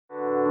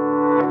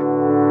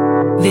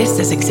This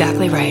is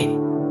exactly right.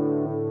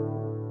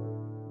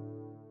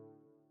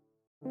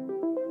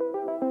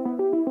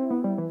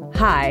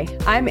 Hi,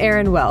 I'm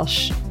Erin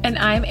Welsh. And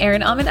I'm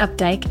Erin Alman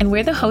Updike, and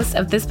we're the hosts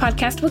of This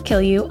Podcast Will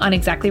Kill You on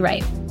Exactly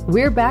Right.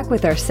 We're back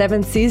with our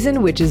 7th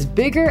season, which is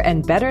bigger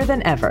and better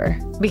than ever.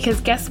 Because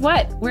guess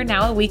what? We're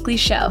now a weekly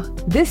show.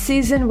 This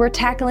season, we're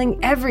tackling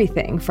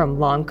everything from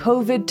long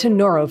COVID to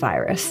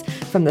norovirus,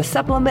 from the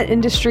supplement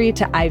industry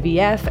to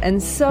IVF,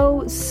 and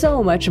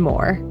so much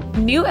more.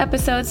 New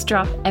episodes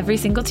drop every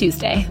single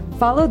Tuesday.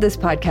 Follow This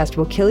Podcast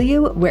Will Kill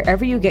You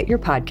wherever you get your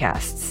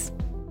podcasts.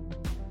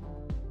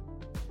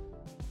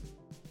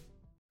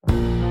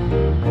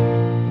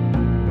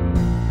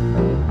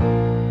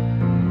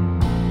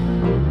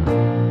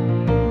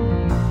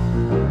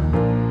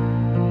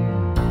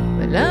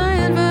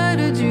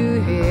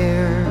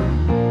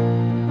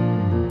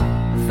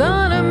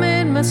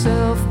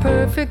 Myself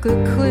perfectly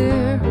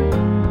clear.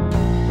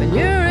 When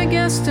you're a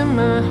guest in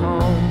my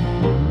home,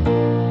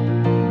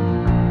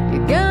 you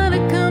gotta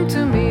come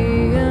to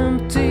me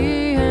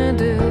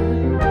empty-handed.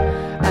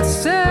 I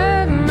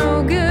said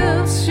no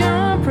gifts,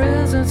 your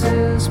presence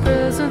is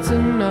presence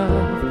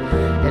enough,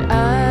 and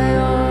I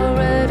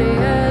already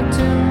had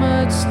too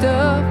much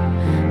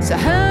stuff. So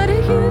how do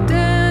you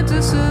dare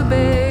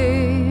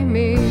disobey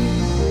me?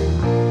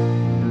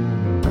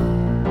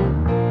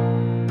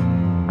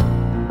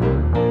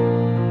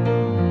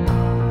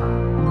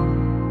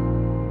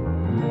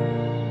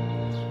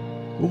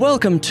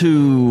 Welcome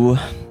to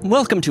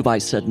I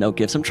Said No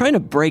Gifts. I'm trying to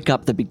break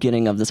up the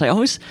beginning of this. I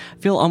always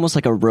feel almost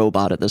like a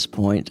robot at this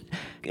point.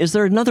 Is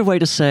there another way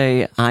to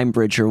say I'm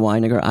Bridger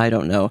Weiniger? I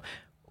don't know.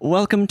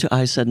 Welcome to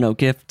I Said No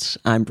Gifts.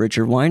 I'm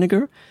Bridger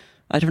Weiniger.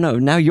 I don't know.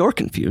 Now you're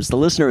confused. The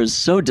listener is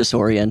so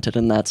disoriented,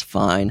 and that's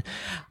fine.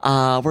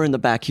 We're in the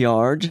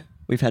backyard.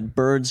 We've had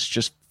birds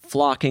just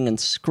flocking and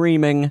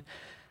screaming.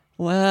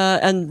 Well,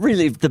 and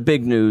really the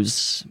big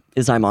news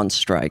is I'm on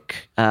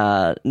strike.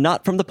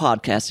 Not from the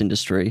podcast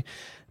industry.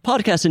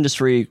 Podcast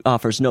industry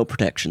offers no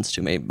protections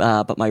to me,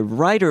 but my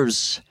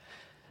writers'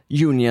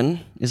 union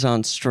is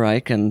on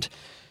strike, and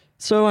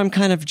so I'm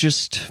kind of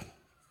just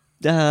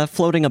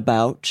floating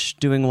about,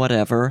 doing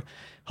whatever.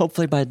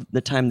 Hopefully by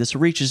the time this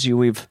reaches you,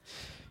 we've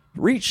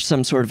reached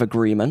some sort of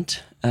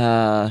agreement,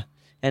 and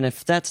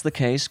if that's the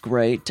case,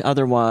 great.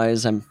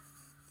 Otherwise, I'm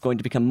going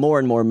to become more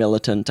and more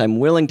militant. I'm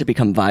willing to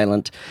become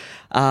violent.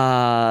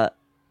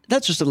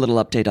 That's just a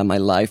little update on my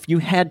life. You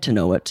had to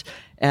know it.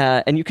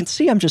 And you can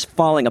see I'm just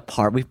falling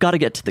apart. We've got to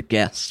get to the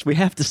guest. We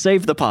have to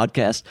save the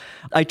podcast.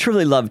 I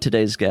truly love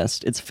today's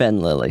guest. It's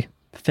Fenne Lilly.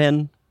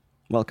 Fenne,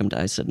 welcome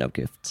to I Said No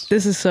Gifts.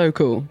 This is so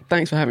cool.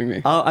 Thanks for having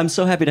me. I'm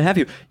so happy to have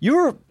you.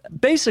 You're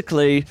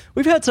basically,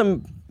 we've had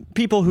some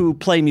people who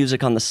play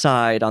music on the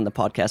side on the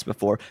podcast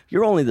before.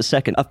 You're only the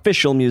second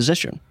official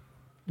musician.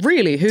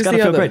 Really? Who's the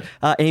feel other? Great.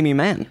 Amy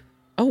Mann.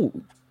 Oh,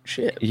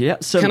 shit. Yeah.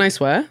 So, can I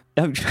swear?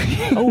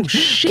 Oh,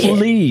 shit.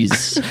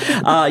 Please.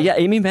 Yeah,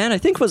 Amy Mann, I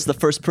think, was the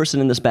first person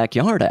in this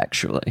backyard,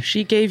 actually.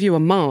 She gave you a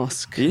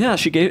mask. Yeah,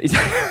 she gave...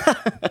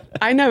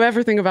 I know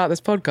everything about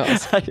this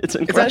podcast. It's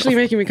incredible. It's actually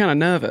making me kind of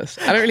nervous.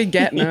 I don't really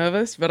get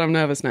nervous, but I'm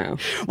nervous now.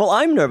 Well,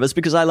 I'm nervous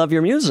because I love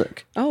your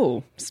music.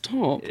 Oh,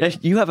 stop.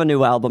 You have a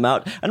new album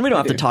out, and we don't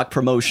have to talk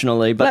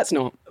promotionally, but... Let's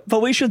not.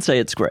 But we should say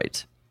it's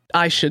great.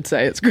 I should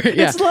say it's great.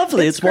 Yeah. It's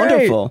lovely. It's great.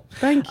 Wonderful.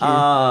 Thank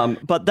you.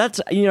 But that's,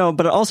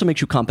 but it also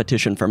makes you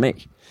competition for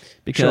me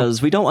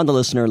because we don't want the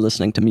listener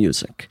listening to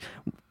music.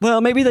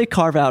 Well, maybe they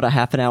carve out a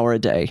half an hour a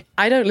day.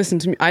 I didn't listen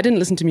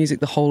to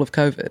music the whole of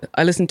COVID.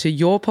 I listened to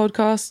your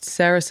podcast,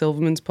 Sarah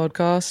Silverman's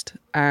podcast,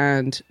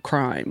 and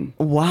Crime.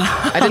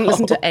 Wow. I didn't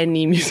listen to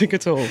any music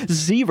at all.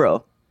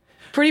 Zero.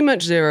 Pretty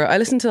much zero. I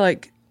listened to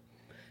like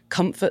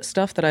comfort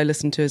stuff that I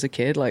listened to as a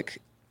kid, like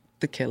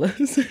The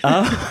Killers.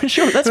 Oh,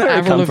 sure. That's very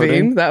Avril comforting.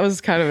 Lavigne, that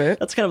was kind of it.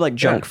 That's kind of like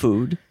junk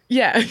food.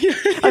 Yeah.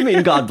 I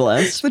mean, God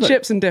bless. The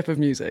chips and dip of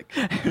music.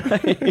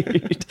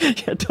 Right.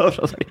 Yeah,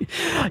 totally.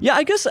 Yeah,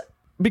 I guess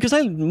because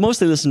I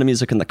mostly listen to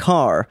music in the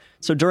car.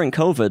 So during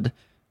COVID,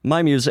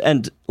 my music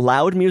and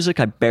loud music,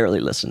 I barely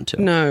listen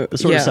to. No. The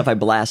sort of stuff I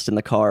blast in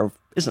the car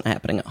isn't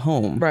happening at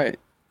home. Right.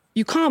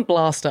 You can't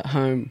blast at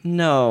home.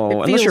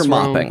 No, unless you're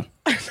mopping.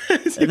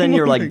 And then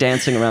you're like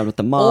dancing around with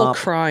the mop. Or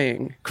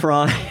crying.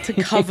 Crying. To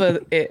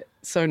cover it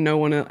so no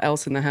one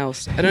else in the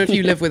house. I don't know if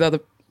you live with other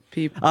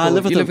people. I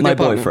live with my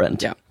partner.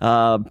 boyfriend. Yeah.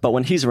 But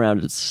when he's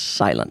around, it's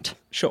silent.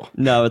 Sure.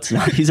 No, it's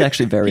not. He's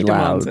actually very He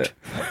demands loud.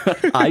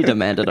 it. I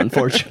demand it,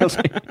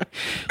 unfortunately.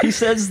 He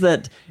says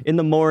that in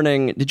the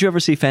morning... Did you ever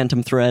see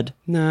Phantom Thread?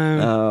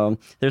 No.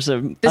 There's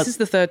a... This is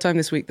the third time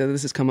this week that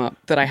this has come up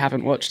that I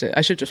haven't watched it.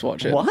 I should just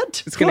watch it.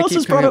 What? It's Who gonna else keep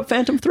has brought coming up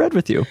Phantom Thread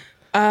with you?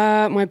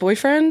 My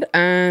boyfriend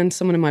and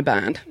someone in my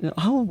band.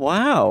 Oh,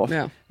 wow.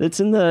 Yeah. It's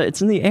in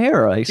the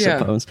air, I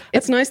suppose.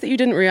 It's nice that you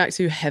didn't react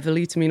too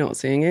heavily to me not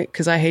seeing it,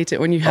 because I hate it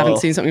when you haven't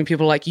seen something and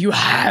people are like, you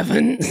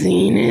haven't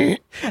seen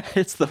it.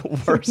 It's the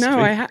worst. No,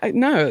 I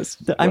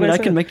mean, I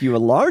can make you a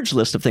large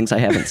list of things I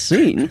haven't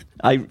seen.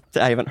 I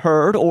haven't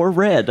heard or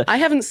read. I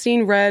haven't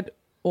seen, read,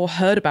 or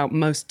heard about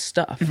most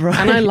stuff. Right.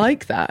 And I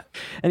like that.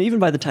 And even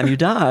by the time you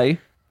die...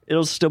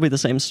 it'll still be the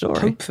same story.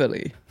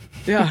 Hopefully.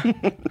 Yeah.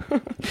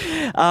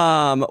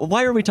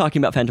 Why are we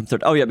talking about Phantom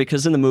Thread? Oh, yeah,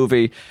 because in the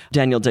movie,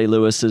 Daniel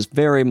Day-Lewis is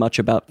very much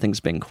about things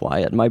being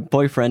quiet. My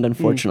boyfriend,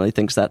 unfortunately,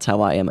 thinks that's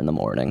how I am in the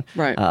morning.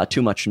 Right.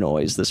 Too much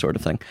noise, this sort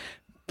of thing.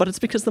 But it's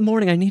because the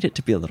morning I need it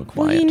to be a little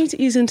quiet. Well, you need to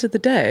ease into the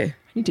day.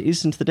 I need to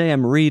ease into the day.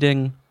 I'm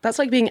reading. That's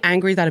like being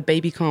angry that a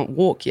baby can't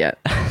walk yet.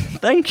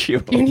 Thank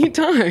you. You need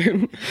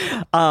time.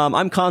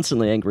 I'm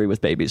constantly angry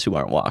with babies who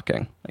aren't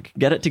walking. Like,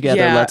 get it together.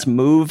 Yeah. Let's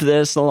move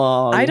this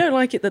along. I don't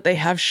like it that they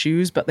have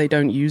shoes, but they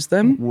don't use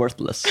them.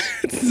 Worthless.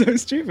 It's so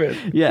stupid.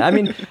 Yeah, I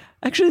mean,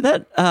 actually,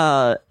 that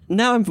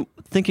now I'm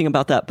thinking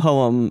about that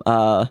poem,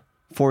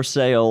 For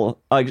Sale,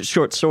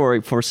 short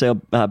story, For Sale,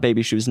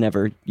 Baby Shoes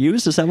Never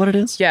Used. Is that what it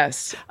is?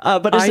 Yes.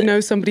 But I know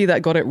somebody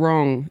that got it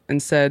wrong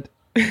and said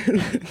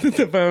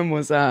the poem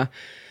was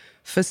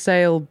For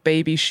Sale,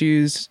 Baby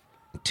Shoes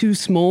Too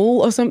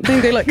Small or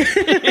something. They like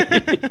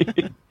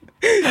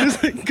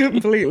just like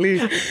completely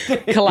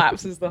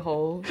collapses the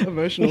whole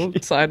emotional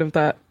side of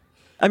that.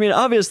 I mean,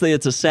 obviously,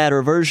 it's a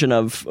sadder version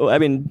of,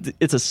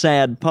 it's a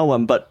sad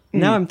poem, but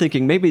now I'm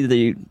thinking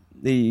maybe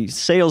the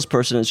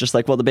salesperson is just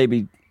like, well, the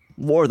baby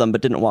wore them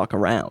but didn't walk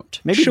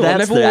around. Maybe Sure, that's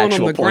never the worn on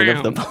actual the point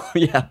ground. of the poem.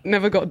 Yeah.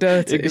 Never got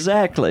dirty.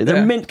 Exactly. They're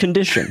Yeah. mint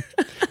condition.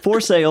 For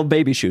sale,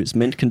 baby shoes,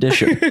 mint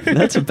condition.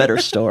 That's a better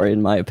story,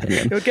 in my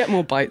opinion. You'll get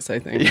more bites, I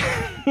think.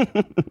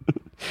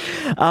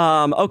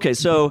 Okay,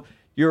 so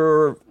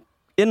you're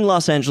in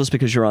Los Angeles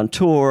because you're on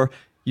tour.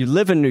 You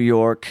live in New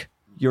York.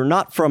 You're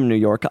not from New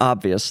York,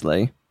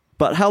 obviously.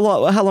 But how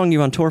long are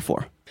you on tour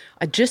for?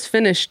 I just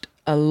finished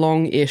a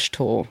long-ish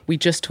tour. We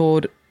just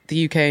toured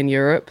the UK and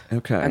Europe.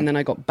 Okay. And then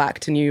I got back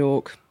to New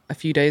York a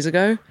few days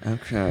ago.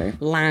 Okay.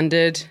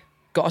 Landed,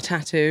 got a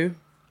tattoo,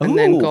 and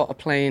then Ooh. got a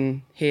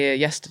plane here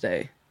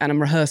yesterday. And I'm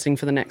rehearsing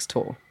for the next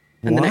tour.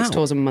 And the next Wow.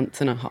 tour's a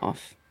month and a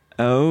half.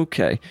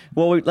 Okay.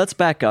 Well, let's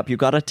back up. You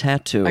got a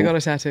tattoo. I got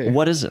a tattoo.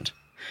 What is it?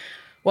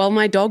 Well,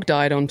 my dog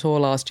died on tour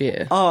last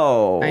year.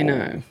 Oh. I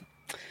know.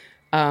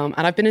 And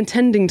I've been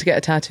intending to get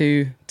a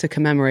tattoo to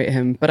commemorate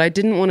him, but I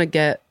didn't want to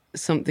get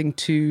something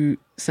too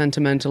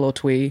sentimental or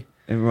twee.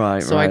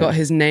 Right, So I got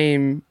his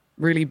name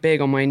really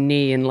big on my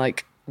knee in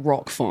like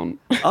rock font.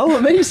 Oh,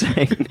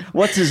 amazing.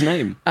 What's his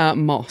name?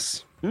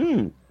 Moss.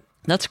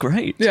 That's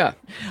great. Yeah.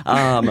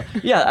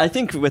 Yeah, I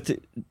think with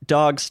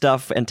dog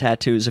stuff and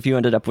tattoos, if you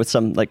ended up with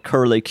some like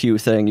curly Q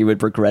thing, you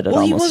would regret it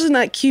Well, almost. he wasn't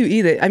that cute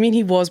either. I mean,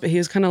 he was, but he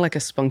was kind of like a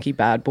spunky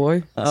bad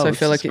boy. Oh, So I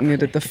feel like it Jesus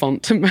needed the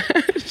font to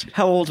match.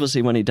 How old was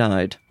he when he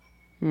died?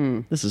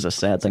 This is a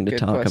sad thing to Good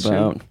talk question.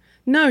 about.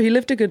 No, he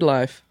lived a good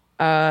life.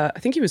 I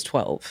think he was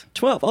 12.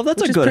 12. Oh,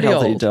 that's Which a is good, pretty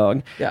healthy old.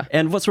 dog. Yeah.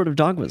 And what sort of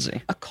dog was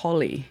he? A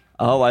collie.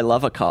 Oh, I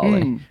love a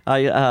collie.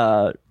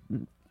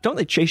 Don't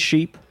they chase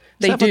sheep? Is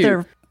They that what do.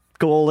 their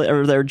goal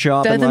or their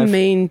job They're in the life?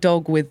 main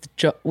dog with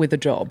a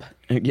job.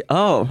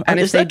 Oh, And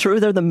if is that they- true?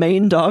 They're the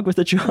main dog with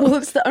a job? Well,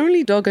 it's the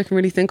only dog I can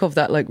really think of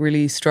that like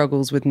really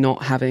struggles with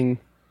not having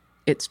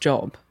its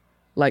job.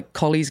 Like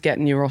collies get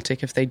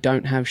neurotic if they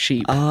don't have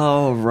sheep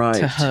Oh, right.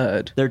 to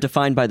herd. They're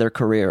defined by their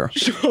career.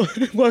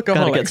 Workaholics.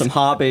 Gotta get some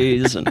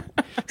hobbies, and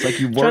it's like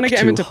you work Trying to get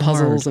him too into hard.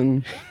 puzzles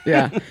and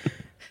yeah.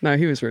 No,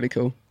 he was really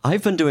cool.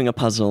 I've been doing a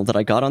puzzle that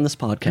I got on this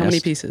podcast. How many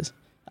pieces?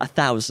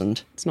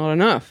 1,000. It's not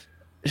enough.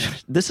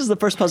 This is the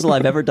first puzzle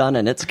I've ever done,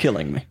 and it's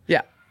killing me.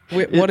 Yeah.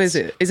 What is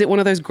it? Is it one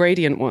of those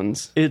gradient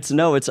ones? It's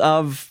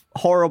of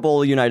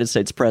horrible United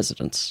States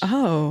presidents.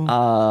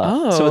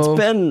 Oh. So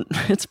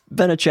it's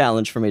been a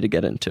challenge for me to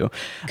get into.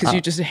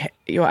 Because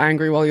you're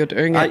angry while you're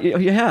doing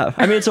it. Yeah.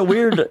 I mean, it's a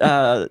weird,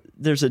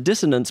 there's a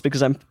dissonance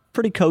because I'm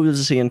pretty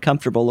cozy and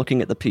comfortable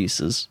looking at the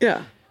pieces.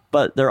 Yeah.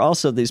 But there are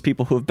also these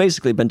people who have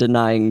basically been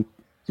denying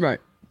Right.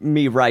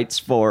 me rights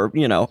for,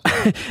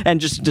 and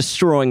just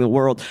destroying the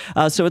world.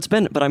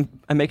 But I'm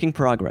making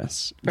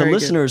progress. Very The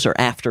good. listeners are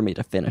after me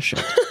to finish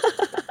it.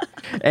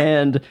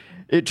 And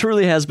it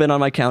truly has been on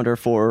my counter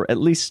for at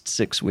least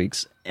 6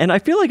 weeks. And I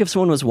feel like if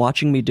someone was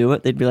watching me do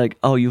it, they'd be like,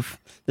 oh,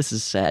 this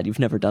is sad. You've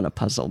never done a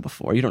puzzle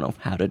before. You don't know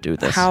how to do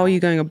this. How are you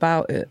going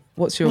about it?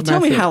 What's your Well, tell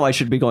me method? how I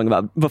should be going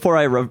about before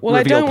I Well, I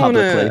reveal don't want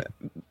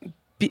publicly.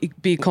 to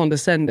be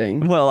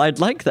condescending. Well, I'd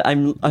like that.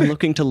 I'm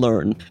looking to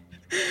learn.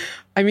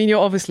 I mean, you're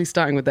obviously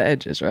starting with the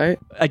edges, right?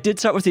 I did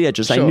start with the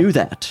edges. I Sure. knew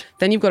that.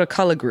 Then you've got a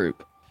color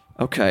group.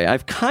 Okay,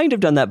 I've kind of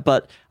done that,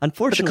 but But the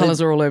unfortunately,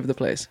 colors are all over the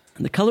place.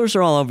 the colors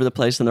are all over the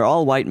place, and they're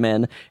all white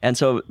men, and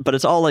so, but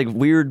it's all like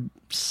weird,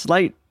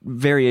 slight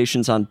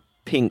variations on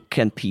pink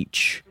and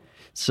peach.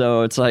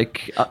 So it's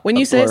like When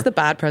you say it's or- the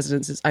bad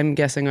presidents, I'm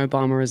guessing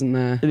Obama isn't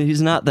there.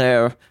 he's not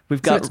there.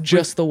 We've got it's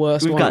just the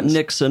worst We've got ones.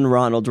 Nixon,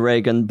 Ronald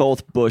Reagan,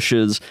 both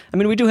Bushes. I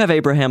mean, we do have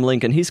Abraham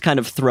Lincoln. He's kind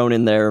of thrown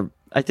in there.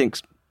 I think.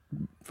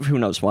 Who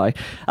knows why?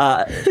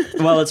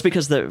 Well, it's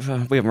because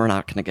we're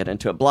not going to get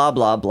into it. Blah,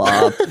 blah,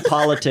 blah.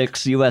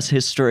 Politics, U.S.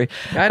 history.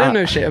 I don't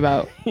know shit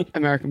about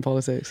American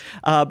politics.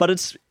 But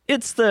it's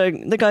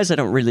the guys I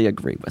don't really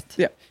agree with.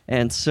 Yeah.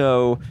 And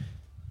so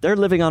they're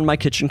living on my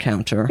kitchen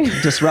counter,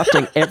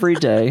 disrupting every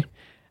day.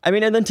 I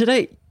mean, and then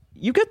today,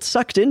 you get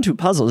sucked into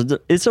puzzles.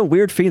 It's a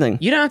weird feeling.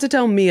 You don't have to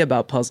tell me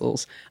about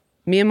puzzles.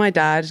 me and my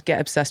dad get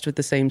obsessed with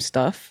the same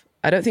stuff.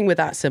 I don't think we're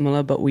that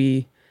similar, but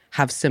we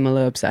have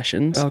similar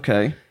obsessions.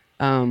 Okay.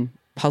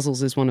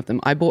 Puzzles is one of them.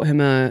 I bought him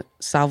a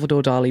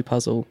Salvador Dali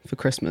puzzle for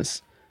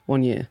Christmas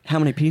one year. How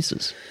many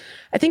pieces?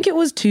 I think it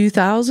was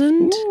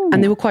 2,000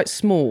 and they were quite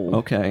small.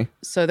 Okay.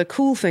 So the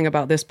cool thing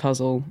about this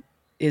puzzle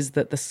is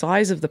that the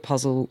size of the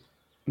puzzle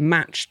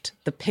matched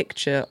the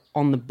picture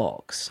on the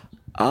box.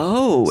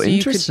 Oh, So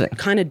interesting. you could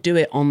kind of do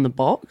it on the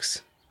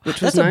box,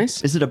 which was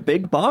nice. Is it a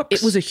big box?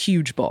 It was a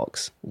huge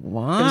box.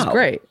 Wow. It was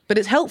great. But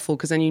it's helpful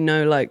because then you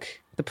know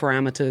like the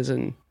parameters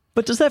and...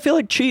 But does that feel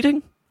like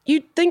cheating?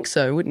 You'd think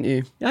so, wouldn't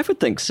you? I would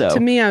think so. To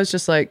me, I was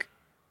just like,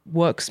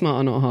 work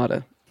smarter, not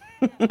harder.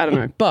 I don't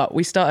know. But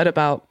we started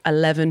about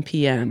 11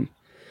 p.m.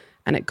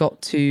 and it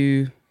got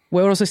to...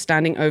 We're also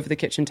standing over the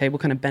kitchen table,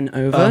 kind of bent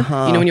over.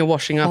 Uh-huh. You know when you're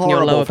washing up and your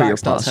Horrible lower for your back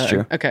starts hurting.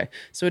 posture. Okay.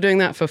 So we're doing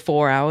that for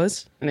 4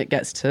 hours and it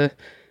gets to,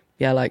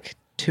 like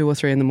 2 or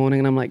 3 in the morning.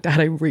 And I'm like, Dad,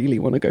 I really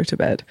want to go to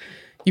bed.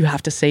 You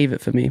have to save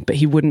it for me. But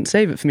he wouldn't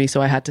save it for me. So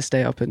I had to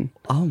stay up and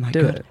Oh my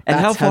do God. it. And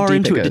That's how far deep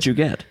into it goes. did you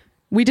get?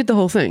 We did the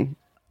whole thing.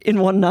 In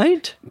one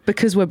night?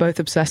 Because we're both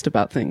obsessed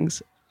about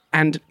things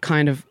and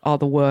kind of are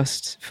the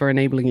worst for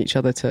enabling each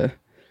other to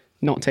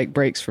not take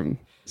breaks from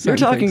You're certain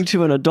talking things.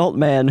 to an adult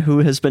man who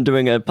has been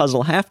doing a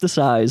puzzle half the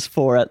size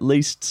for at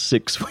least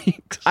 6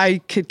 weeks. I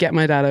could get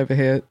my dad over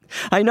here.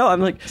 I know. I'm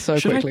like, So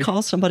should quickly. I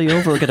call somebody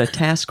over or get a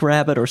task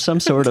rabbit or some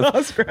sort of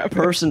TaskRabbit.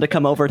 person to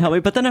come over and help me?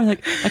 But then I'm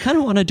like, I kind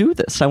of want to do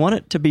this. I want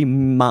it to be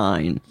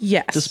mine.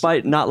 Yes.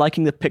 Despite not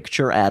liking the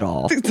picture at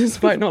all.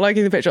 Despite not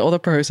liking the picture or the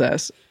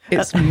process,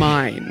 it's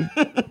mine.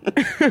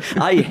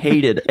 I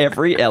hated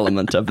every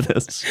element of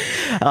this.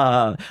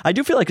 I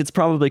do feel like it's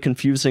probably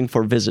confusing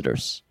for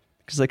visitors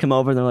because they come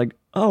over and they're like,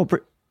 oh,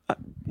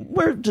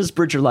 where does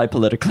Bridger lie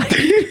politically?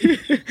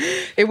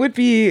 It would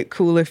be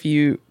cool if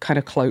you kind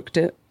of cloaked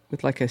it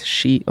with like a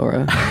sheet or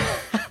a...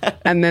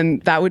 And then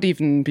that would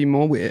even be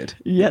more weird.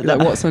 Yeah, Like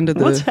what's under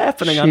the what's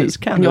happening on sheet? his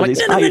And counter? you're like,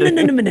 He's no, hiding.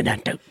 no,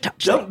 don't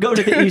touch Don't go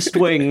to the East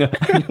Wing.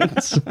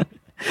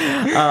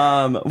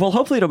 Well,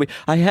 hopefully it'll be.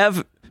 I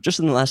have just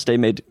in the last day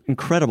made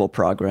incredible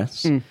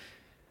progress.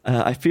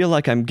 I feel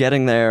like I'm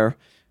getting there.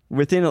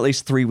 Within at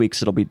least 3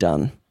 weeks, it'll be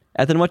done.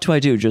 And then what do I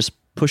do? Just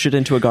push it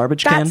into a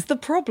garbage can? That's the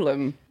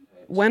problem.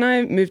 When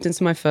I moved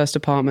into my first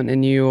apartment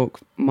in New York,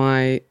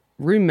 my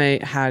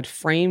roommate had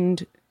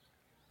framed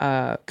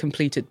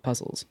completed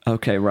puzzles.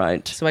 Okay,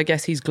 right. So I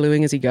guess he's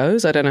gluing as he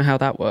goes. I don't know how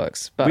that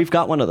works, but We've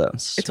got one of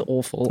those. it's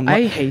awful.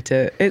 I hate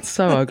it. It's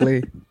so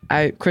ugly.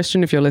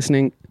 Christian, if you're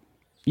listening,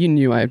 you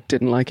knew I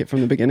didn't like it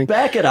from the beginning.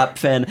 Back it up,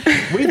 Fenn.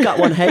 We've got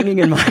one hanging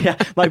in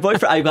my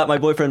boyfriend. I got my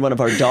boyfriend one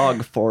of our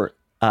dog for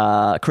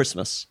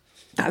Christmas.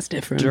 That's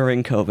different.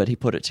 During COVID, he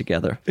put it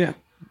together. Yeah.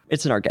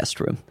 It's in our guest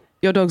room.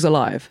 Your dog's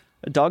alive.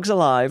 Dog's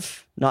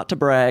alive, not to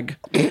brag.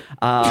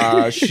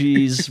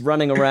 She's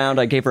running around.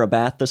 I gave her a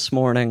bath this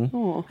morning.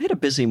 Aw. I had a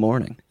busy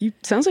morning.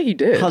 Sounds like you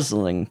did.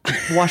 Puzzling,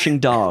 washing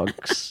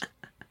dogs.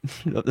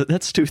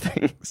 That's 2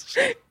 things.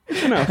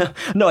 No.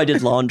 No, I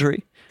did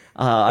laundry.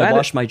 I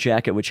washed my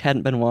jacket, which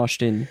hadn't been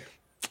washed in.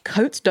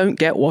 Coats don't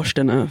get washed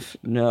enough.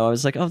 No, I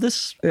was like, oh,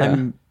 this,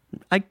 Yeah.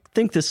 I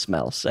think this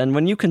smells. And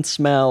when you can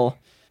smell...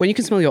 When you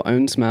can smell your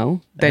own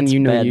smell, then that's you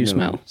know bad you news.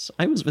 smell.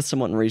 I was with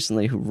someone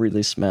recently who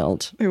really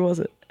smelled. Who was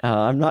it?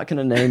 I'm not going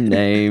to name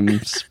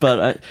names,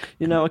 but,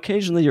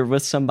 occasionally you're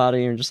with somebody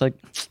and you're just like,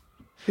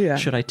 Yeah.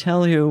 should I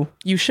tell you?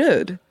 You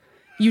should.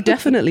 You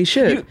definitely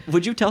should.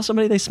 Would you tell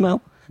somebody they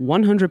smell?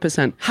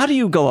 100%. How do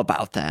you go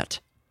about that?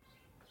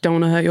 Don't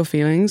want to hurt your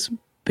feelings,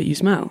 but you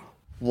smell.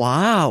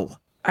 Wow.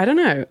 I don't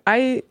know.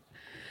 I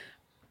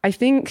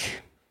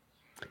think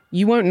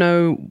you won't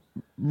know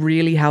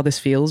really how this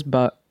feels,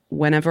 but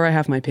whenever I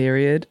have my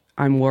period,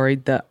 I'm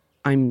worried that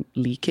I'm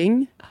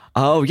leaking.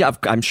 Oh, yeah,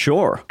 I'm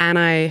sure. And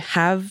I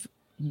have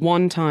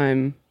one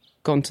time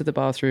gone to the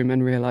bathroom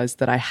and realized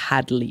that I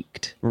had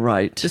leaked.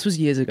 Right. This was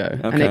years ago,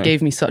 and Okay. it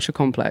gave me such a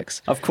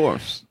complex. Of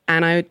course.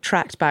 And I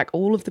tracked back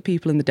all of the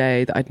people in the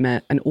day that I'd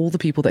met and all the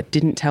people that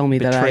didn't tell me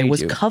that I Betrayed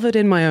was you. covered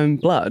in my own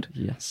blood.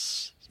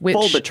 Yes. Which-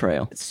 Full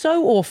betrayal. It's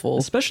so awful.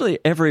 Especially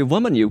every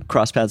woman you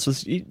cross paths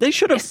with. They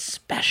should have...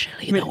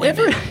 Especially the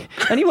women.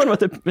 Anyone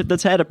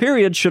that's had a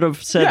period should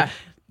have said, Yeah.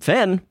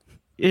 Fenn,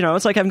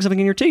 it's like having something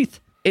in your teeth.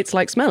 It's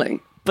like smelling.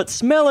 But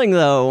smelling,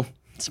 though,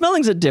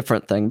 smelling's a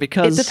different thing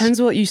because... It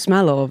depends what you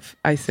smell of,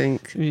 I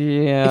think.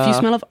 Yeah. If you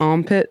smell of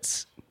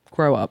armpits,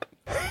 grow up.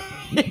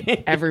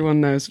 Everyone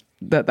knows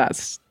that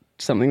that's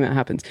something that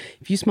happens.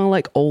 If you smell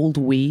like old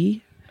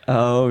wee,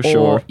 Oh, or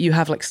sure. you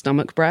have like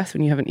stomach breath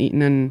when you haven't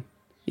eaten and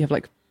you have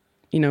like,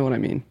 you know what I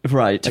mean?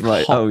 Right, Like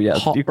right. hot, Oh, yeah.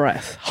 hot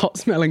breath, hot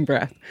smelling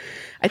breath.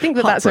 I think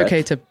that Hot that's breath.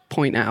 okay to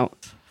point out.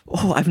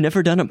 Oh, I've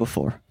never done it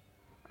before.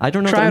 I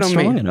don't know Try if it I'm on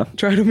strong me. enough.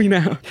 Try it on me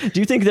now. Do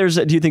you think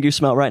you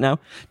smell right now?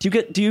 Do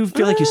you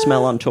feel like you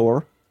smell on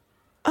tour?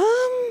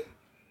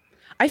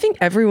 I think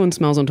everyone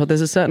smells on tour.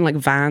 There's a certain like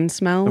van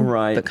smell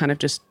Right. that kind of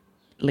just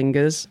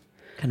lingers.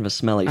 Kind of a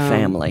smelly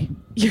family.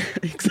 Yeah,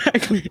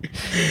 exactly.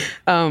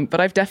 But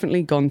I've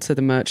definitely gone to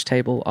the merch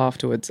table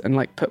afterwards and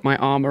like put my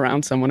arm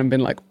around someone and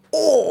been like,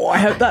 oh, I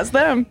hope that's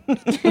them.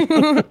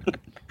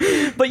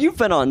 But you've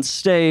been on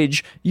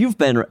stage. You've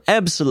been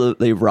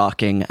absolutely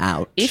rocking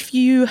out. If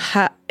you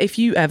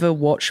ever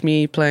watch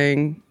me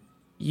playing,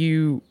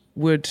 you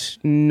would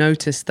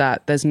notice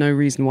that there's no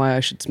reason why I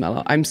should smell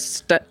it. I'm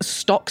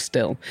stock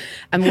still.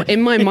 And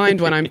in my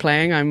mind when I'm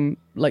playing, I'm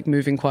like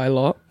moving quite a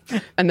lot.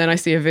 And then I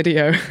see a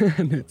video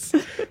and it's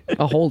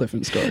a whole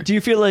different story. Do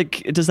you feel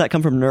like, does that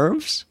come from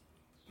nerves?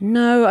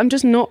 No, I'm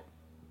just not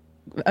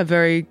a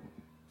very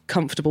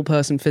comfortable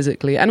person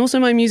physically. And also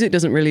my music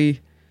doesn't really,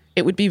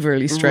 it would be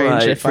really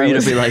strange if for I you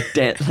was... to be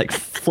like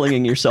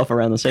flinging yourself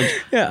around the stage.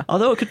 Yeah.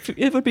 Although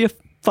it would be a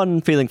fun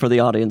feeling for the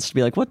audience to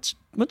be like, what's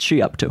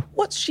she up to?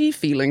 What's she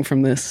feeling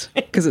from this?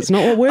 Because it's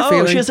not what we're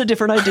feeling. Oh, she has a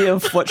different idea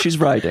of what she's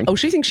writing. Oh,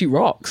 she thinks she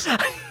rocks.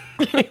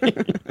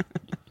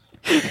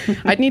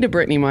 I'd need a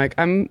Britney mic.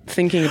 I'm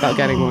thinking about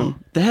getting one.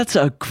 That's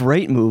a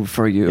great move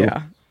for you.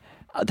 Yeah.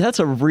 That's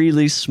a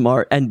really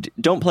smart, and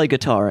don't play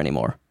guitar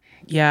anymore.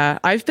 Yeah,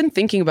 I've been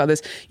thinking about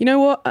this. You know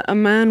what? A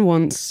man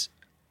once,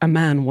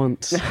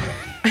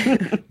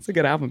 it's a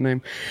good album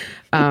name,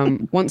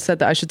 once said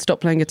that I should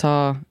stop playing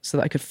guitar so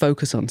that I could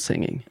focus on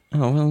singing.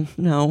 Oh, well,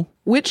 no.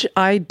 Which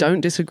I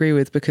don't disagree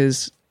with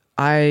because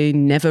I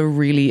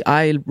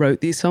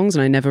wrote these songs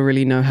and I never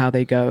really know how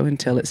they go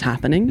until it's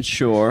happening.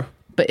 Sure.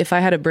 But if I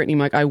had a Britney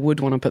mic, I would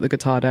want to put the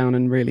guitar down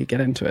and really get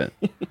into it,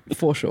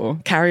 for sure.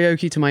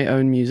 Karaoke to my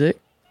own music.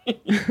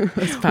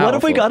 What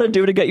have we got to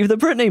do to get you the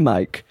Britney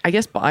mic? I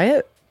guess buy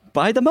it.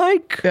 Buy the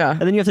mic? Yeah.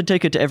 And then you have to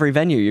take it to every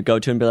venue you go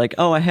to and be like,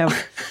 oh,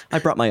 I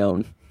brought my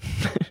own.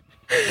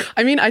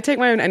 I mean, I take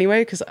my own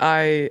anyway because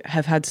I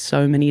have had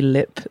so many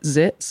lip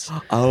zits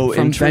Oh,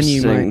 from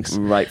venue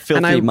interesting. mics. Right,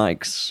 filthy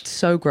mics.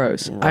 So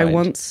gross. Right. I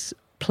once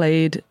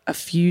played a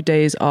few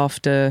days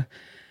after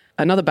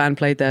another band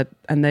played there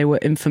and they were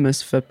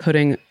infamous for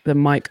putting the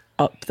mic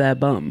up their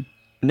bum.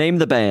 Name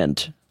the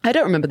band. I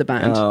don't remember the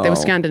band. Oh. They were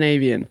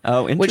Scandinavian.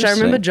 Oh, interesting. Which I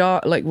remember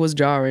was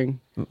jarring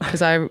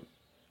because I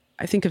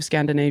think of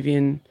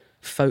Scandinavian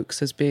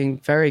folks as being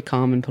very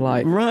calm and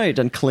polite. Right,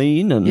 and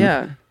clean. And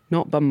Yeah,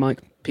 not bum mic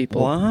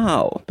people.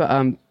 Wow. But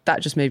that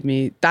just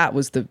that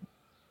was the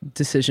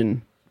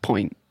decision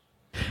point.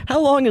 How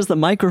long is the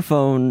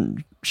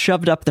microphone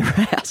shoved up their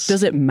ass?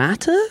 Does it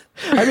matter?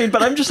 I mean,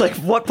 but I'm just like,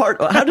 what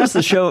part, how does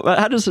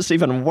this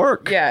even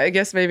work? Yeah, I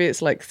guess maybe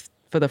it's like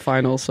for the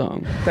final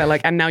song. They're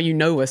like, and now you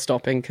know we're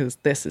stopping because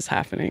this is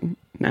happening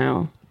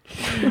now.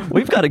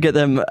 We've got to get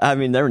them, I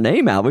mean, their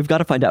name out. We've got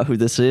to find out who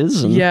this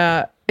is. And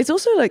Yeah, it's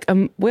also like,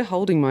 we're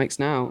holding mics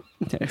now.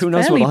 who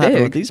knows fairly what'll happen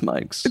big. with these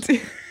mics.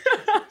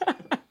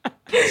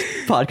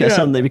 Podcast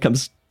suddenly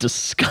becomes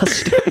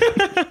disgusting.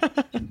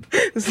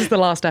 This is the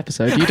last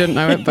episode. You didn't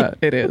know it, but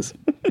it is.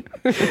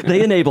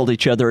 They enabled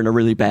each other in a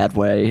really bad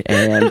way,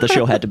 and the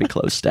show had to be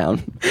closed down.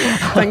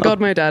 Thank God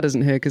my dad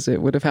isn't here because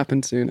it would have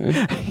happened sooner.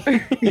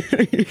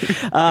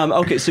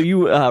 Okay, so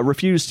you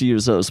refused to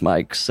use those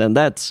mics, and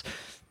that's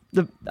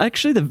the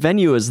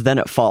venue is then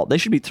at fault. They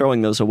should be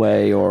throwing those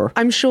away, or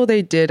I'm sure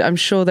they did. I'm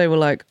sure they were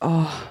like,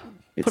 oh,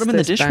 it's put them in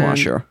the this band.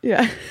 dishwasher.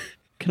 Yeah.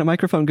 Can a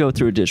microphone go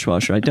through a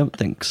dishwasher? I don't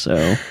think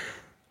so.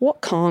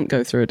 What can't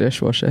go through a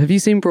dishwasher? Have you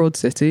seen Broad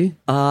City?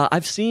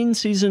 I've seen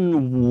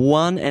season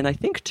 1 and I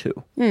think 2.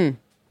 1,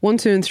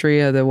 2, and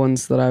 3 are the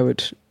ones that I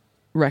would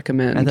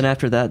recommend. And then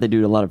after that, they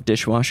do a lot of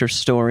dishwasher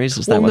stories.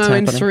 Is that well, what's no,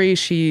 happening? in 3,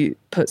 she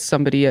puts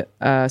somebody's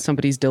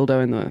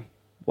dildo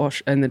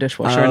in the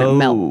dishwasher and it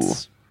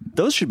melts.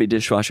 Those should be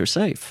dishwasher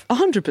safe.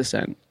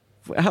 100%.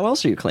 How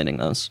else are you cleaning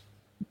those?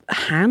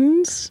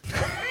 Hands?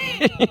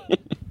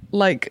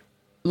 like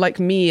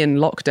me in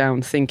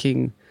lockdown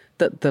thinking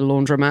that the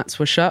laundromats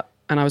were shut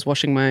and I was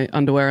washing my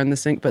underwear in the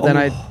sink, but then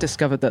I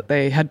discovered that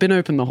they had been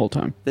open the whole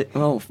time.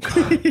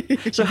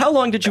 So how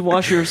long did you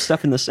wash your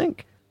stuff in the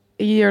sink?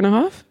 A year and a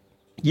half?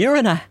 Year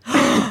and a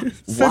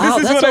So Wow,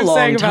 this is that's what a I'm long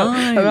saying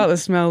time. about the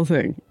smell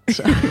thing.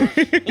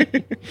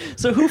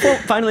 So who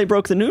finally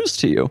broke the news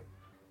to you?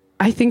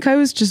 I think I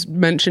was just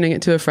mentioning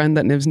it to a friend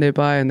that lives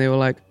nearby and they were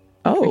like,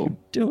 What are oh, you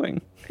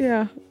doing?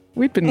 yeah,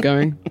 we'd been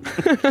going.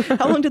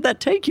 How long did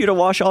that take you to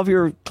wash all of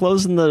your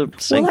clothes in the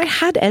sink? Well, I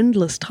had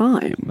endless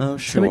time. Oh,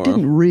 So it sure.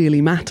 didn't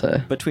really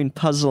matter. Between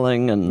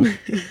puzzling and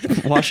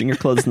washing your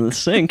clothes in the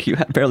sink, you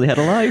barely had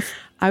a life.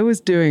 I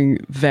was doing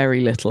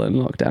very little in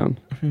lockdown.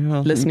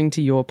 Listening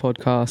to your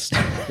podcast,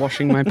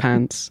 washing my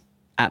pants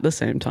at the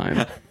same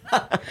time.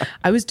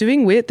 I was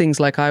doing weird things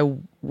like I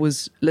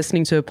was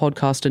listening to a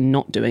podcast and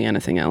not doing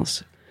anything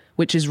else,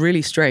 which is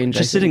really strange.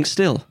 Just sitting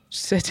still.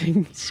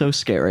 Sitting. So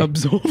scary.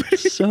 Absorbing.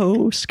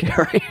 So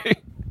scary.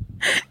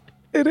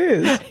 It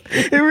is.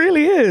 It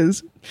really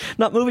is.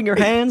 Not moving your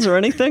hands or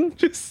anything?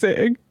 Just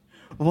sitting.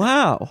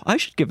 Wow. I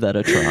should give that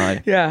a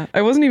try. Yeah.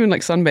 I wasn't even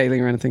like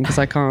sunbathing or anything because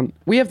I can't.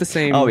 We have the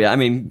same. Oh, yeah. I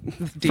mean,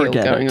 Deal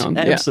forget going it. on.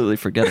 Yeah. Absolutely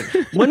forget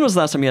it. When was the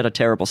last time you had a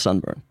terrible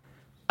sunburn?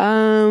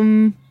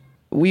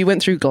 We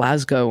went through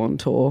Glasgow on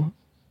tour.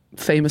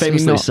 Famously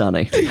not.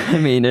 sunny. I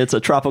mean, it's a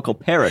tropical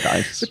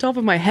paradise. The top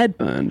of my head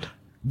burned.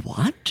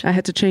 What? I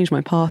had to change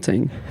my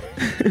parting.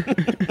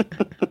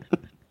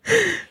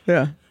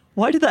 Yeah.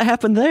 Why did that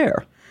happen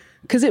there?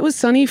 Because it was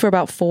sunny for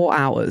about 4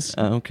 hours.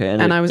 Okay.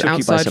 And it I was took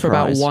you by outside for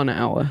about surprise. 1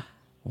 hour.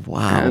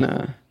 Wow.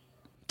 And,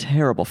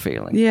 terrible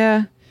feeling.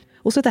 yeah.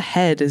 Also, the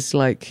head is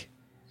like,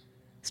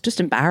 it's just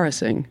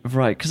embarrassing.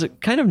 Right, because it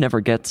kind of never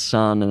gets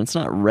sun and it's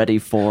not ready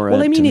for it.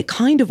 Well, I mean, and- it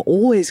kind of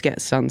always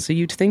gets sun, so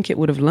you'd think it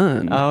would have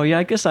learned. Oh, yeah,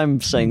 I guess I'm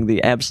saying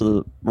the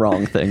absolute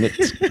wrong thing.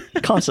 It's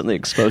constantly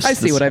exposed I to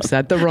see the what I've sun.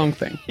 said. The wrong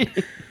thing.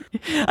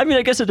 I mean,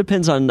 I guess it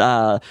depends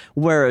on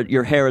where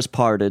your hair is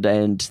parted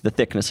and the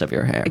thickness of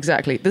your hair.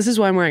 Exactly. This is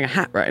why I'm wearing a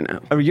hat right now.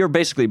 I mean, you're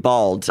basically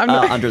bald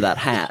not- under that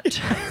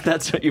hat.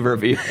 That's what you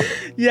reveal.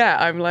 Yeah,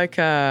 I'm like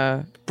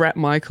Brett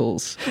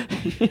Michaels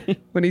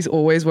when he's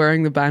always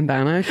wearing the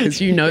bandana because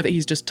you know that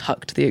he's just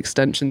tucked the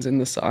extensions in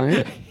the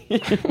side.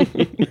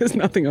 There's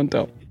nothing on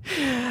top.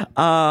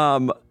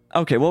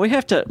 Okay, well, we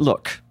have to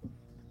look.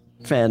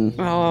 Fenn,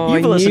 Oh,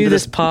 you've I listened knew to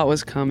this part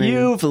was coming.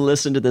 You've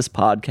listened to this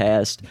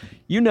podcast.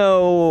 You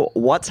know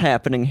what's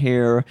happening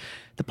here.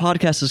 The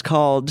podcast is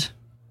called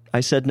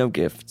I Said No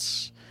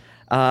Gifts.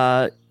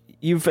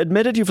 You've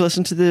admitted you've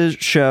listened to the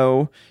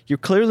show. You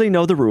clearly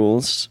know the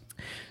rules.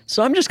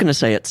 So I'm just going to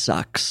say it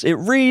sucks. It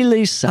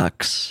really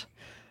sucks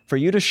for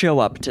you to show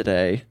up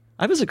today.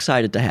 I was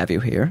excited to have you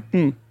here.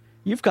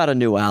 You've got a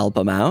new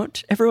album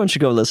out. Everyone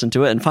should go listen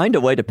to it and find a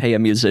way to pay a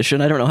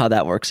musician. I don't know how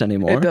that works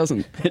anymore. It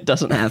doesn't. It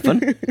doesn't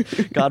happen.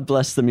 God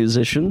bless the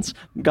musicians.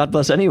 God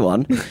bless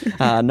anyone.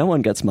 No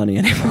one gets money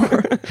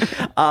anymore.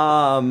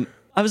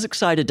 I was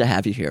excited to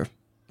have you here.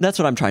 That's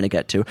what I'm trying to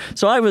get to.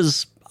 So I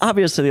was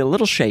obviously a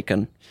little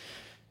shaken.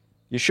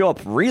 You show up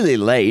really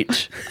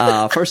late,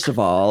 first of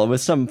all, with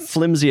some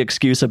flimsy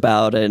excuse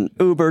about an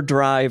Uber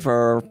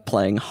driver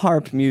playing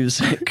harp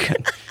music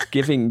and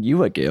giving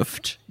you a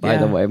gift, by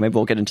the way. Maybe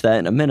we'll get into that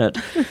in a minute.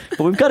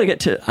 But we've got to get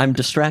to, I'm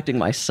distracting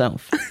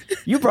myself.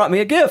 You brought me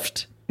a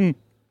gift.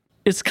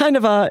 It's kind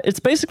of it's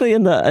basically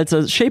it's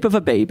a shape of a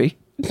baby.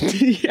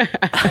 Yeah.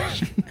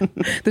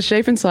 The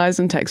shape and size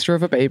and texture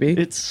of a baby.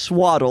 It's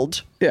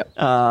swaddled.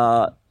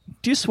 Yeah.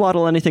 Do you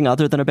swaddle anything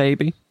other than a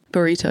baby?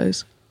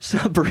 Burritos.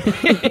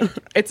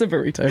 It's a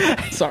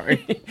burrito.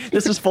 Sorry.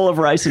 This is full of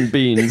rice and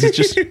beans. It's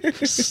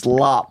just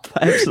slop.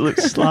 Absolute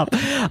slop.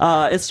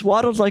 It's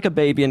swaddled like a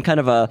baby in kind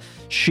of a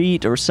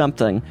sheet or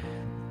something. Do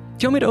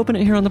you want me to open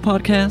it here on the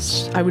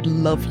podcast? I would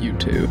love you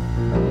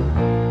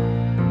to.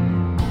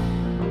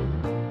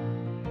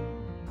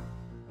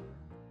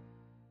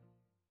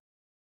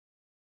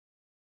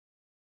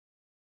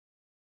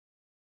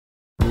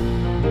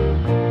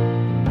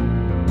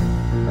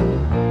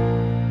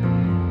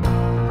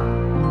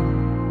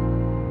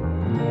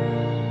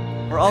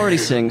 We're already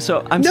seeing.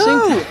 So I'm No!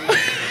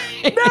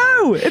 seeing.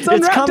 No! It's It's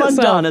unwrapped come itself.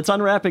 undone. It's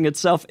unwrapping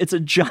itself. It's a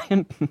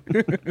giant.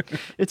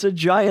 It's a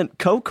giant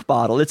Coke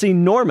bottle. It's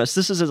enormous.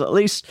 This is at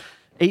least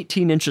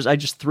 18 inches. I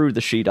just threw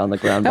the sheet on the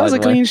ground. That was by a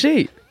the way. clean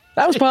sheet.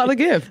 That was part of the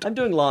gift. I'm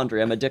doing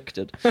laundry. I'm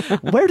addicted.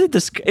 Where did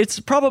this? It's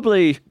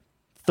probably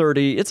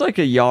 30. It's like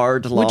a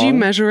yard long. Would you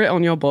measure it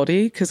on your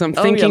body? Because I'm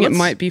yeah, thinking it let's-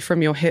 might be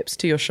from your hips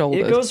to your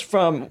shoulders. It goes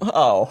from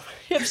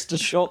hips to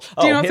shoulder.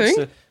 Do you not hips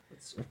think? to-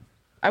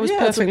 I was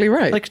Yeah, it's perfectly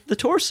right. Like the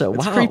torso.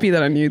 It's wow. creepy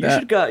that I knew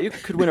that. You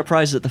could win a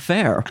prize at the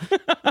fair.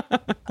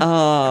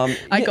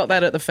 I got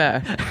that at the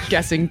fair,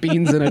 guessing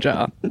beans in a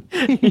jar.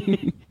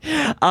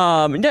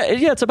 Yeah,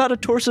 it's about a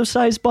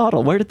torso-sized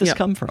bottle. Where did this Yep.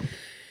 come from?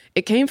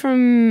 It came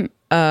from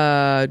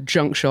a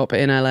junk shop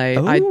in LA.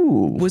 I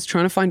Ooh. was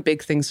trying to find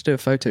big things to do a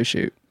photo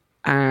shoot,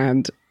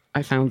 and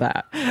I found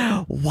that.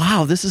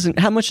 Wow, this isn't.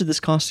 How much did this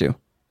cost you?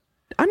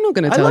 I'm not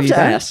going to I tell love you to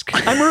that. ask.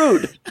 I'm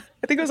rude.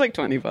 I think it was like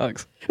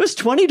 $20. It was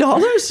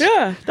 $20.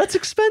 Yeah. That's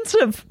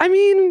expensive. I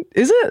mean,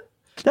 is it?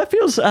 That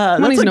feels.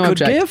 Money's that's a no good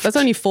object. gift. That's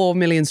only 4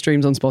 million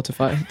streams on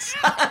Spotify.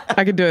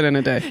 I could do it in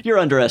a day. You're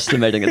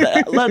underestimating it.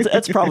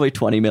 That's probably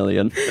 20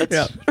 million.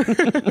 Yeah.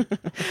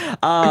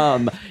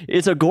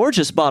 It's a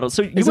gorgeous bottle.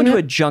 So you went to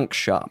a junk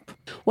shop.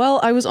 Well,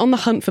 I was on the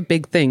hunt for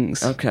big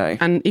things. Okay.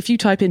 And if you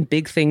type in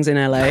big things in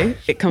LA,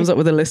 it comes up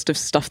with a list of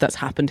stuff that's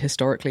happened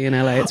historically in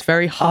LA. It's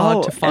very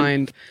hard to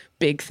find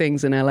big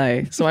things in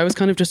LA. So I was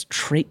kind of just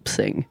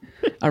traipsing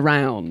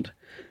around.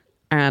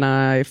 And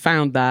I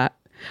found that.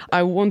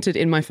 I wanted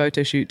in my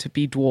photo shoot to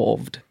be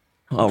dwarved.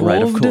 Oh,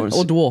 right, of Dwarved course.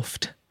 or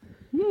dwarfed.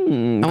 I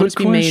want Good it to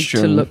be made to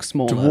question. look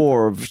smaller.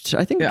 Dwarved.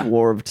 I think Yeah.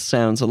 dwarved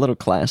sounds a little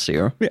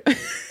classier.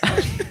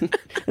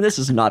 This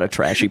is not a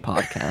trashy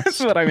That's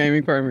podcast. what I'm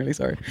aiming for. I'm really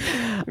sorry.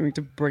 I need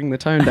to bring the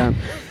tone down.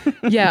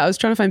 Yeah, I was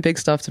trying to find big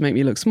stuff to make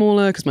me look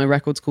smaller because my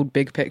record's called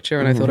Big Picture,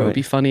 and I thought it would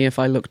be funny if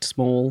I looked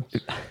small.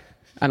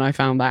 And I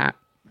found that.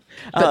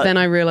 But then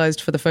I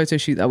realized for the photo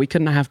shoot that we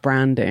couldn't have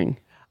branding.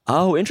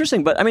 Oh,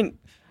 interesting. But I mean,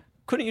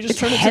 couldn't you just It's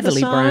turn it to the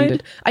heavily side?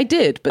 branded. I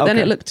did, but then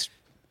Okay. it looked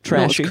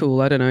Trashy. not as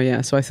cool. I don't know.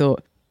 Yeah, so I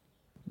thought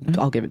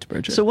I'll give it to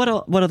Bridget. So what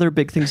other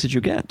big things did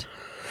you get?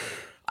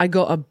 I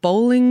got a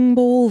bowling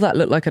ball that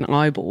looked like an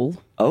eyeball,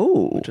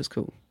 Oh, which was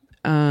cool.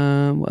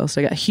 What else did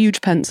I get? A huge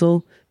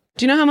pencil.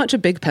 Do you know how much a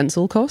big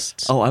pencil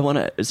costs? I want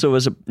to. So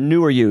was it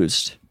new or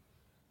used?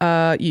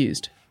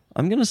 Used.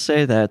 I'm gonna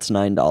say that's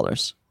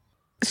 $9.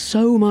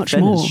 So much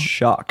Ben more. is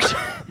shocked.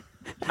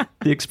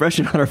 The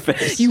expression on her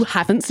face. You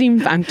haven't seen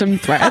Phantom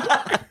Thread?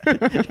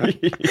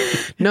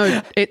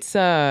 No, it's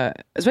about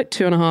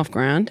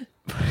 $2,500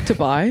 to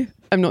buy.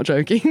 I'm not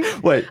joking.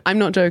 Wait. I'm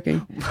not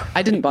joking.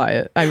 I didn't buy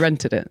it. I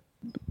rented it.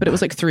 But it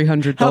was like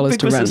 $300 How big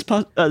to was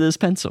rent. this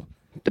pencil?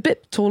 A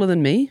bit taller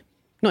than me.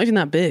 Not even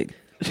that big.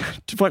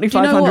 $2,500? Do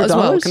you know what as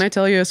well? Can I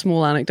tell you a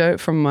small anecdote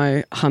from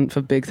my hunt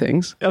for big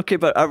things? Okay,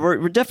 but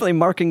we're definitely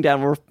marking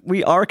down.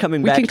 We are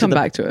coming We back can to come the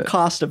back to it.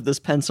 cost of this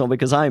pencil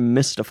because I'm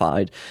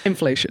mystified.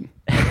 Inflation.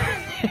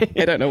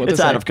 I don't know what It's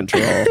to say. out of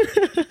control.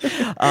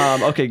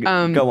 Okay,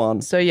 go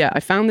on. So yeah,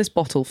 I found this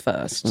bottle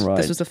first. Right.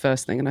 This was the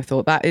first thing, and I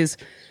thought that is,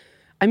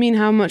 I mean,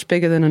 how much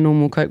bigger than a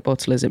normal Coke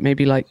bottle is it?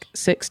 Maybe like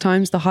 6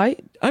 times the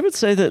height? I would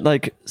say that,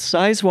 like,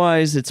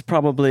 size-wise, it's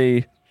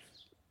probably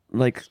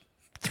like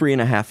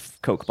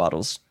 3.5 Coke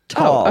bottles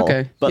tall. Oh,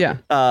 okay. But Yeah.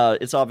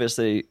 it's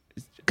obviously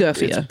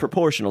Girthier. it's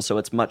proportional, so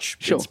it's much.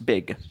 Sure. It's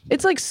big.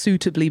 It's like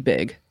suitably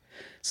big.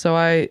 So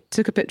I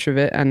took a picture of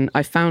it, and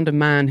I found a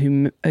man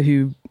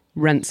who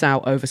rents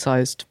out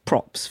oversized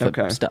props for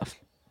Okay. stuff.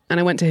 And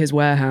I went to his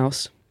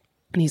warehouse,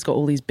 and he's got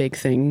all these big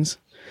things.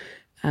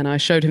 And I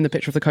showed him the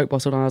picture of the Coke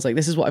bottle, and I was like,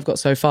 this is what I've got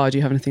so far. Do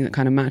you have anything that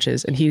kind of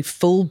matches? And he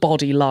full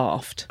body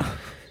laughed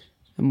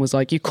and was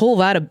like, you call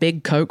that a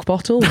big Coke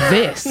bottle?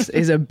 This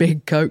is a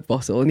big Coke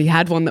bottle. And he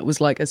had one that was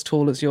like as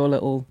tall as your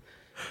little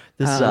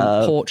This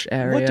porch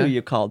area. What do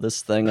you call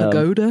this thing?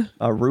 Pagoda?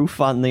 A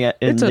roof on the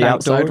It's the an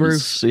outside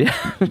outdoors. Yeah.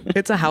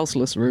 It's a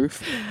houseless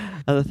roof.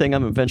 The thing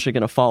I'm eventually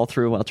going to fall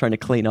through while trying to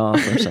clean off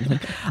or something.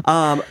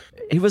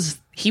 He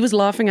was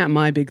laughing at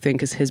my big thing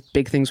because his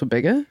big things were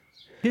bigger.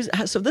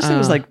 so this thing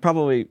was like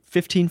probably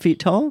 15 feet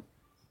tall.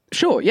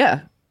 Sure,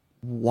 yeah.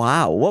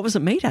 Wow, what was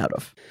it made out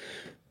of?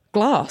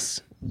 Glass.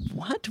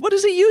 What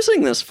is he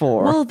using this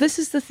for? Well, this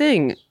is the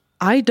thing.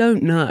 I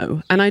don't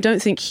know. And I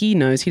don't think he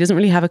knows. He doesn't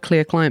really have a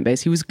clear client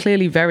base. He was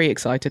clearly very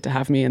excited to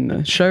have me in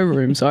the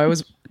showroom. So I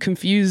was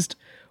confused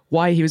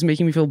why he was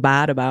making me feel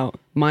bad about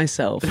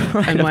myself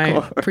and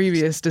my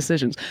previous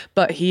decisions.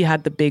 But he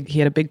had a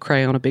big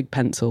crayon, a big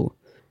pencil.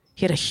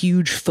 He had a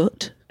huge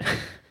foot.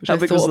 Which How I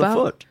big thought was the about.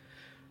 foot?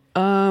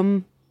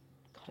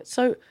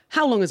 So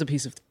how long is a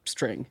piece of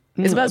string?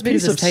 It's about as big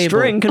as piece this of table.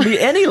 string can be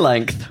any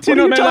length. Do you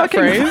What not are know that talking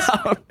phrase?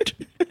 about?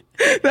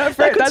 That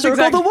That could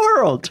circle the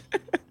world.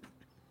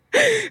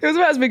 It was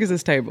about as big as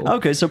this table.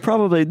 Okay, so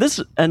probably this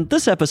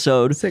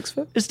episode 6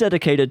 foot? is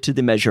dedicated to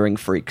the measuring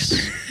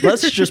freaks.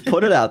 Let's just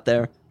put it out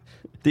there.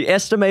 The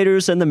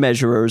estimators and the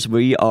measurers,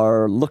 we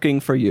are looking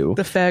for you.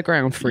 The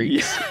fairground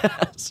freaks.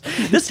 Yes.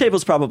 This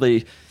table's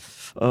probably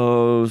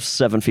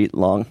 7 feet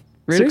long.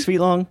 Really? 6 feet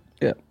long?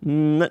 Yeah.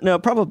 No,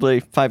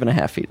 probably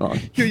 5.5 feet long.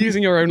 You're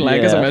using your own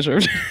leg as a Yeah. measure.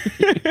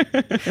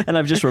 And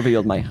I've just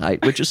revealed my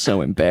height, which is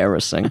so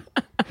embarrassing.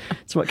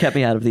 It's what kept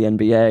me out of the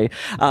NBA.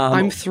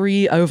 I'm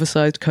 3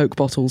 oversized Coke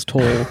bottles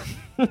tall.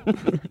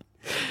 But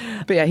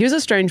yeah, he was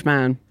a strange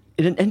man.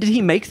 And did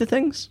he make the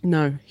things?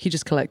 No, he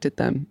just collected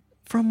them.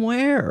 From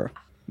where?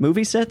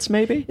 Movie sets,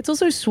 maybe? It's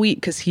also sweet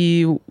because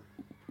he's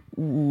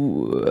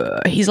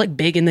like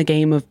big in the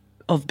game of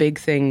big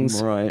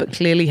things, Right. but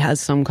clearly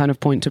has some kind of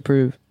point to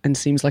prove and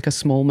seems like a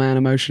small man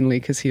emotionally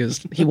because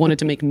he wanted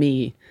to make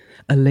me,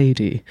 a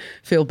lady,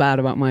 feel bad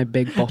about my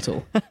big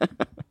bottle.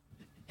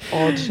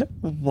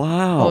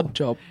 Wow. Odd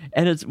job.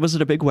 And was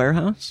it a big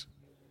warehouse?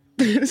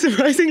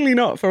 Surprisingly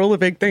not for all the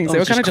big things. They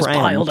were it's kind of just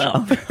crammed. piled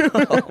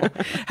up.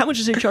 How much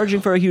is he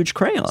charging for a huge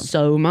crayon?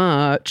 So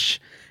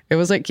much. It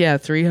was like,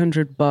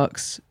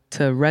 $300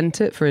 to rent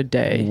it for a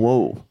day.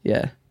 Whoa.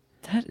 Yeah.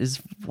 That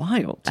is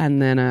wild.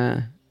 And then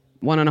 $1.5,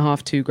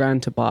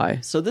 $2,000 to buy.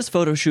 So this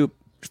photo shoot,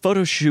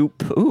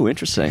 ooh,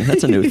 interesting.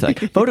 That's a new thing.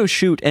 Photo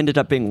shoot ended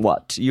up being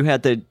what? You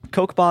had the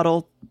Coke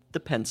bottle, the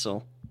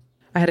pencil.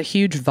 I had a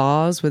huge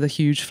vase with a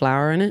huge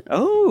flower in it.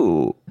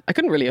 Oh, I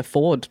couldn't really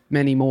afford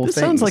many more this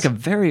things. sounds like a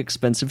very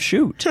expensive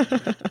shoot.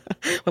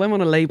 Well, I'm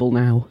on a label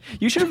now.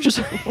 You should have just.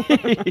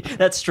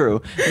 That's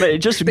true. But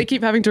just. They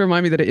keep having to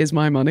remind me that it is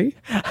my money.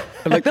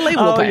 I'm like, the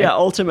label will Oh pay. yeah,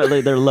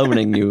 ultimately they're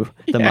loaning you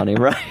the money,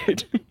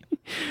 right?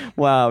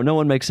 Wow, no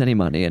one makes any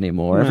money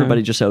anymore. No.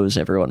 Everybody just owes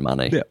everyone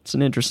money. Yeah. It's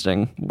an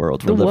interesting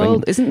world The we're living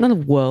world, in. isn't the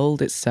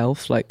world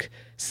itself like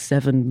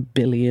 7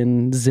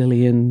 billion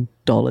zillion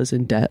dollars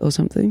in debt or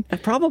something?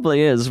 It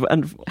probably is.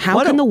 And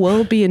How can the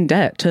world be in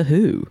debt to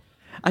who?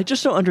 I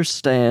just don't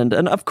understand.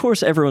 And of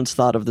course, everyone's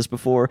thought of this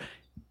before.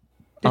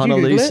 Did you Google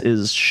Annalise it?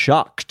 is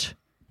shocked.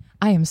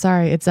 I am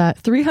sorry. It's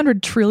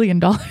 $300 trillion.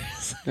 There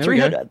we go.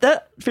 300.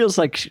 That feels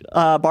like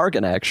a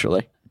bargain,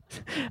 actually.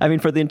 I mean,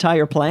 for the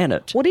entire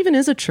planet. What even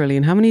is a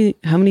trillion? How many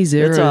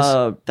zeros? It's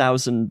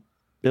 1,000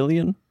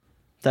 billion.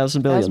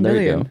 1,000 billion.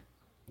 There you go.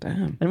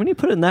 Damn. And when you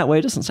put it in that way,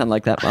 it doesn't sound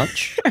like that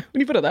much. When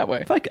you put it that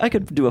way. If I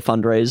could do a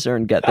fundraiser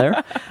and get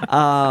there.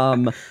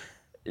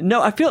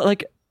 No, I feel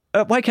like,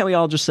 why can't we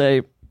all just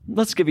say,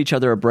 let's give each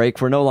other a break.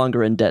 We're no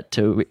longer in debt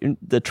to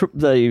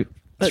the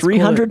Let's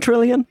 300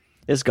 trillion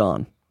is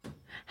gone.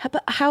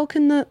 But how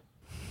can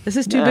this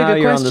is too Now big a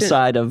question. you're on the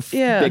side of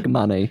Yeah. big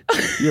money.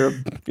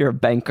 You're a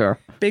banker.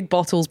 Big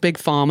bottles, big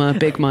pharma,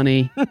 big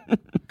money,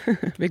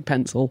 big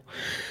pencil.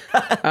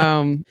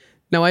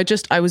 No,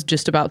 I was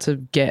just about to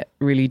get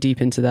really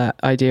deep into that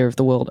idea of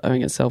the world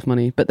owing itself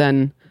money. But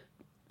then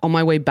on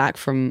my way back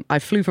I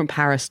flew from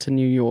Paris to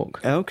New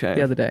York Okay.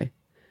 the other day.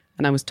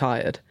 and I was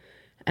tired.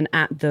 And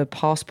at the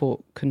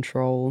passport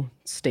control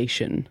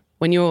station,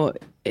 when you're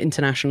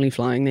internationally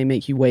flying, they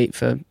make you wait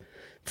for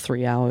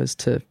 3 hours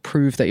to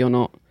prove that you're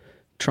not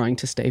trying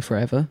to stay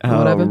forever or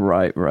whatever.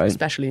 Right.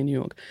 Especially in New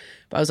York.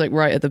 But I was like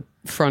right at the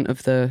front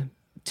of the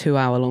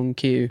 2-hour-long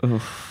queue.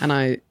 And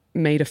I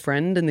made a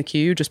friend in the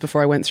queue just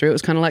before I went through. It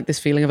was kind of like this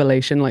feeling of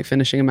elation, like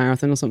finishing a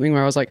marathon or something,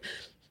 where I was like,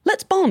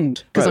 let's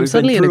bond, because I'm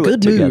suddenly in a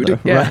good mood.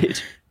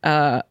 Right.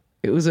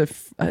 He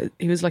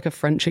was like a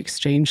French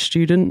exchange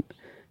student,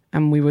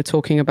 and we were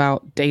talking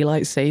about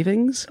daylight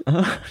savings,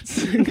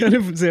 kind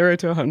of 0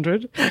 to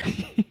 100.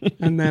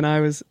 And then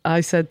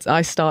I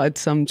started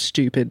some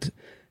stupid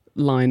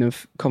line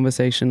of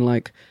conversation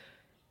like,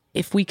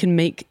 if we can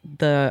make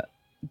the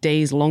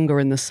days longer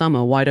in the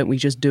summer, why don't we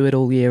just do it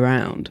all year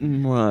round?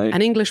 Right.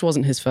 And English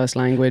wasn't his first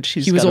language. He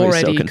was gotta be so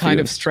already kind of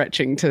confused.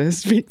 stretching to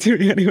speak to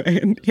me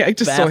anyway. And yeah, I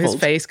just saw his Baffled.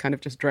 face kind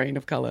of just drain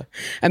of color.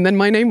 And then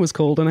my name was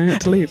called and I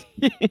had to leave.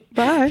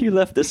 Bye. You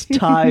left this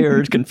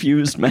tired,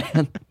 confused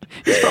man.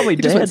 He's probably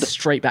He just went dead.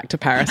 straight back to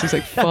Paris. He's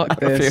like, fuck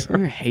this.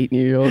 I hate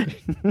New York.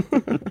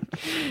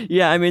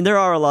 Yeah, I mean, there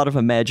are a lot of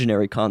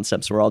imaginary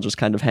concepts we're all just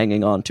kind of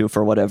hanging on to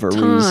for whatever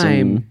reason.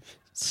 Time.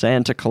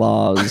 Santa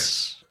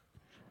Claus.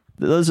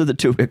 Those are the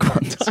two big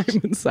ones.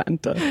 Time and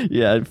Santa.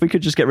 Yeah, if we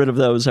could just get rid of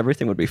those,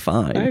 everything would be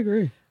fine. I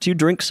agree. Do you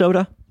drink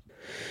soda?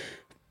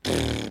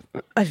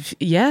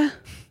 Yeah.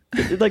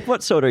 Like,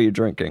 what soda are you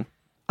drinking?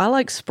 I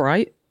like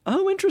Sprite.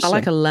 Oh, I interesting.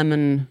 like a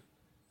lemon.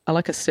 I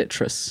like a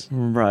citrus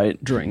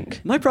right drink.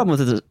 My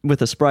problem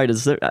with a Sprite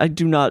is that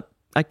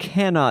I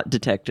cannot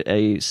detect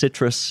a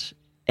citrus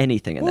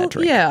anything in that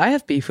drink. Yeah, I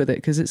have beef with it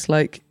because it's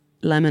like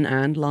lemon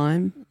and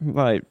lime.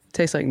 Right.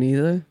 Tastes like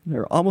neither.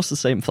 They're almost the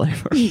same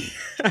flavor.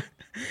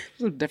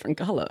 It's a different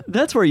color.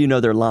 That's where you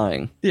know they're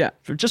lying. Yeah.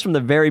 Just from the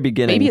very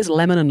beginning. Maybe it's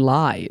lemon and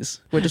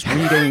lies. We just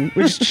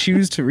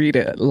choose to read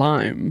it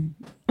lime.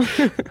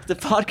 The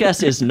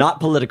podcast is not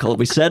political.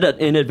 We said it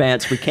in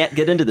advance. We can't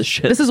get into this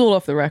shit. This is all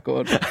off the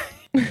record.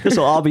 This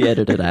will all be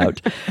edited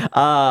out.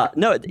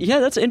 No, yeah,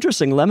 that's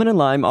interesting. Lemon and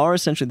lime are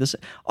essentially the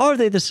same. Are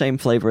they the same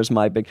flavor as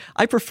my big?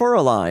 I prefer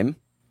a lime,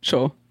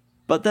 Sure.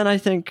 but then I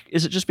think,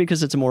 is it just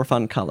because it's a more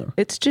fun color?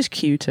 It's just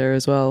cuter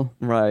as well.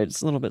 Right.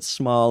 It's a little bit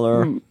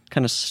smaller,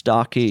 kind of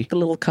stocky. The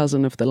little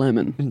cousin of the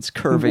lemon. It's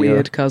curvier.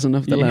 Weird cousin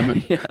of the Yeah,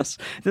 lemon. Yes.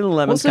 The little What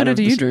lemon's soda kind of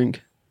do you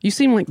drink? You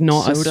seem like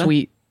not Soda? a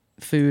sweet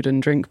food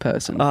and drink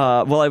person.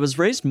 Well, I was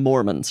raised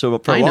Mormon, so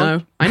for a I long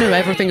know. I know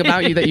everything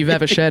about you that you've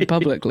ever shared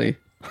publicly.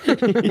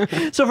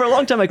 so for a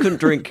long time I couldn't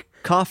drink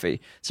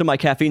coffee. So my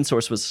caffeine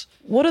source was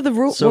What are the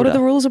rules? What Soda. are the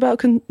rules about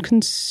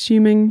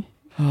consuming?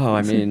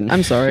 I mean,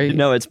 I'm sorry.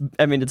 No, it's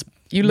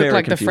You look very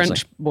like confusing. the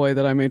French boy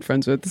that I made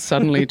friends with.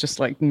 Suddenly, just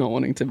like not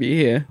wanting to be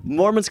here.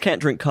 Mormons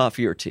can't drink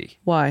coffee or tea.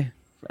 Why?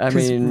 I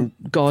 'Cause mean,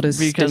 God is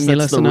because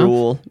stimulus that's the enough?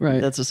 rule.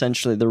 Right. That's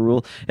essentially the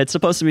rule. It's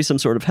supposed to be some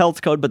sort of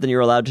health code, but then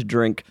you're allowed to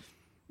drink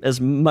as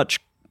much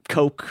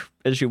Coke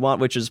as you want,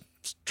 which is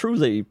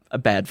truly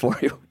bad for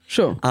you.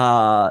 Sure.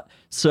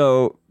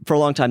 So for a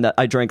long time that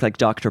I drank like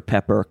Dr.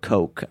 Pepper,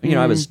 Coke. You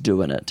know, I was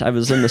doing it. I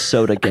was in the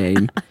soda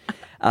game.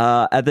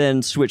 I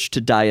then switched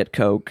to Diet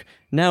Coke.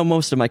 Now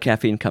most of my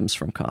caffeine comes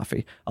from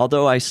coffee.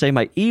 Although I say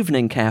my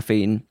evening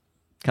caffeine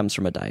comes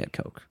from a Diet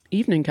Coke.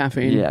 Evening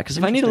caffeine. Yeah, because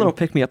if I need a little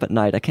pick-me-up at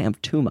night, I can't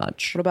have too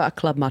much. What about a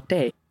club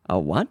mate? A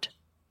what?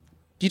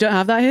 You don't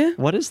have that here?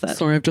 What is that?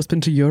 Sorry, I've just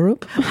been to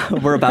Europe.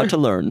 We're about to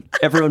learn.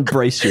 Everyone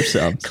brace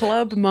yourselves.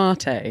 Club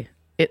mate.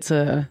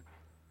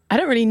 I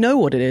don't really know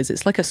what it is.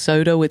 It's like a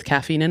soda with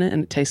caffeine in it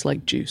and it tastes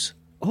like juice.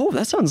 Oh,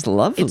 that sounds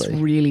lovely. It's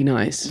really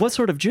nice. What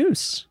sort of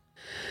juice?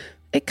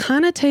 It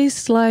kind of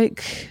tastes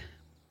like,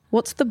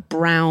 what's the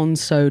brown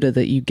soda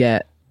that you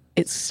get?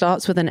 It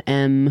starts with an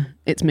M.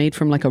 It's made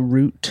from like a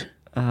root.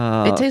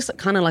 It tastes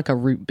kind of like a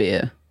root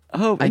beer.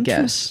 Oh, I guess.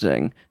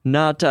 interesting.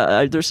 Not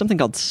there's something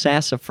called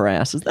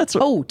sassafras. That's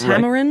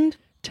Tamarind?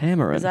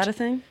 Tamarind. Is that a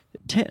thing?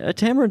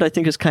 Tamarind, I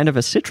think, is kind of a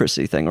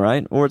citrusy thing,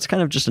 right? Or it's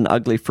kind of just an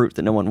ugly fruit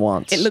that no one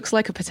wants. It looks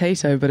like a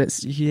potato, but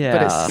it's yeah,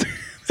 but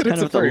it's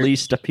kind of the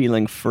least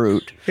appealing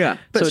fruit. Yeah,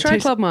 but So it try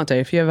tastes- Club Mate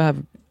if you ever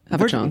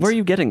have a chance. Where are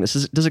you getting this?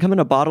 Does it come in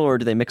a bottle or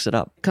do they mix it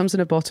up? It comes in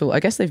a bottle. I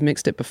guess they've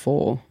mixed it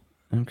before.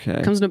 Okay,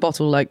 It comes in a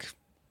bottle like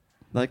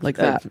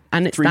that,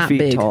 and it's 3 that feet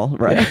big. tall,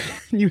 right?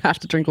 You have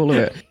to drink all of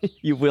it,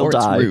 You will or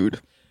die. it's rude.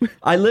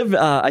 I live,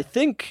 I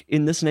think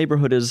in this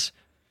neighborhood is,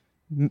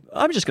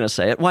 I'm just going to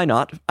say it. Why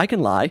not? I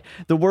can lie.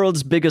 The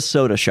world's biggest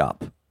soda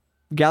shop.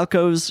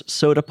 Galco's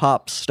Soda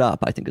Pop Stop,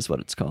 I think is what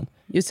it's called.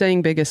 You're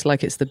saying biggest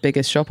like it's the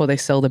biggest shop, or they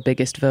sell the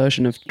biggest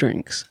version of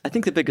drinks? I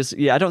think the biggest,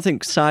 I don't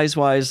think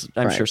size-wise,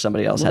 I'm Right. sure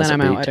somebody else Well, has then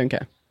a I'm beat. out. I don't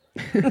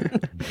care.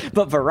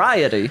 But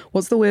variety.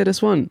 What's the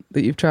weirdest one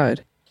that you've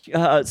tried?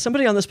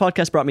 Somebody on this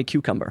podcast brought me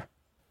cucumber.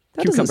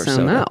 That doesn't Cucumber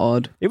sound soda. that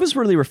odd. It was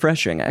really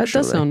refreshing, That actually.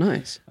 does sound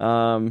nice.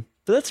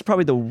 But that's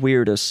probably the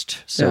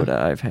weirdest soda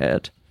I've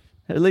had.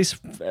 At least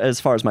as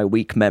far as my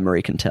weak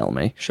memory can tell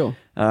me. Sure.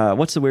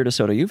 What's the weirdest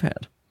soda you've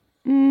had?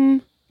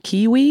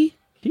 Kiwi?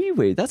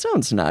 Kiwi. That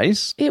sounds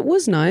nice. It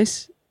was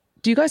nice.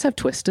 Do you guys have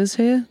Twisters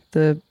here?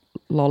 The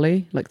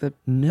lolly, like the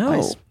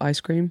No. ice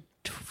cream?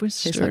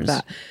 Twisters. Tastes like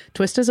that.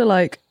 Twisters are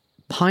like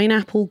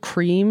pineapple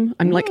cream.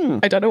 I'm like,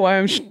 I don't know why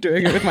I'm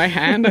doing it with my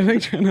hand. I'm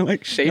like trying to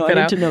like shape No, it I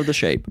need out. to know the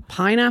shape.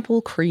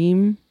 Pineapple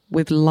cream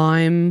with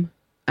lime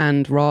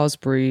and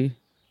raspberry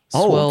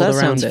Oh, swirled that around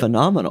sounds it.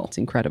 phenomenal. It's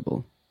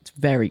incredible. It's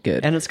very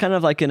good. And it's kind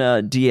of like in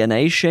a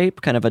DNA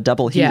shape, kind of a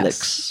double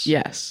helix.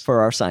 Yes.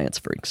 For our science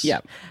freaks. Yeah.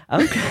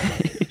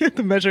 Okay.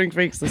 The measuring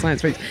freaks, the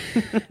science freaks.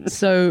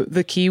 So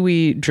the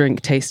kiwi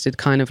drink tasted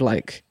kind of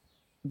like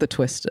the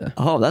Twister.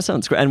 Oh, that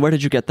sounds great. And where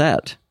did you get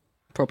that?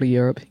 Probably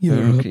Europe.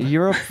 Okay,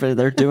 Europe,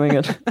 they're doing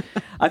it.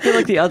 I feel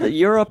like the other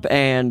Europe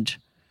and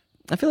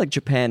I feel like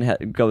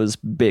Japan goes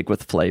big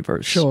with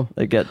flavors. Sure.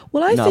 They get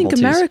Well, I think novelties.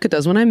 America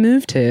does. When I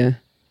moved here,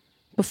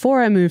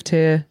 before I moved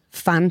here,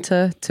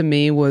 Fanta to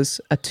me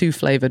was a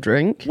 2-flavor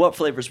drink. What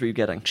flavors were you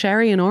getting?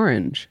 Cherry and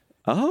orange.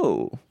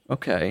 Oh,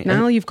 okay.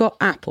 Now And you've got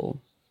apple,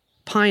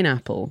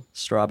 pineapple.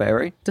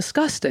 strawberry.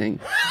 Disgusting.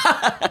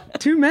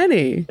 Too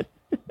many.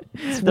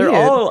 It's They're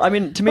weird. all. I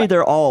mean, to me,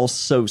 they're all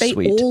so They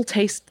sweet. all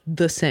taste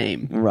the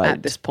same Right.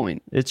 at this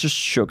point. It's just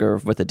sugar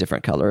with a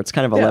different color. It's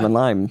kind of a Yeah. lemon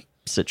lime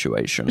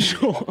situation.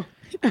 Sure.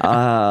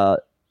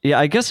 Yeah,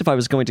 I guess if I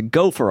was going to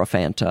go for a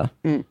Fanta,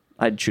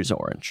 I'd choose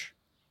orange.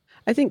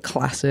 I think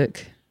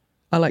classic.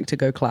 I like to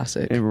go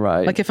classic.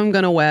 Right. Like if I'm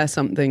going to wear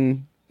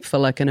something for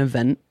like an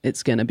event,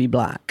 it's going to be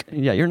black.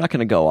 Yeah, you're not going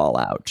to go all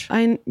out.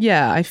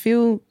 I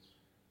feel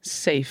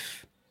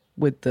safe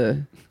with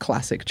the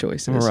classic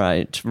choices.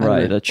 Right.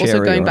 And A cherry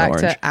also going or back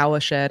orange. to our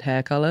shared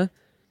hair color,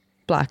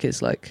 black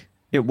is like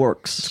It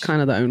works.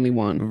 kind of the only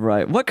one.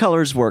 Right. What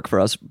colors work for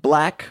us?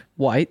 Black,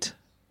 White.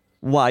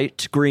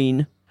 white,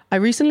 green. I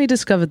recently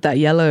discovered that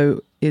yellow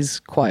is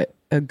quite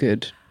a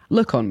good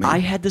look on me. I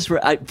had this for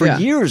Yeah.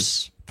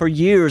 years. For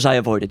years, I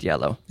avoided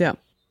yellow. Yeah,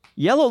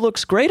 Yellow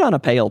looks great on a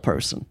pale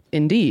person.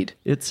 indeed.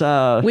 It's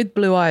With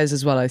blue eyes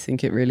as well, I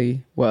think it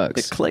really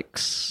works. it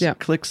clicks. Yeah.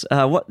 Clicks.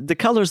 What the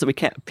colors that we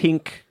can't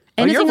pink?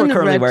 Anything you're in the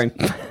currently red-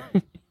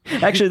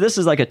 wearing. Actually, this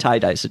is like a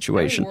tie-dye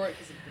situation.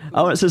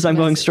 Oh, it says I'm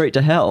going straight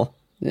to hell.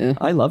 Yeah.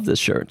 I love this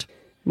shirt.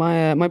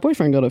 My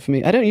boyfriend got it for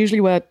me. I don't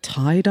usually wear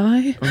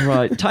tie-dye.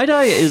 Right.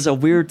 Tie-dye is a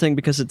weird thing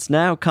because it's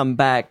now come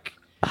back.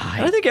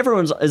 I think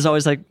everyone is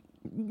always like,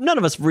 none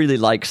of us really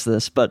likes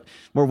this, but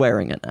we're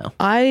wearing it now.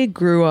 I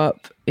grew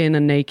up in a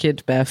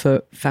naked,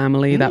 barefoot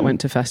family that went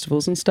to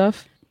festivals and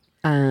stuff.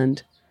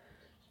 And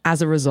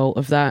as a result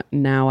of that,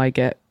 now I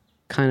get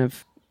kind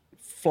of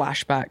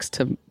flashbacks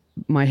to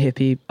my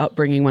hippie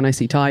upbringing when I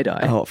see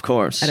tie-dye. Oh, of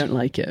course. I don't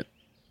like it.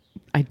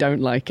 I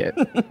don't like it.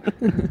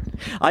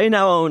 I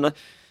now own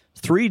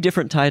 3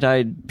 different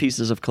tie-dyed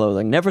pieces of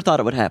clothing. Never thought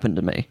it would happen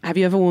to me. Have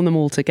you ever worn them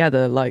all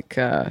together like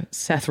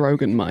Seth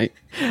Rogen might?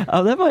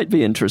 Oh, that might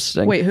be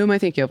interesting. Wait, who am I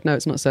thinking of? No,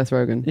 it's not Seth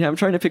Rogen. Yeah, I'm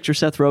trying to picture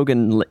Seth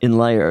Rogen in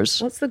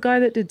layers. What's the guy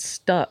that did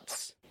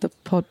Stutz?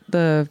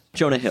 The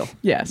Jonah Hill.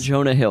 Yes.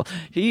 Jonah Hill.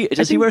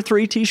 Does he wear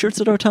 3 t-shirts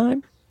at a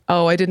time?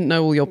 Oh, I didn't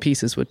know all your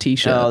pieces were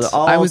t-shirts. No, they're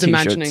all I was t-shirts.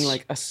 imagining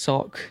like a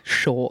sock,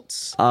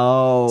 shorts,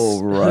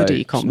 Oh, right.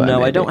 hoodie combo, No, I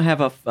maybe. don't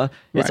have it's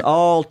Right.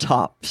 all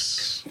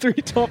tops. 3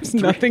 tops,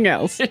 nothing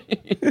else.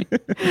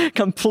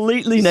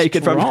 Completely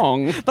naked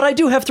Strong. But I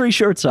do have 3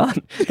 shirts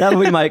on.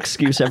 That'll be my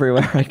excuse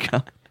everywhere I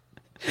go.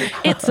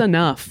 It's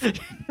enough.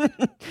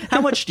 How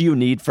much do you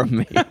need from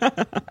me?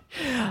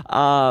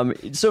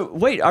 So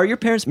wait, are your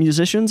parents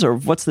musicians or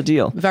what's the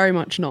deal? Very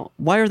much not.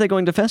 Why are they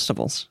going to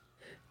festivals?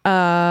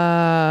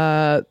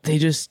 They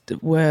just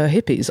were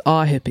hippies,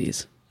 are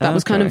hippies. That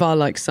was kind Okay. of our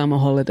like summer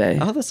holiday.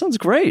 Oh, that sounds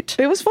great.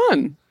 It was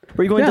fun.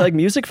 Were you going to Yeah. like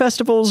music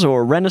festivals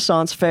or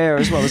Renaissance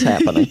fairs? What was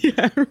happening?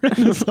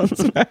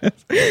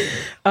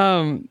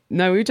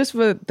 No, we just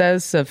were,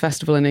 there's a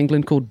festival in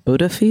England called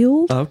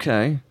Buddhafield.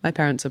 Okay. My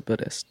parents are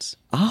Buddhists.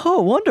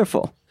 Oh,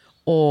 wonderful.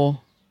 Or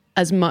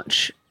as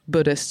much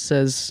Buddhists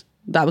as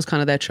that was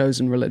kind of their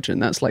chosen religion.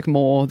 That's like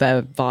more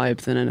their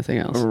vibe than anything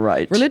else.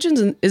 Right.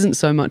 Religion isn't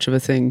so much of a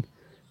thing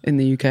in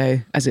the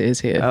UK as it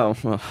is here. Oh,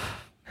 well,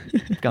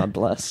 God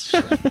bless.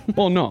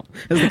 Or not,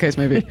 as the case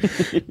may be.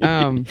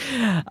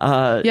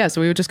 Yeah,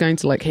 so we were just going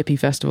to like hippie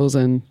festivals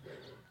and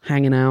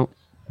hanging out.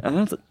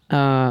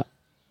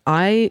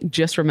 I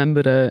just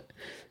remembered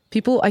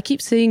I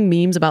keep seeing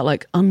memes about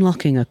like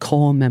unlocking a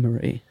core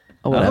memory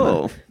or whatever.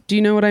 Oh. Do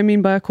you know what I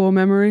mean by a core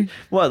memory?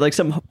 What, like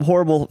some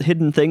horrible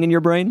hidden thing in your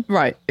brain?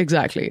 Right,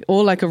 exactly.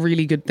 Or like a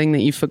really good thing that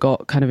you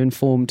forgot kind of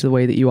informed the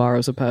way that you are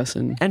as a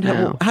person. And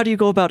now. how do you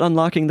go about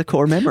unlocking the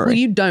core memory? Well,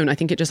 you don't. I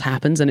think it just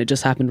happens, and it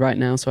just happened right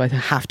now, so I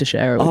have to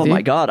share it with you. Oh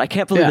my God, I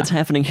can't believe Yeah. it's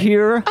happening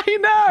here.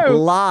 I know!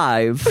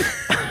 Live.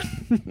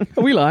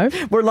 Are we live?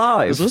 We're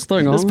live. Is this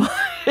thing on?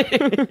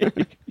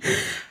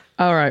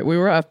 All right, we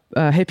were at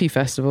a hippie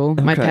festival.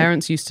 My Okay.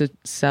 parents used to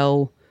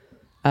sell,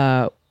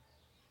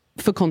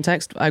 for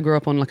context, I grew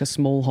up on like a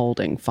small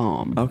holding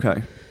farm.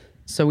 Okay.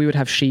 So we would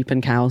have sheep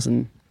and cows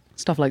and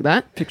stuff like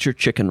that. Picture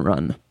Chicken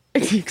Run.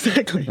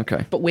 Exactly.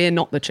 Okay. But we're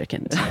not the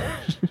chickens.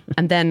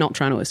 And they're not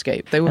trying to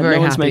escape. They were And very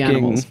no one's happy making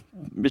animals.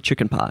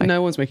 chicken pie.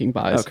 No one's making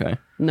pies. Okay.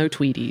 No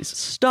Tweedies.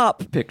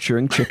 Stop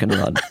picturing Chicken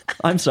Run.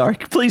 I'm sorry.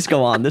 Please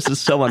go on. This is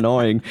so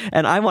annoying.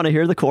 And I want to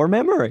hear the core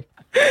memory.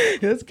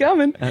 It's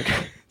coming.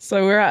 Okay.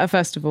 So we're at a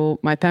festival.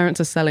 My parents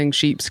are selling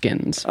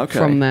sheepskins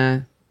from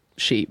their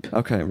sheep.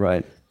 Okay,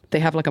 right. They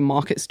have like a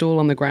market stall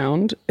on the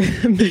ground,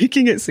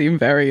 making it seem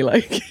very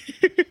like,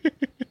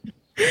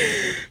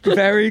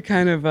 very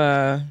kind of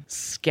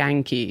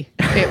skanky.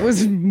 It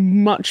was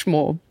much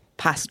more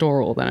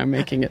pastoral than I'm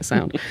making it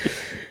sound.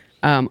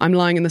 I'm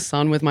lying in the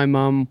sun with my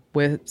mum.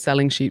 We're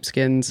selling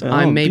sheepskins.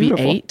 I'm maybe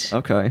beautiful. 8.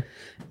 Okay.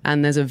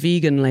 And there's a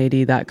vegan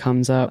lady that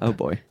comes up. Oh,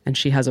 boy. And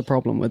she has a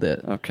problem with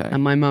it. Okay.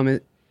 And my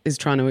mum is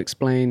trying to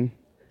explain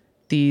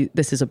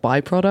this is a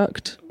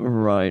byproduct.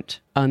 Right.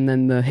 And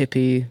then the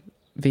hippie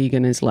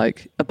vegan is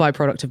like, a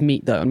byproduct of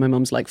meat, though. And my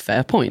mum's like,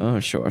 fair point. Oh,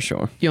 sure.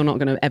 You're not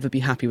going to ever be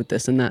happy with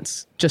this. And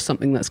that's just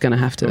something that's going to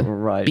have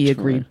to be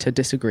agreed to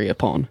disagree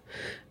upon.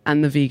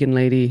 And the vegan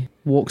lady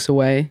walks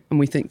away. And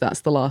we think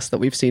that's the last that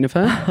we've seen of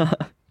her.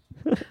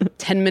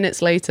 10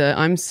 minutes later,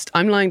 I'm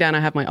lying down.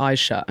 I have my eyes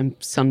shut. I'm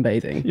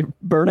sunbathing. You're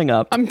burning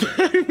up.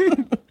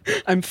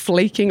 I'm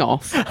flaking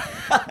off.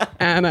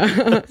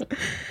 And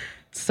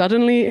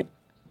suddenly,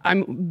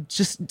 I'm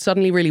just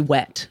suddenly really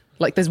wet.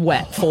 Like there's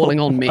wet falling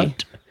on me.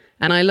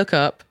 And I look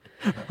up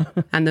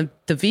and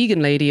the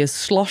vegan lady is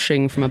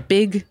sloshing from a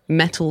big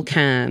metal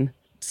can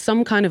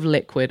some kind of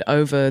liquid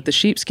over the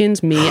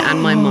sheepskins, me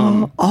and my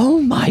mum. Oh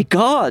my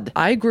God.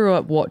 I grew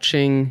up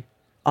watching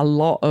a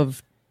lot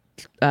of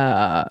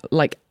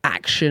like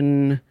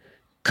action,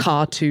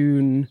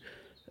 cartoon,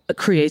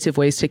 creative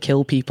ways to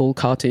kill people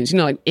cartoons,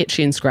 like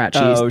Itchy and Scratchy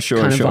kind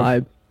of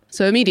vibe.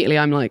 So immediately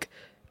I'm like,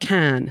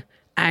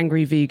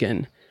 angry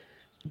vegan.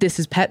 This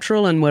is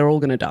petrol and we're all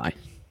going to die.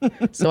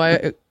 So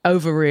I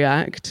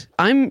overreact.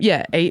 I'm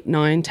 8,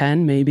 9,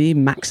 10 maybe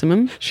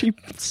maximum. She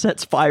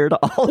sets fire to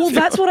all Well, of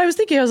that's what I was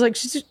thinking. I was like,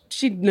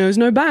 she knows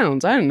no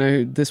bounds. I don't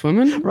know this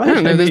woman. Right. I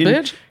don't know this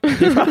bitch.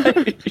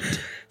 Right.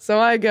 So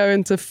I go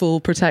into full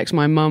protect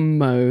my mum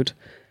mode,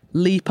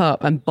 leap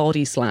up and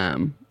body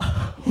slam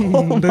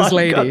this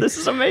lady. God, this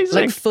is amazing.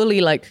 Like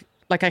fully like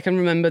I can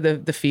remember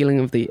the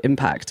feeling of the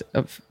impact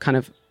of kind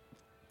of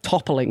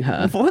toppling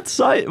her. What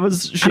size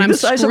was she? And I'm the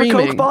size screaming.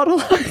 of a Coke bottle?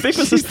 I think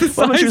this is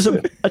she was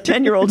a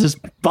 10-year-old just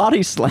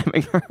body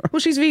slamming her. Well,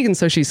 she's vegan,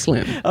 so she's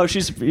slim. Oh,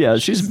 she's very...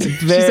 She's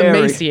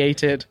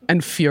emaciated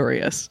and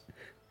furious.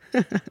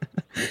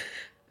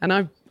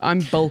 And I'm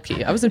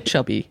bulky. I was a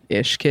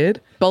chubby-ish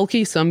kid.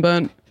 Bulky,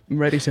 sunburnt,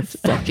 ready to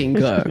fucking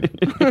go.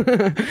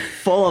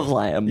 Full of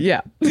lamb.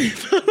 Yeah.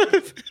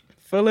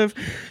 Full of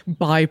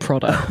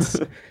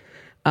byproducts.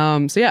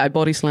 So I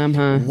body slam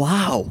her.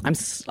 Wow.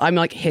 I'm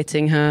like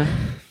hitting her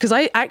because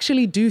I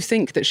actually do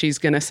think that she's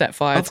going to set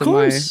fire to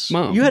my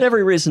mum. You had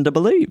every reason to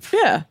believe.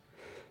 Yeah.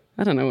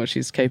 I don't know what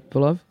she's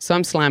capable of. So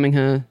I'm slamming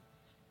her,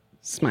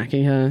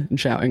 smacking her and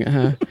shouting at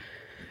her.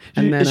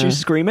 And then, is she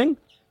screaming?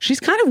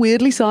 She's kind of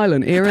weirdly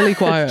silent, eerily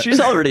quiet.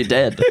 She's already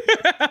dead.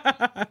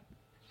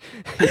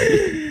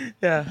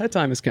 Yeah, her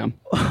time has come.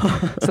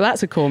 So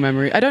that's a core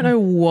memory. I don't know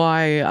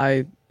why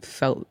I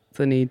felt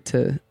the need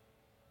to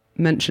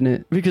mention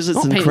it. Because it's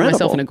not incredible. Painting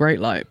myself in a great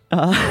light.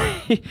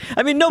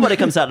 I mean, nobody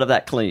comes out of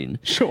that clean.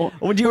 Sure.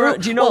 Do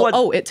you know what?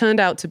 Oh, it turned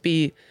out to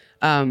be...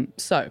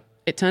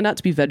 It turned out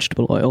to be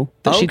vegetable oil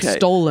that she'd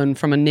stolen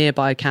from a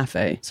nearby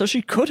cafe. So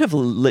she could have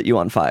lit you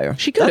on fire.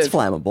 She could That's have.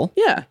 flammable.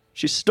 Yeah.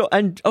 So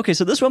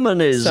this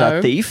woman is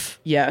a thief.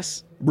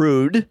 Yes.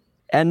 Rude.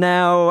 And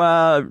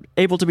now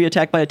able to be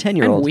attacked by a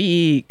 10-year-old. And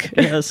weak.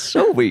 Yeah,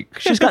 so weak.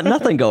 She's got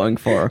nothing going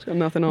for her. Got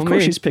nothing on Of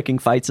course me. she's picking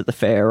fights at the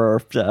fair or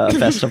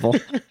festival.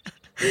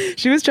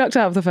 She was chucked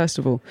out of the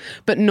festival,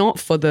 but not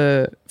for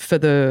the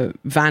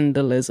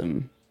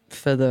vandalism,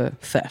 for the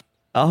theft.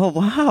 Oh,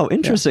 wow.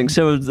 Interesting. Yeah.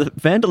 So the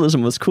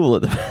vandalism was cool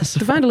at the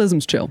festival. The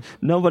vandalism's chill.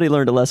 Nobody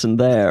learned a lesson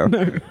there.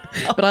 No.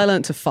 But I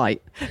learned to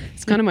fight.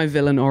 It's kind of my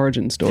villain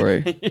origin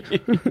story.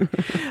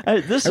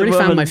 I really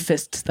found my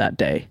fists that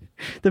day.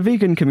 The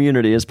vegan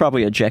community has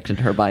probably ejected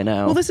her by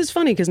now. Well, this is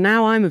funny because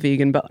now I'm a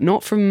vegan, but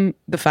not from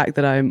the fact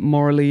that I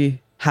morally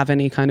have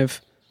any kind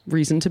of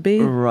reason to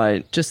be.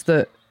 Right. Just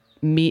that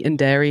meat and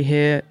dairy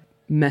here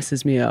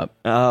messes me up.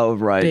 Oh,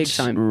 right. Big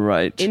time.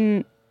 Right.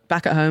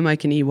 Back at home, I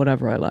can eat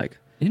whatever I like.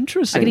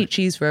 Interesting. I can eat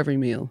cheese for every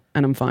meal,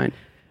 and I'm fine.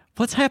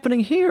 What's happening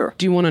here?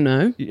 Do you want to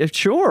know?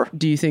 Sure.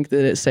 Do you think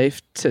that it's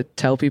safe to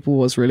tell people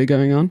what's really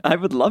going on? I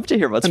would love to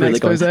hear what's really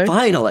going on.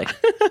 Finally.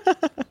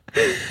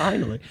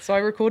 Finally. So I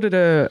recorded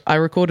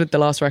the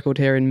last record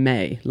here in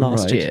May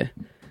last year,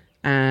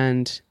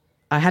 and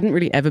I hadn't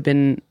really ever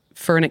been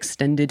for an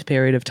extended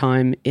period of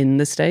time in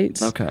the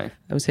States. Okay.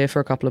 I was here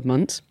for a couple of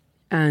months,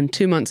 and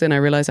 2 months in, I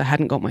realized I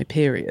hadn't got my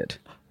period.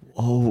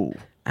 Oh.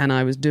 And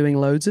I was doing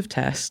loads of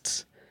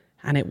tests,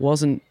 and it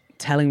wasn't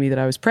telling me that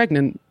I was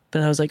pregnant,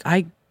 but I was like,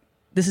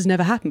 this has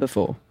never happened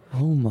before.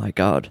 Oh my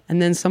God.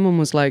 And then someone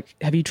was like,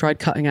 have you tried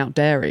cutting out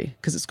dairy?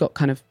 Because it's got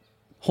kind of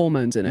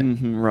hormones in it.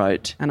 Mm-hmm,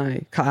 right. And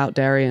I cut out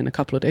dairy, and a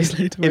couple of days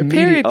later, my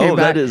period came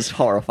back. That is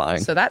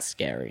horrifying. So that's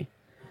scary.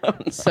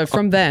 So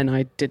from then,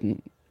 I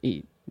didn't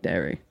eat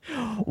dairy.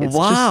 It's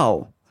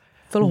wow.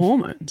 Full of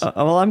hormones.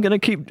 Well,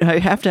 I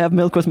have to have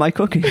milk with my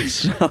cookies.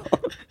 So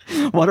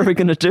what are we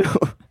going to do?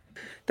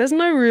 There's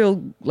no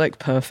real,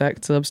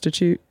 perfect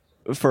substitute.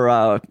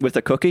 For, with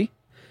a cookie?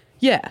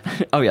 Yeah.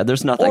 Oh yeah,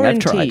 there's nothing. Or I've in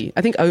tried. tea.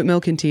 I think oat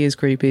milk in tea is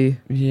creepy.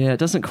 Yeah, it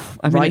doesn't.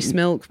 I mean, Rice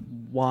milk,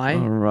 why?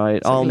 All right,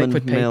 It's like almond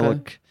liquid paper.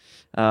 milk.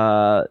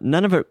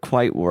 None of it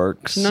quite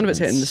works. None of it's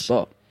hitting the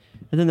spot.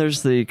 And then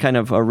there's the kind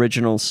of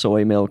original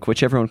soy milk,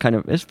 which everyone kind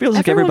of, it feels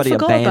like Everyone everybody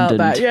forgot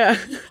abandoned. about that, yeah.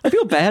 I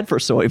feel bad for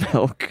soy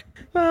milk.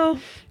 Well,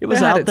 It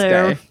was it had out its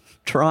there day.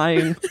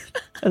 trying, and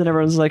then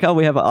everyone's like, oh,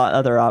 we have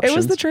other options. It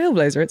was the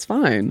trailblazer. It's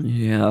fine.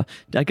 Yeah.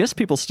 I guess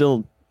people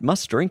still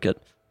must drink it.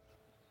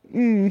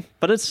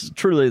 But it's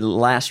truly the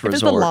last It's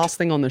resort. the last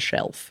thing on the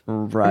shelf.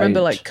 Right. I remember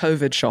like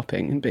COVID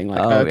shopping and being like,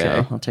 Oh, okay,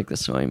 yeah, I'll take the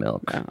soy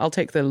milk. yeah, I'll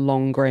take the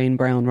long grain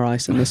brown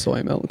rice and the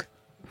soy milk.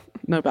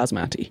 No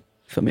basmati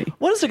for me.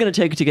 What is it going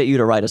to take to get you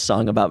to write a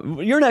song about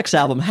your next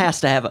album?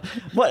 Has to have a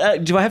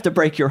what? Do I have to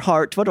break your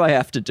heart? What do I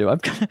have to do?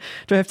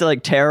 Do I have to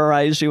like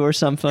terrorize you or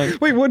something?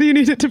 Wait, what do you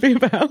need it to be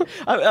about?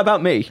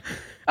 About me?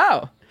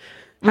 Oh.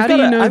 We've How do you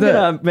gotta- know I'm that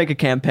gonna make a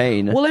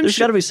campaign. Well, I'm There's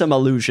sure- got to be some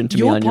allusion to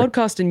me your on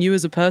podcast and you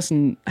as a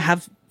person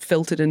have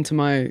filtered into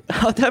my...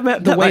 Oh, that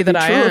way might be that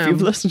I true if am.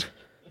 you've listened.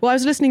 Well, I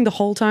was listening the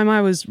whole time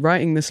I was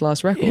writing this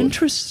last record.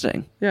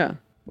 Interesting. Yeah.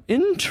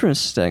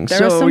 Interesting. There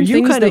so are some you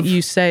things kind that of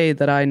you say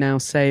that I now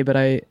say, but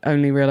I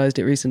only realized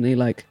it recently.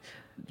 Like,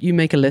 you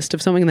make a list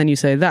of something and then you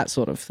say that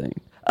sort of thing.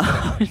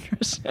 Oh,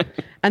 interesting.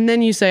 And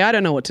then you say, I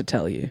don't know what to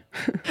tell you.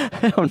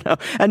 Oh no!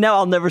 And now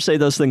I'll never say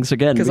those things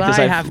again 'Cause because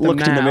I I've have them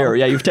looked in the now. mirror.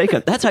 Yeah, you've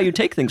taken. That's how you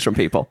take things from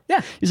people.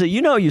 Yeah. You say,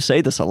 you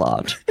say this a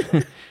lot,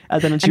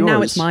 and then it's And yours.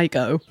 now it's my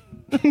go.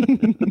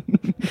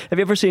 Have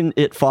you ever seen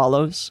It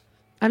Follows?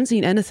 I haven't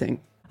seen anything.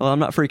 Well, I'm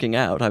not freaking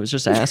out. I was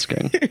just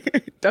asking.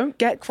 Don't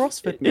get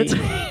cross with me.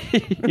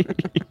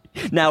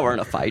 Now we're in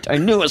a fight. I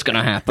knew it was going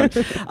to happen.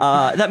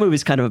 That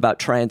movie's kind of about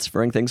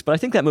transferring things, but I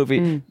think that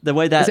movie, the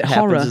way that Is it happens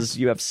horror? is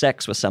you have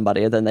sex with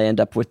somebody, and then they end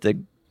up with the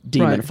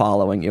demon Right.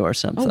 following you or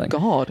something. Oh,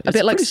 God. A It's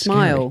bit like pretty scary.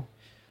 Smile.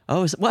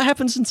 Oh, what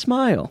happens in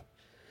Smile?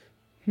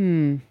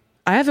 I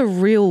have a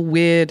real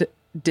weird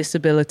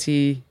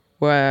disability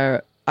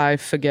where I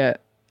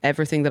forget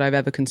everything that I've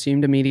ever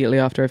consumed immediately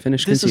after I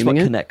finish This is consuming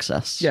what it. connects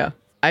us. Yeah.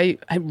 I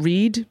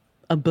read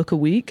a book a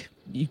week.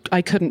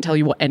 I couldn't tell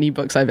you what any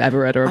books I've ever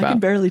read are I about. can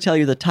barely tell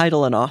you the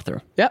title and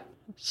author. Yep.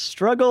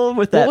 Struggle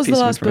with that. What was the piece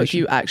of last book information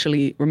you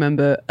actually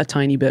remember a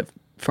tiny bit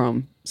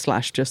from /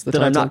 just the that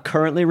title? I'm not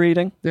currently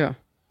reading? Yeah.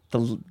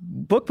 The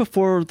book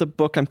before the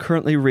book I'm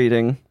currently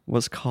reading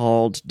was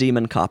called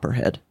Demon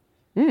Copperhead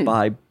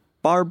by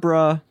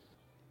Barbara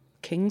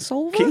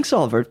Kingsolver?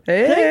 Kingsolver.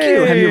 Thank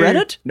you. Have you read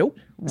it? Nope.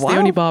 It's Wow. the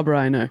only Barbara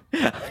I know.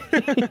 We're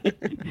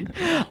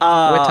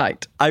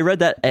tight. I read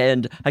that,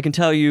 and I can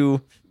tell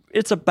you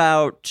it's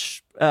about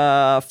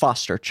a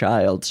foster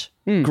child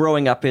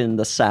growing up in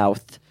the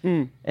South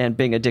and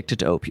being addicted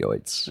to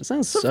opioids. That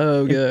sounds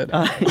so good.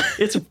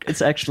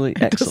 It's actually It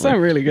does excellent.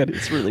 sound really good.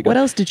 It's really good. What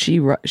else did she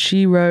write?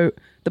 She wrote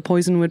The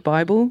Poisonwood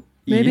Bible,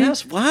 maybe?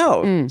 Yes.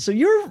 Wow. So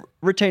you're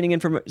retaining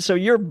information. So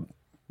you're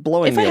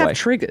blowing If me I have away.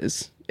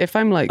 triggers, if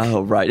I'm like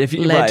Oh, right. If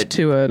you led right.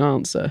 to an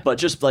answer. But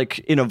just like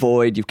in a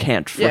void, you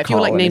can't Yeah, if you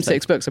were recall like name anything.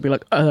 6 books, I'd be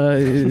like,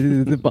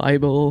 the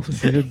Bible,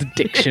 the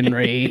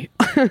dictionary.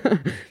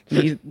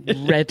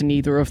 Read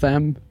neither of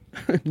them,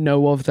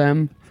 know of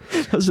them.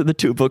 Those are the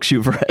 2 books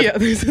you've read. Yeah,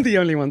 those are the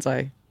only ones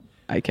I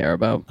care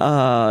about.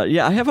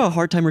 Yeah, I have a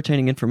hard time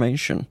retaining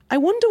information. I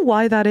wonder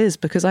why that is,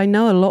 because I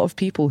know a lot of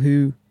people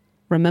who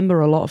remember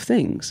a lot of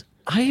things.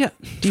 Do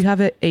you have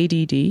an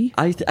ADD?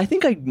 I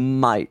think I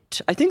might.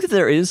 I think that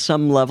there is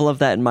some level of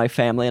that in my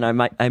family, and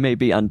I may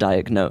be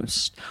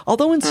undiagnosed.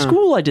 Although in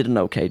school I did an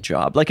okay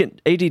job. Like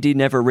ADD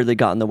never really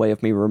got in the way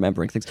of me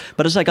remembering things.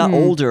 But as I got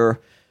older,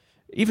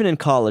 even in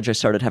college, I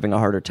started having a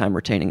harder time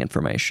retaining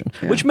information,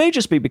 which may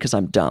just be because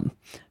I'm dumb.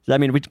 I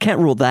mean, we can't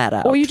rule that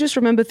out. Or you just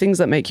remember things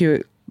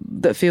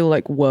that feel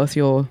like worth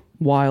your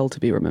while to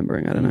be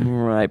remembering. I don't know.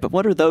 Right, but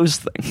what are those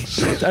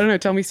things? I don't know.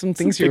 Tell me some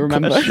things you Big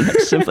remember. question. I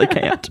simply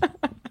can't.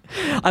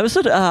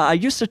 I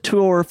used to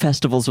tour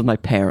festivals with my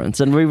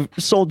parents, and we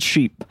sold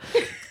sheep.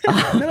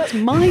 No, that's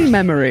my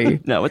memory.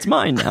 No, it's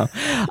mine now.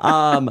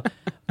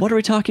 What are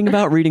we talking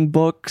about? Reading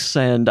books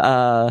and.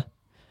 I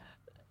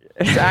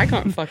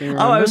can't fucking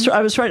remember. Oh,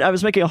 I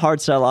was making a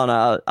hard sell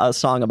on a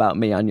song about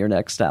me on your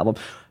next album.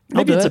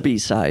 Maybe do it's a it.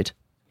 B-side.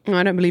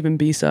 I don't believe in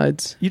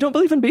B-sides. You don't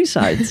believe in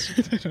B-sides?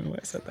 I don't know why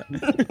I said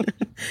that.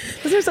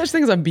 There's no such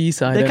thing as a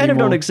B-side They kind of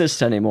anymore. don't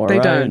exist anymore, They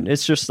right? don't.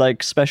 It's just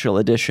like special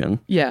edition.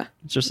 Yeah.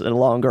 It's just a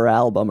longer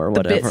album or The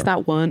whatever. bits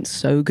that weren't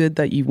so good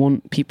that you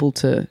want people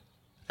to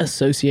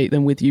associate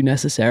them with you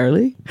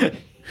necessarily.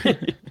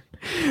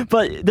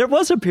 But there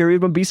was a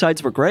period when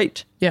B-sides were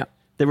great. Yeah.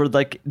 They were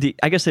like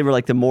I guess they were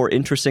like the more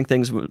interesting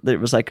things. It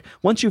was like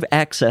once you've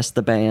accessed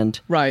the band,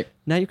 Right.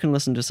 now you can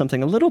listen to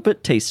something a little bit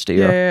Yeah,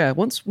 tastier. yeah,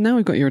 yeah. Now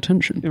we've got your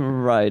attention.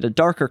 Right, a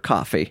darker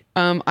coffee.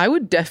 I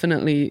would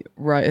definitely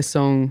write a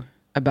song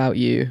about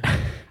you,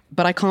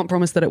 but I can't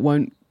promise that it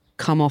won't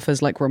come off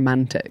as like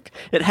romantic.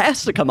 It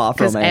has to come off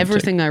Because romantic.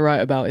 everything I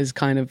write about is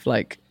kind of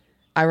like,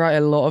 I write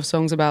a lot of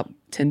songs about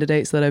Tinder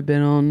dates that I've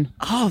been on,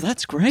 Oh,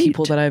 that's great.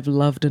 people that I've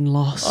loved and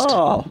lost.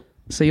 Oh,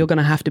 So you're going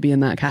to have to be in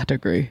that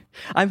category.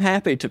 I'm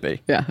happy to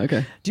be. Yeah,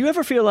 okay. Do you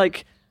ever feel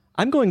like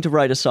I'm going to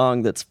write a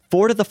song that's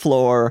 4 to the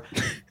floor,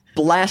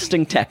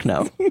 blasting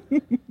techno.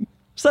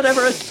 Is that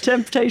ever a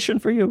temptation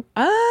for you?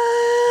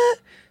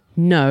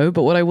 No,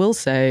 but what I will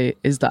say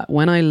is that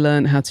when I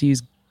learned how to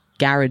use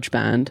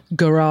GarageBand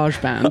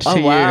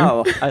Oh,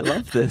 wow. I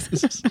love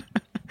this.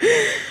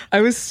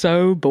 I was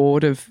so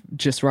bored of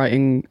just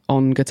writing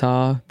on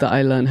guitar that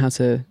I learned how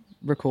to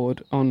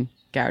record on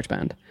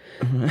GarageBand.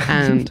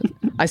 And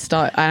I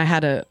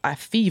had a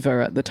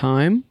fever at the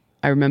time.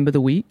 I remember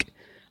the week.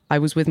 I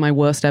was with my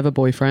worst ever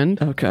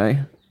boyfriend. Okay.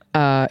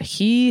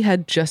 He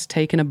had just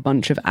taken a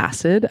bunch of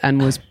acid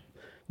and was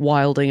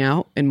wilding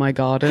out in my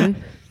garden.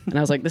 And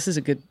I was like,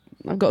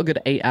 I've got a good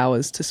 8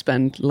 hours to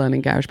spend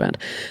learning GarageBand.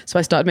 So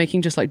I started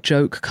making just like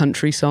joke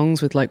country songs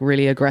with like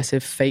really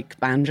aggressive fake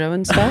banjo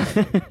and stuff,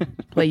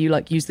 where you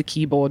like use the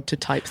keyboard to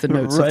type the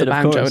notes of the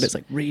banjo, and it's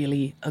like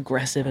really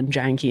aggressive and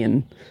janky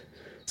and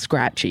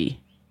scratchy.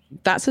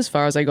 That's as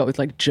far as I got with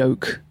like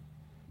joke.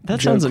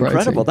 That sounds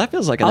incredible. That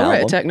feels like an I'll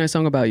album. write a techno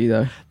song about you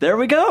though. There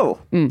we go.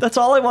 That's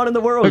all I want in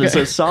the world is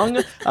a song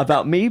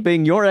about me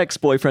being your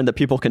ex-boyfriend that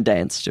people can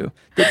dance to.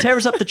 That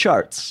tears up the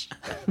charts.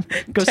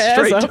 Goes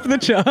straight up the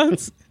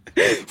charts.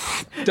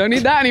 Don't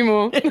need that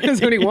anymore.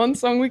 There's only one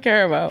song we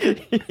care about.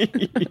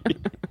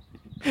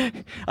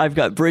 I've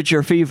got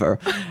Bridger Fever.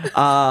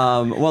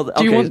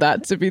 Do you want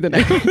that to be the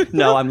name of it?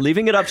 No, I'm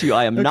leaving it up to you.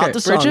 I am not the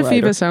songwriter. Bridger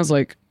Fever sounds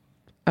like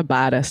a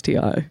bad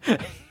STI.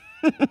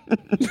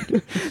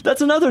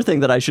 That's another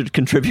thing that I should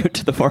contribute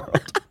to the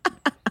world.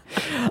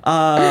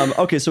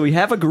 Okay, so we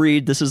have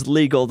agreed this is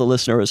legal. The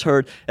listener has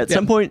heard. At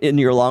some point in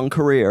your long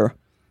career,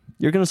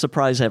 you're going to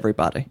surprise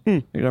everybody.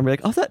 You're going to be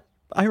like,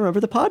 I remember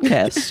the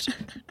podcast.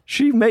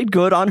 She made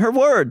good on her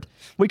word.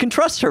 We can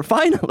trust her,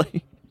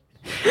 finally.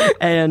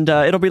 And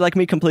it'll be like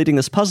me completing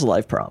this puzzle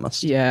I've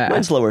promised. Yeah.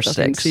 Mine's lower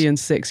stakes. See in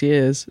 6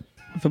 years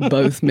for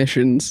both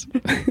missions.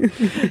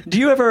 Do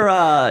you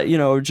ever,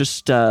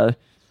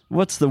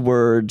 what's the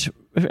word?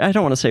 I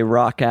don't want to say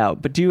rock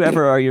out, but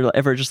are you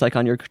ever just like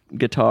on your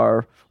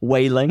guitar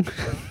wailing?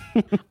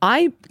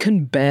 I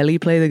can barely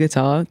play the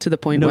guitar to the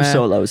point where... No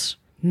solos.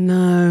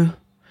 No.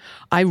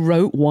 I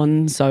wrote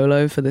one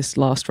solo for this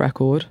last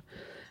record,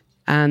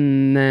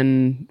 and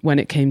then when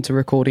it came to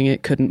recording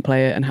it, couldn't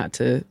play it and had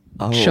to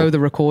show the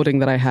recording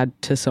that I had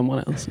to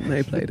someone else, and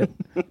they played it.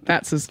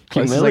 That's as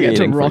close as I get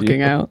to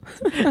rocking out.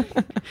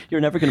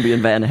 You're never going to be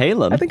in Van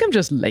Halen. I think I'm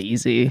just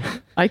lazy.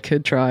 I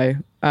could try.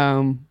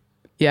 I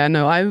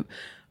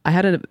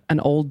had an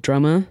old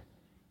drummer.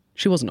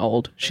 She wasn't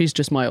old. She's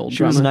just my old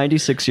drummer. She was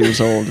 96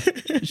 years old.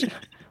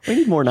 We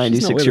need more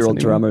 96-year-old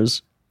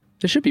drummers.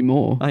 There should be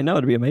more. I know,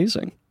 it'd be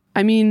amazing.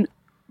 I mean,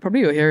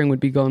 probably your hearing would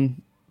be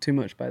gone too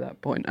much by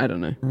that point. I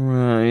don't know.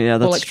 Yeah,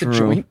 that's or like true. The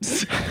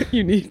joints.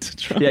 You need to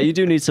try. Yeah, you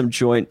do need some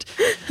joint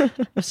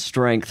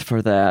strength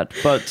for that.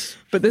 But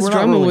this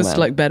drummer was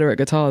like better at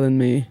guitar than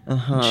me.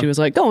 She was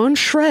like, go on,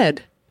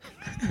 shred.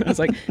 I was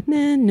like,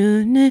 nah,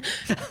 nah, nah.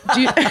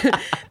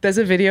 There's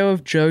a video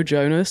of Joe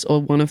Jonas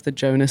or one of the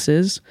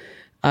Jonases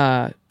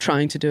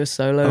trying to do a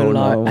solo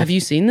live. No. Have you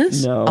seen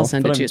this? No. I'll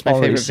send it to you. It's my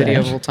favorite video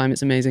of all time.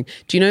 It's amazing.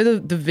 Do you know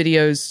the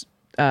videos,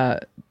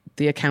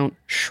 the account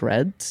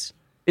Shreds?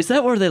 Is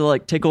that where they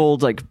like take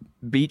old like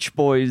Beach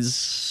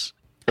Boys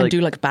and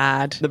do like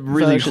bad, the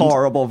really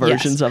horrible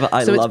versions of it?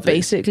 I love it. So it's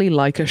basically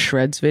like a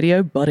Shreds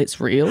video, but it's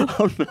real.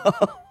 Oh no.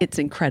 It's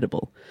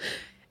incredible.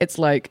 It's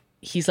like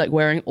he's like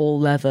wearing all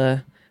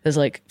leather. There's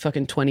like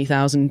fucking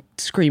 20,000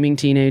 screaming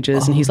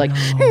teenagers, and he's like,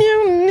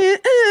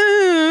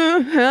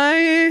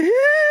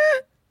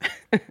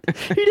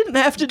 he didn't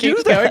have to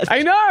do that.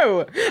 I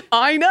know.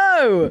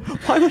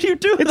 Why would you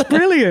do that? It's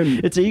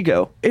brilliant. It's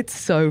ego. It's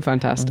so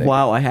fantastic.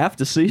 Wow, I have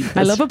to see this.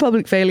 I love a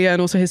public failure,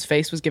 and also his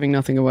face was giving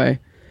nothing away.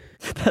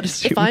 That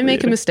is if I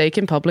make a mistake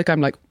in public,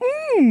 I'm like,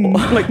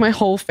 like my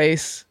whole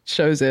face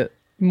shows it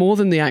more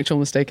than the actual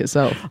mistake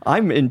itself.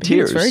 I'm in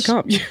tears. It's very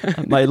calm.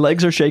 Yeah. My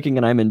legs are shaking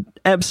and I'm in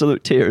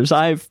absolute tears.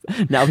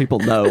 Now people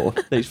know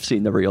they've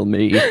seen the real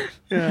me.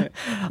 Yeah.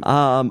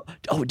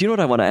 Do you know what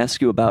I want to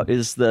ask you about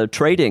is the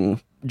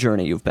trading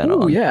journey you've been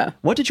on. Yeah.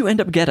 What did you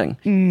end up getting?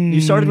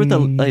 You started with a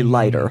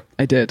lighter.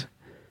 I did.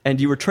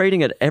 And you were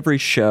trading at every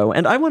show.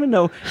 And I want to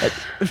know,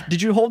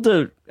 did you hold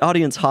the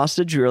audience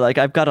hostage? You were like,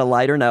 I've got a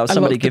lighter now.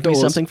 Somebody give me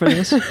something for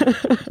this.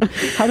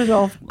 How did it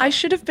all... I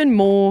should have been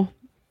more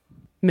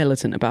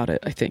militant about it,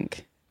 I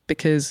think.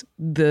 Because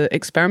the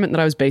experiment that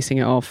I was basing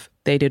it off,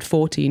 they did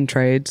 14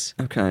 trades.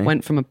 Okay.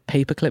 Went from a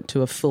paperclip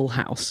to a full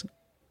house.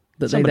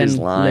 That Somebody's they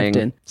then lying. lived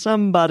in.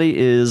 Somebody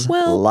is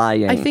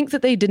lying. I think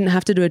that they didn't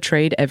have to do a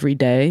trade every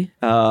day.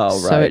 Oh,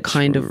 right. So it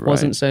kind of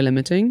wasn't so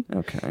limiting.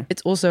 Okay.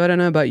 It's also, I don't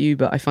know about you,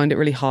 but I find it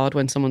really hard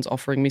when someone's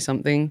offering me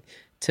something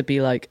to be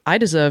like, I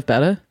deserve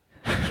better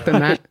than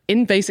that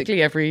in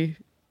basically every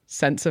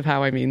sense of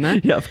how I mean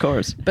that. Yeah, of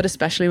course. But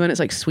especially when it's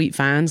like sweet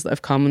fans that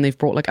have come and they've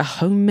brought like a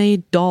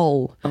homemade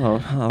doll.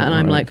 And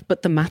I'm like,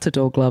 but the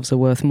Matador gloves are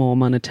worth more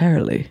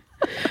monetarily.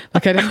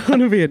 Like, I don't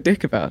want to be a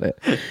dick about it.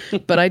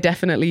 But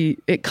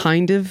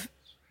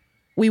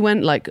we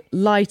went like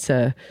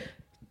lighter,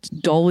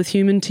 doll with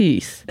human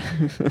teeth.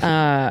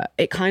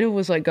 It kind of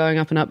was like going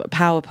up and up.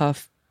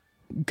 Powerpuff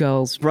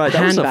girl's Right,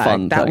 that was a handbag.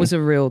 fun That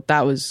thing.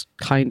 that was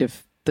kind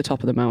of the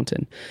top of the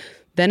mountain.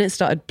 Then it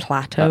started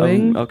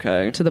plateauing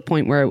Okay. to the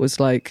point where it was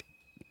like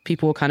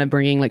people were kind of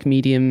bringing like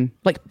medium,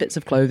 like bits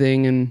of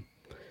clothing and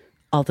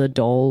other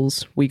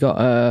dolls. We got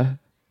a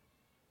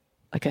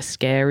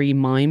scary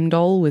mime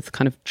doll with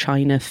kind of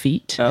china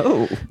feet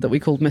that we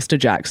called Mr.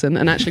 Jackson.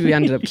 And actually we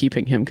ended up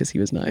keeping him because he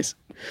was nice.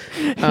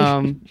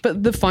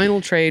 But the final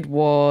trade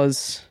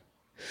was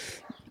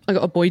I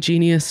got a Boy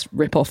Genius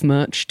rip-off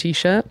merch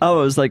t-shirt.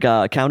 Oh, it was like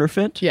a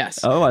counterfeit? Yes.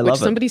 Oh, I love which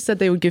it. somebody said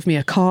they would give me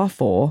a car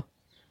for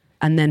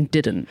and then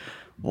didn't.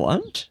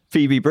 What?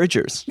 Phoebe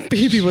Bridgers.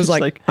 Phoebe was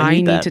like, I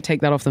need that. to take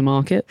that off the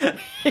market.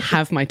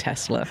 Have my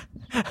Tesla.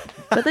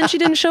 But then she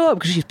didn't show up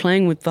because she's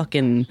playing with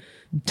fucking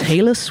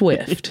Taylor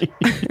Swift.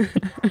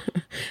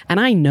 And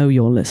I know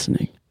you're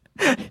listening.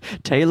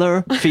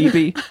 Taylor,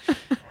 Phoebe.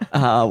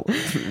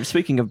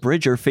 Speaking of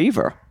Bridger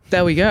fever.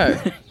 There we go.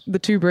 The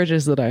two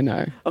Bridges that I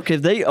know. Okay,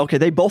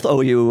 they both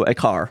owe you a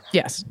car.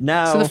 Yes.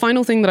 Now, So the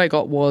final thing that I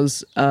got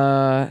was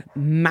a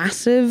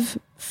massive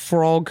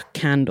frog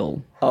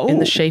candle in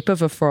the shape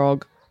of a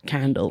frog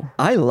candle.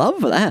 I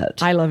love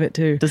that. I love it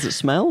too. Does it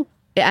smell?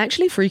 It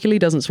actually freakily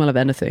doesn't smell of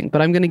anything,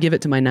 but I'm going to give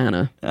it to my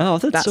Nana. Oh,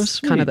 that's so That's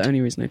sweet. kind of the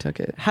only reason I took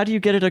it. How do you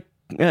get it?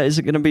 Is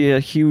it going to be a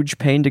huge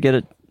pain to get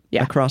it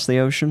Yeah. across the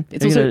ocean?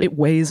 It's also, it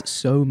weighs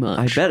so much.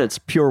 I bet it's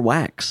pure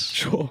wax.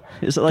 Sure.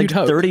 Is it like You'd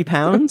hope. 30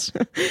 pounds?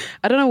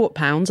 I don't know what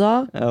pounds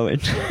are. Oh,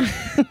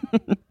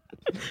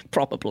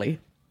 Probably.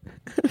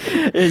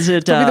 is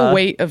it? Probably the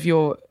weight of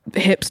your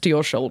hips to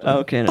your shoulder.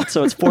 Okay,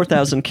 so it's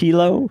 4,000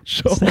 kilo.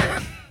 Sure.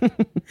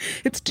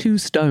 It's 2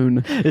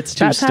 stone. It's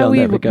 2 That's stone. how we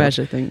There we go.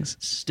 measure things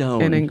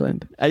Stone in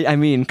England. I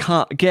mean,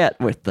 get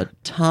with the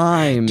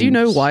times. Do you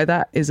know why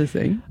that is a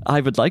thing?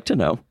 I would like to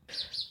know.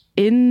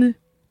 In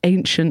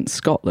ancient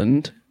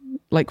Scotland,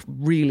 like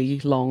really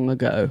long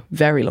ago,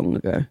 very long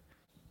ago,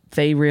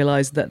 they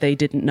realized that they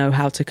didn't know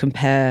how to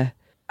compare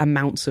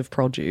amounts of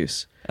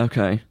produce.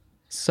 Okay.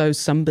 So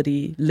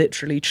somebody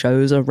literally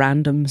chose a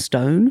random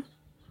stone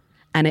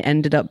and it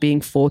ended up being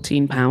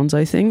 14 pounds,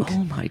 I think.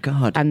 Oh my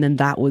God. And then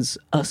that was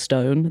a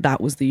stone. That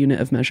was the unit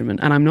of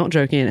measurement. And I'm not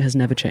joking, it has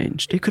never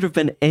changed. It could have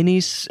been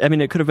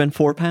it could have been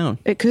 4 pounds.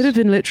 It could have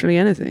been literally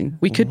anything.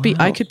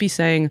 I could be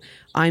saying,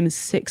 I'm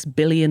 6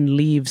 billion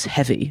leaves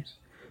heavy.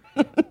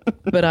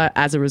 But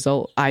as a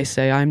result, I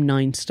say I'm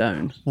 9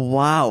 stone.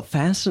 Wow,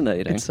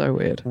 fascinating. It's so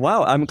weird.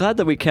 Wow, I'm glad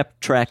that we kept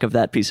track of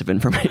that piece of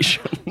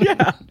information.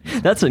 Yeah.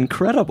 That's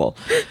incredible.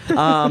 Well,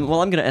 I'm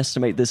going to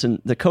estimate this.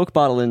 The Coke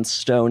bottle in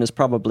stone is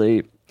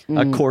probably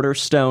a quarter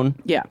stone.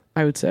 Yeah,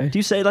 I would say. Do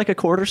you say like a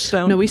quarter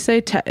stone? No, we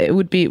say it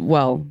would be,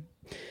 well,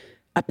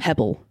 a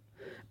pebble.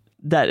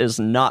 That is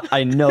not,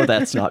 I know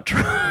that's not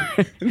true.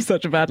 I'm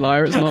such a bad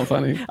liar, it's not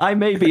funny. I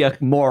may be a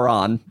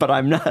moron, but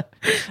I'm not.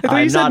 I thought you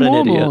I'm said not an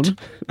Mormon.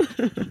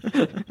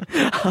 idiot.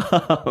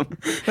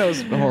 That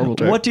was a horrible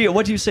joke.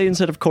 What do you say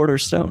instead of quarter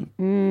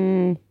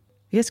stone?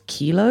 I guess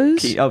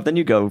kilos? Oh, then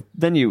you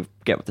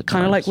get with the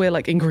Kind of times. like we're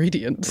like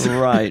ingredients.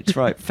 Right.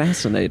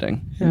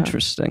 Fascinating.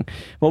 Interesting.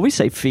 Well, we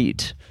say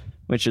feet,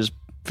 which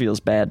feels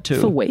bad too.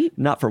 For weight?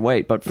 Not for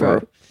weight, but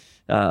for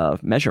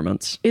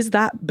measurements. Is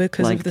that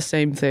because Like- of the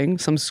same thing?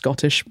 Some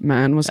Scottish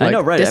man was like, I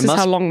know, right, this it is must-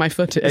 how long my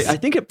foot is. I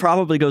think it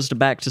probably goes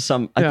back to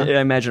some, I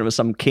imagine it was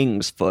some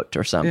king's foot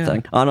or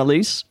something.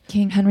 Annalise?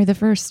 King Henry I. Oh,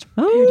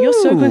 Dude, you're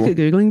so quick at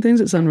Googling things,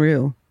 it's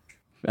unreal.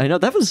 I know,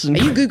 that was... Are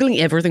you Googling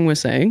everything we're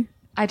saying?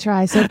 I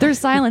try. So if there's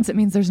silence, it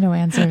means there's no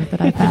answer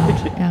that I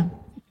found.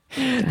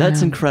 Yeah.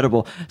 That's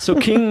incredible. So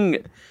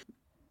King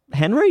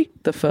Henry?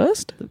 The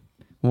first?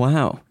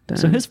 Wow.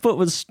 So his foot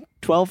was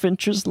 12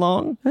 inches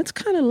long? That's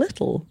kind of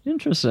little.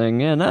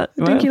 Interesting. Yeah, not...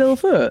 A dinky little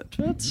foot.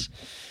 That's...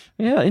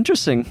 Yeah,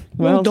 interesting.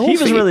 Little Well, he was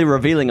doll feet. really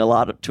revealing a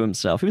lot to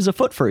himself. He was a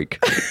foot freak.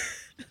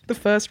 The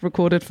first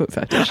recorded foot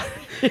fetish.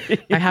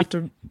 I have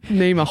to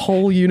name a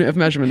whole unit of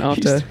measurement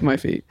after my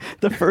feet.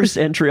 The first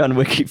entry on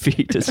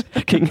WikiFeet is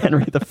King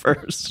Henry I.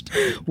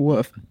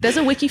 Woof. There's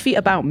a wiki feet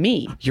about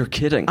me. You're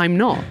kidding. I'm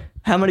not.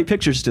 How many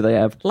pictures do they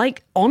have?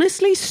 Like,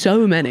 honestly,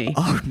 so many.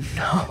 Oh,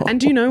 no. And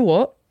do you know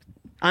what?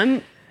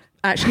 I'm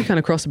actually kind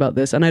of cross about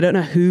this, and I don't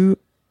know who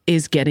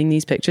is getting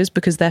these pictures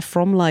because they're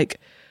from like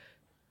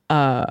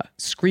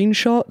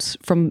screenshots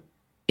from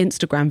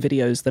Instagram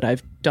videos that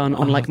I've done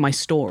on like my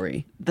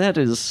story. That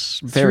is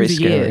very Through the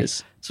scary.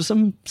 years. So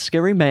some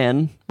scary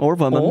man or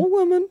woman. Or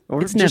woman.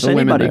 Or It's just never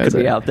women, anybody though, could is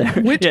be it? out there.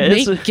 Which Yeah,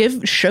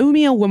 it's show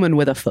me a woman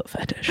with a foot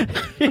fetish.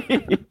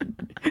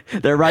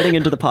 they're writing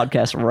into the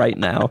podcast right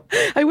now.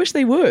 I wish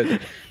they would.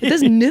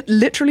 There's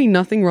literally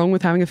nothing wrong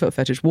with having a foot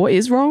fetish. What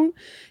is wrong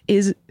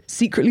is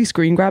secretly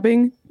screen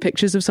grabbing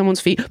pictures of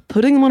someone's feet,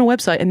 putting them on a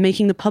website and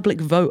making the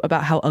public vote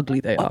about how ugly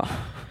they are.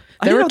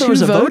 I didn't know there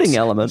was a voting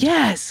element.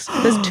 Yes.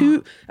 There's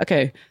two.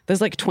 Okay.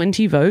 There's like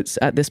 20 votes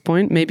at this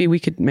point. Maybe we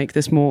could make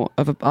this more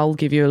of a. I'll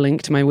give you a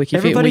link to my wiki feed.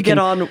 Everybody get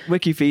on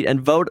WikiFeet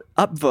and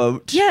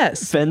upvote.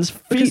 Yes. Fen's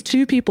feet. Because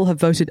 2 people have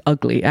voted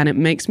ugly, and it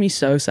makes me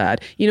so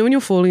sad. You know when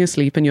you're falling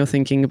asleep and you're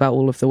thinking about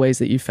all of the ways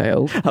that you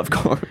failed? Of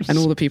course. And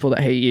all the people that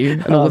hate you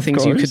and all the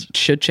things you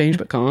should change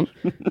but can't.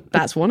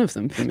 That's one of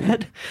them for me.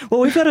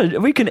 Well,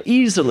 we can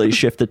easily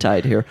shift the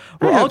tide here.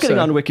 We're all getting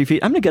on WikiFeet.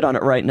 I'm going to get on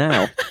it right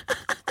now.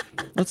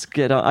 Let's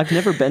get on. I've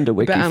never been to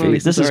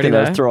WikiFeet. This is going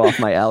to throw off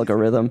my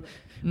algorithm.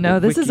 No,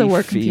 this is a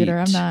work computer.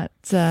 I'm not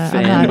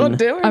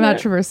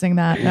traversing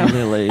that. No.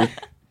 Really?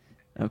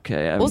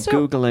 Okay, I'm also,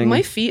 Googling.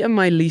 My feet are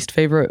my least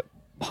favorite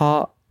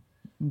part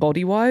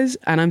body-wise,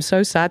 and I'm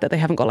so sad that they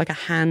haven't got like a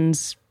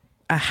hands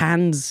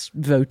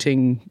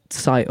voting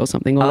site or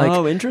something, or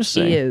like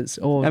interesting. ears,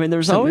 or I mean,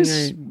 there's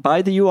always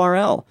by the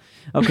URL.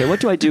 Okay, what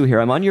do I do here?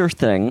 I'm on your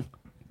thing.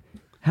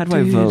 How do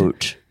I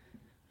vote?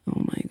 Oh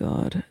my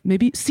god!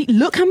 Maybe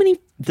look how many.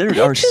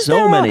 There are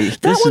so many.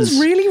 That one's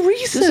really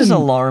recent. This is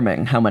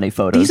alarming. How many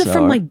photos? These are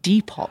from my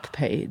Depop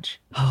page.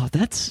 Oh,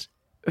 that's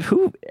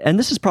who? And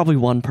this is probably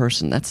one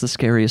person. That's the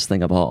scariest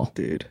thing of all,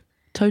 dude.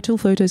 Total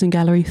photos in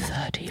gallery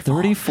 34.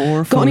 34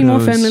 photos. Got any more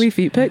Fen Lily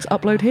feet pics?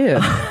 Upload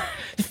here.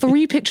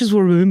 3 pictures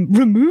were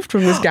removed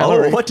from this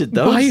gallery. Oh, what did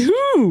those? By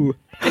who?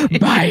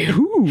 By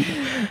who?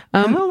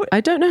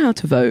 I don't know how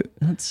to vote.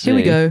 Let's see. Here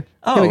we go.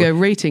 Here we go.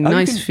 Rating.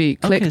 Nice feet.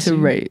 Click to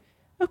rate.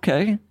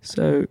 Okay.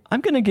 So I'm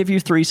going to give you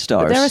 3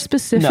 stars. But there are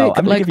specific. No,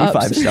 I'm going to give you 5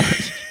 ups.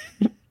 stars.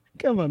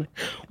 Come on.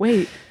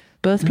 Wait.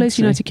 Birthplace,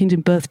 United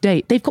Kingdom, birth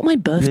date. They've got my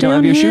birthday They don't on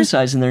have your here. shoe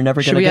size and they're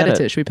never going to get it. Should we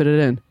edit it? Should we put it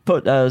in?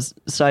 Put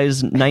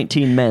size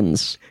 19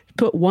 men's.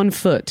 Put 1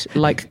 foot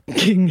like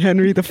King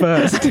Henry the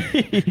First.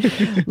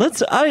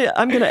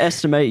 I'm going to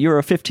estimate you're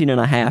a 15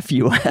 and a half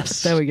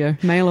US. There we go.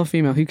 Male or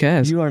female, who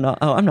cares? You are not.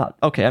 Oh, I'm not.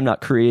 Okay, I'm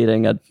not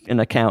creating an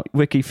account.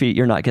 WikiFeet,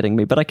 you're not getting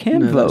me, but I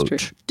can vote.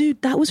 That's true.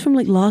 Dude, that was from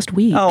like last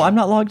week. Oh, I'm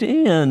not logged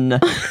in.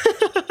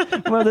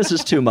 Well, this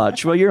is too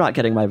much. Well, you're not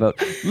getting my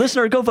vote.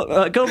 Listener, go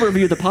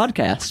review the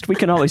podcast. We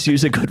can always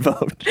use a good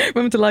vote.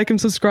 Remember to like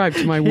and subscribe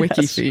to my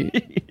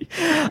WikiFeet.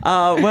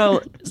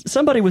 Well,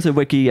 somebody with a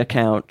Wiki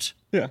account.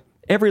 Yeah.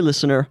 Every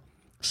listener,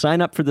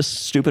 sign up for this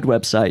stupid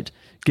website.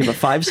 Give a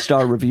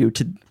 5-star review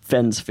to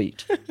Fen's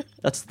feet.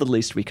 That's the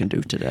least we can do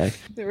today.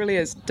 It really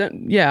is.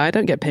 I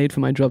don't get paid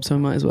for my job, so I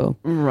might as well.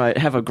 Right.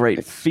 Have a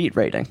great feet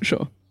rating.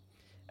 Sure.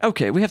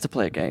 Okay, we have to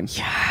play a game.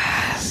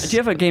 Yes. Do you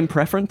have a game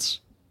preference?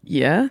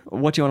 Yeah.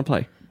 What do you want to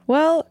play?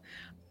 Well,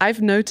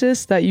 I've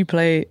noticed that you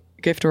play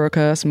Gift or a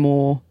Curse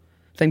more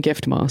than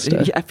Gift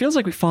Master. Yeah, it feels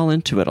like we fall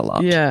into it a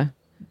lot. Yeah.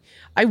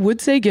 I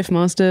would say Gift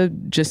Master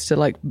just to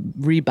like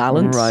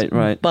rebalance.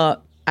 Right.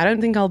 But I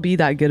don't think I'll be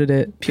that good at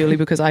it purely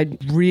because I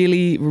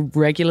really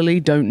regularly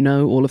don't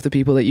know all of the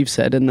people that you've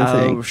said in the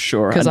thing. Oh,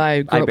 sure. Because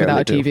I grew up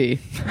without a TV.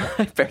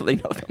 I barely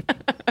know them.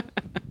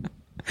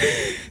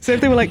 So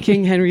if they were like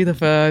King Henry the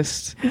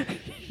First,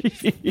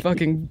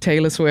 fucking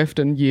Taylor Swift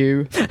and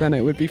you, then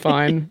it would be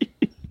fine.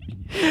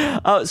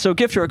 So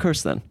Gift or a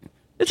Curse then?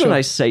 It's a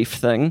nice safe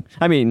thing.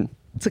 I mean...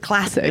 It's a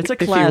classic. It's a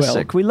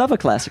classic. We love a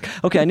classic.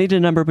 Okay, I need a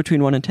number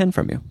between 1 and 10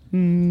 from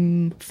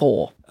you.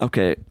 4.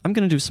 Okay, I'm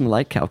going to do some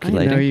light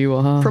calculating. I know you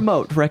are.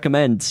 Promote,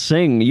 recommend,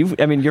 sing. You're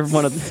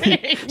one of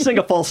the... Sing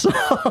a full song.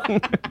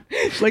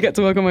 Shall I get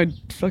to work on my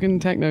fucking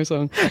techno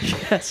song?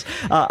 Yes.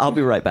 I'll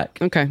be right back.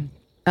 Okay.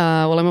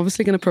 Well, I'm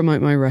obviously going to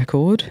promote my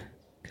record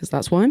because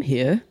that's why I'm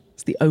here.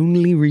 It's the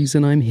only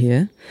reason I'm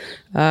here.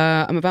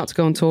 I'm about to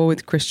go on tour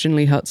with Christian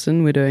Lee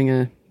Hudson. We're doing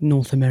a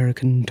North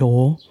American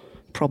tour,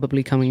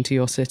 probably coming to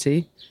your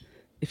city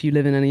if you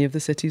live in any of the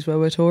cities where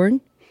we're touring.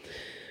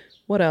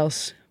 What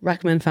else?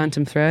 Recommend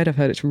Phantom Thread. I've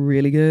heard it's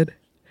really good.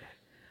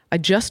 I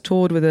just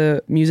toured with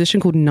a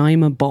musician called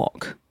Naima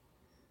Bok,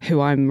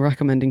 who I'm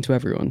recommending to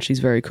everyone. She's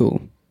very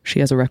cool. She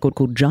has a record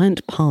called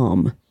Giant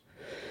Palm.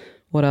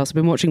 What else? I've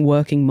been watching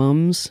Working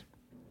Mums.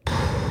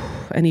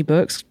 Any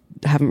books?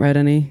 Haven't read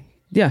any.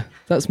 Yeah,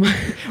 that's my...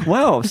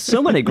 Wow,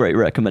 so many great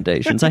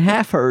recommendations. I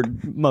have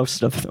heard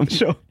most of them.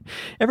 Sure.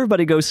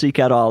 Everybody go seek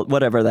out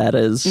whatever that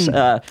is.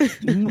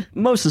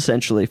 Most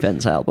essentially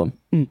Fenn's album.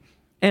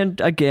 And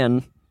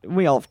again,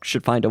 we all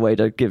should find a way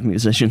to give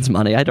musicians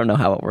money. I don't know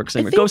how it works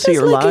anymore. Go see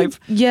her live.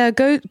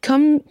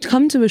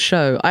 Come to a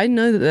show. I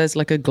know that there's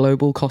like a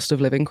global cost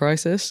of living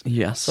crisis.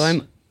 Yes. So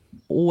I'm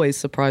always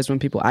surprised when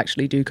people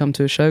actually do come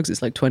to a show because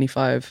it's like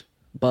 $25.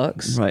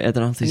 Right, and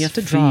then all these you have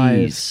to fees.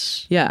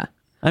 drive. Yeah.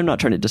 I'm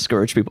not trying to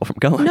discourage people from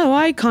going. No,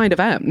 I kind of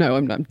am. No,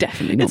 I'm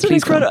definitely not. It's an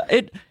incredible...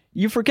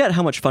 You forget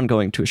how much fun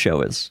going to a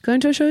show is. Going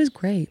to a show is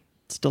great.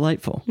 It's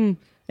delightful.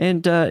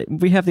 And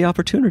we have the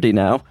opportunity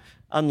now,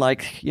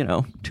 unlike,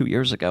 2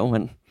 years ago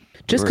when...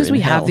 Just because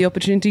we have the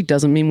opportunity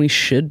doesn't mean we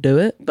should do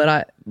it,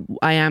 but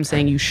I am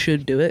saying you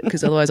should do it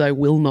because otherwise I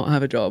will not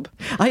have a job.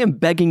 I am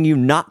begging you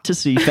not to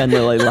see Fen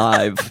Lily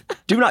live.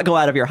 Do not go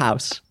out of your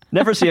house.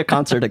 Never see a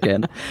concert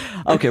again.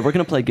 Okay, we're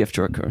going to play Gift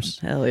or a Curse.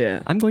 Hell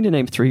yeah. I'm going to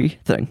name 3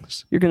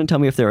 things. You're going to tell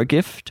me if they're a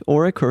gift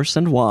or a curse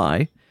and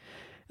why.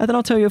 and then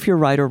I'll tell you if you're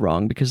right or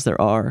wrong, because there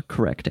are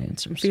correct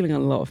answers. Feeling a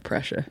lot of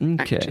pressure,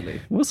 Okay.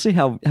 actually. We'll see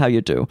how you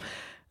do.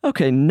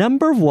 Okay,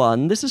 number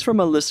 1. This is from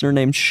a listener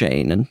named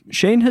Shane, and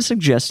Shane has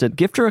suggested,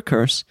 gift or a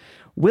curse,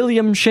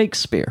 William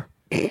Shakespeare.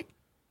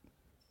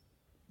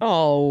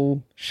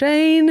 Oh,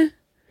 Shane.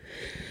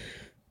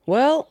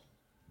 Well,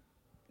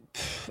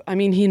 I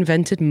mean, he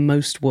invented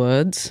most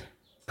words,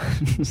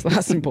 so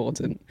that's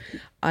important.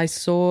 I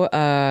saw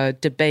a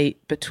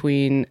debate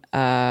between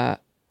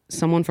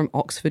someone from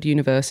Oxford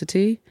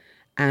University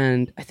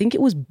and I think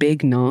it was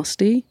Big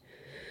Nasty.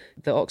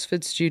 The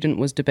Oxford student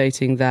was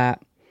debating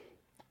that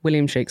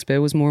William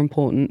Shakespeare was more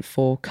important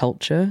for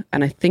culture,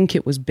 and I think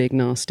it was Big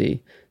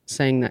Nasty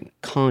saying that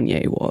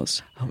Kanye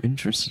was. Oh,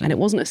 interesting. And it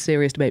wasn't a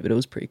serious debate, but it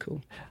was pretty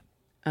cool.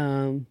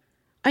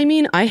 I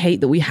mean, I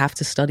hate that we have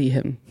to study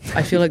him.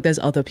 I feel like there's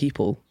other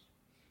people.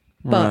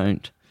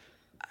 But,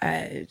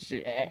 Right.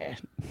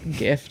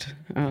 Gift.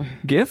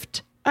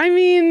 Gift? I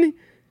mean,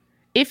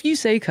 if you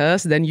say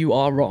curse, then you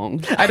are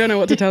wrong. I don't know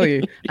what to tell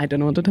you.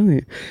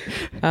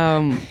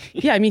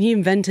 Yeah, I mean, he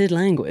invented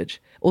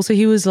language. Also,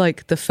 he was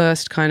like the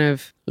first kind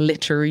of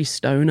literary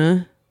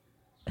stoner,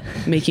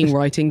 making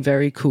writing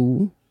very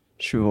cool.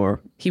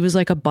 Sure. He was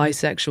like a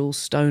bisexual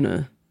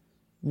stoner.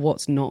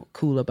 What's not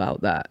cool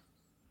about that?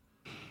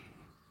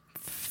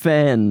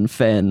 Fenne.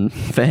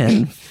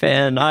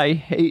 I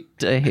hate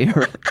to hear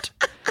it.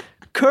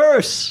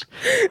 Curse!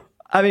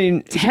 I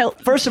mean,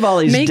 first of all,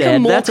 he's Make dead.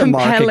 him more That's a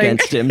mark compelling.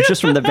 against him, just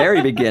from the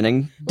very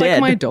beginning.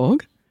 Dead. Like my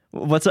dog.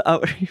 What's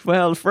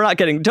well, if we're not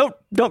getting don't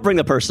bring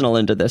the personal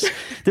into this.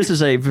 This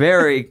is a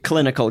very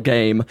clinical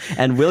game,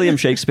 and William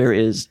Shakespeare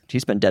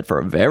he's been dead for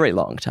a very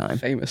long time.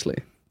 Famously.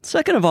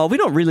 Second of all, we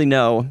don't really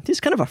know. He's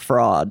kind of a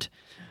fraud.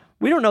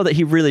 We don't know that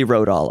he really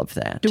wrote all of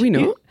that. Do we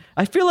know?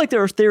 I feel like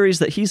there are theories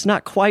that he's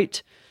not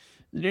quite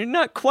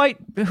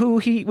who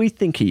we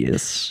think he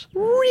is.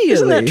 Really?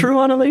 Isn't that true,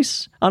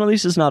 Annalise?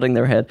 Annalise is nodding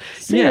their head.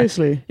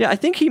 Seriously? Yeah, I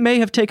think he may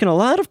have taken a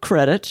lot of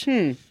credit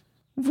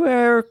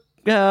where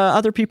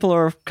other people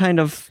are kind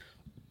of...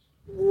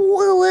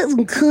 Well, that's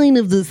kind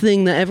of the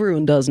thing that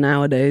everyone does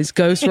nowadays.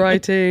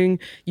 Ghostwriting.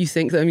 You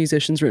think that a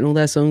musician's written all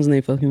their songs and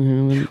they fucking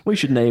haven't. We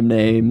should name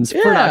names.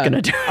 We're not going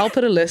to do it. I'll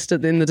put a list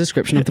in the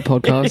description of the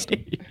podcast.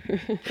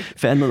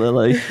 Fenne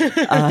Lily.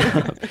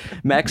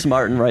 Max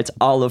Martin writes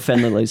all of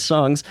Fenne Lily's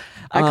songs.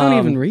 I can't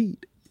even read.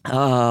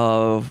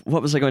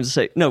 What was I going to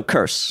say? No,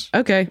 curse.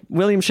 Okay.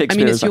 William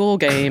Shakespeare. I mean, it's your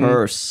game.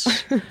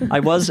 Curse.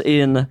 I was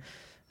in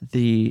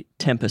The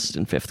Tempest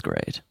in 5th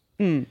grade.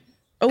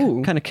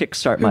 Oh. Kind of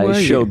kickstart Who my were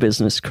show you?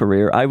 business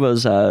career. I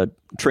was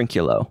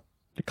Trinculo,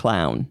 the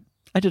clown.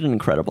 I did an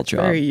incredible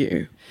job. Very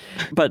you.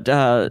 But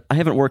I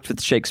haven't worked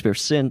with Shakespeare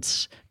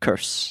since.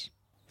 Curse.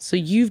 So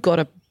you've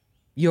got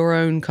your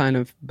own kind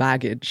of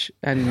baggage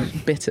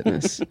and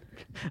bitterness.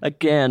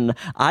 Again,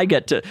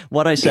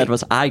 what I said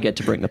was I get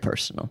to bring the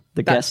personal.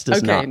 The guest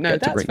does not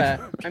get to bring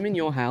fair. I'm in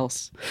your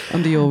house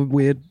under your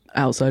weird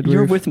outside roof.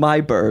 You're with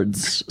my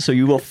birds, so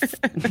you will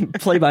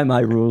play by my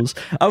rules.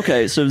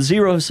 Okay, so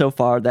 0 so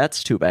far.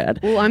 That's too bad.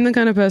 Well, I'm the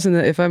kind of person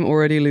that if I'm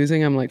already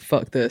losing, I'm like,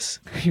 fuck this.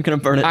 You're going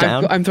to burn it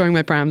down? I'm throwing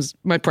my prams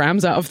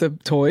out of the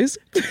toys.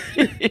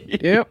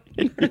 Yep.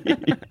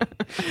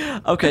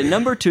 Okay,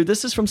 number 2.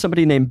 This is from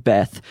somebody named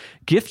Beth.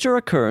 Gift or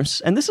a curse,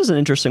 and this is an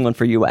interesting one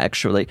for you,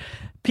 actually.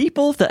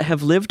 People that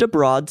have lived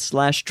abroad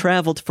 /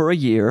 traveled for a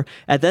year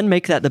and then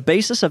make that the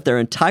basis of their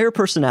entire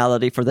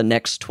personality for the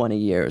next 20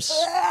 years.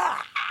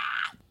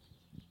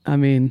 I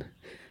mean,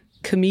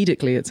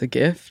 comedically, it's a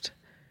gift.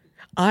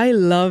 I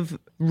love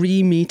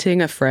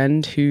re-meeting a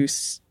friend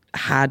who's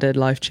had a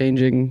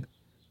life-changing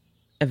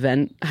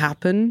event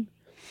happen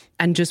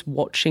and just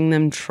watching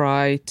them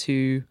try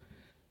to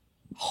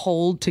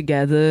hold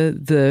together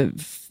the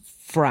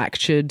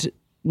fractured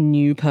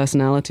new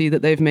personality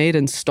that they've made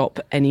and stop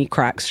any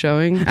cracks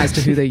showing as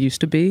to who they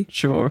used to be.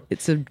 Sure.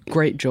 It's a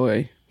great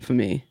joy for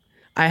me.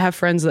 I have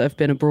friends that have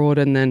been abroad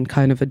and then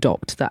kind of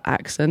adopt that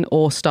accent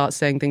or start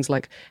saying things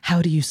like,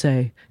 how do you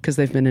say? Because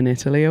they've been in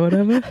Italy or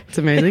whatever. It's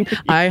amazing.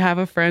 I have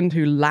a friend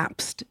who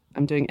lapsed,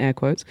 I'm doing air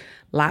quotes,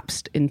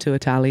 lapsed into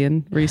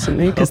Italian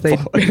recently because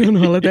they've been on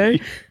holiday.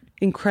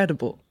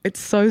 Incredible. It's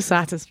so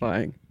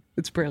satisfying.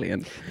 It's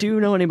brilliant. Do you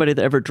know anybody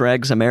that ever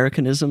drags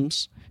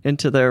Americanisms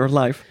into their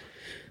life?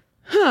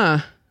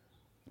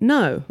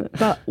 No.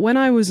 But when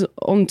I was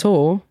on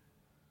tour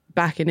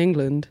back in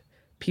England,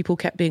 people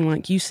kept being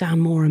like, you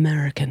sound more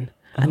American.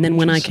 And then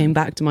when I came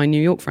back to my New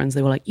York friends,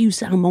 they were like, you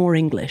sound more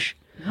English.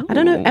 I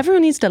don't know.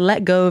 Everyone needs to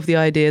let go of the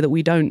idea that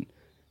we don't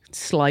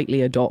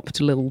slightly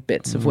adopt little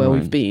bits of where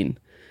we've been.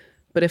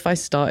 But if I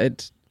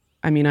started,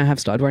 I mean, I have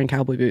started wearing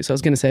cowboy boots. I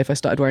was going to say, if I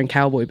started wearing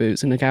cowboy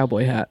boots and a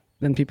cowboy hat,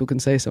 then people can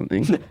say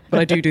something. But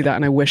I do that,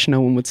 and I wish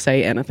no one would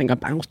say anything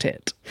about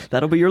it.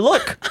 That'll be your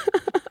look.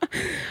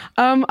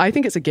 I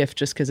think it's a gift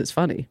just because it's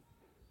funny.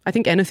 I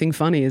think anything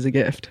funny is a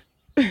gift.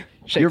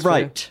 You're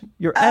right.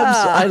 You're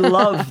I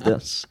love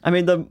this. I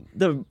mean,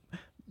 the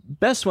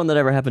best one that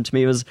ever happened to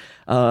me was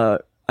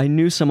I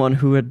knew someone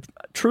who had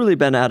truly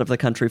been out of the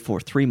country for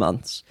 3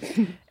 months,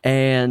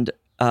 and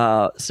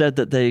said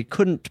that they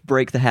couldn't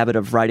break the habit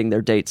of writing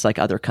their dates like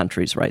other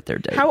countries write their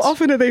dates. How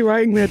often are they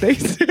writing their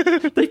dates?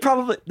 They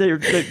probably are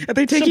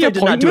they taking did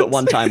not do it appointments?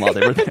 one time while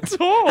they were there. At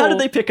all. How did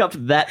they pick up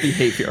that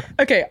behavior?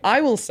 Okay,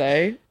 I will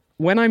say,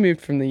 when I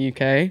moved from the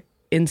UK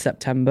in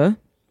September,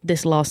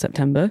 this last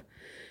September,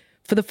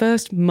 for the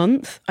first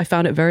month, I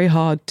found it very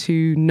hard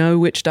to know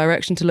which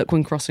direction to look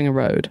when crossing a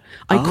road.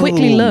 I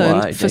quickly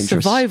learned, right, for dangerous.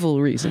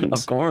 survival reasons,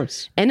 Of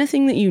course.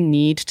 anything that you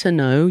need to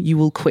know, you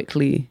will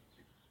quickly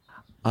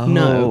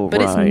know.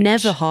 But it's right.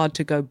 never hard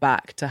to go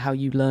back to how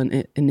you learned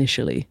it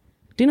initially.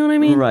 Do you know what I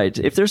mean? Right.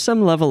 If there's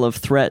some level of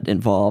threat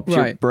involved, your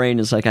Right. brain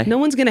is like, No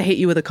one's going to hit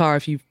you with a car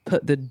if you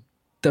put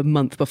the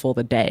month before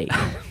the day.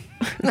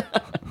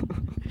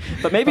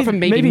 But maybe Apart from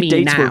maybe me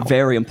dates were now.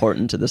 very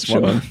important to this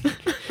woman.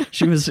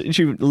 She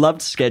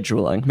loved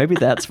scheduling. Maybe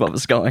that's what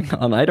was going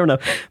on. I don't know.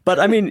 But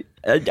I mean,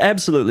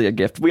 absolutely a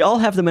gift. We all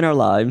have them in our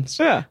lives.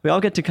 Yeah. We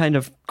all get to kind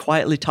of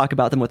quietly talk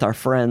about them with our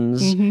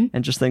friends Mm-hmm.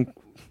 and just think,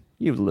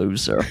 you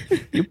loser.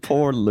 You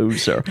poor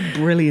loser.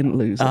 Brilliant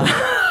loser.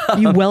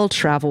 You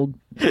well-traveled,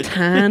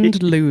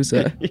 tanned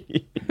loser.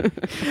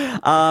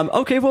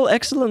 Okay, well,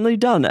 excellently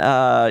done.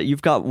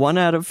 You've got 1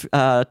 out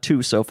of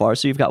 2 so far,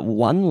 so you've got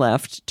 1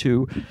 left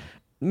to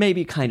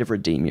maybe kind of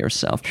redeem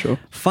yourself. Sure.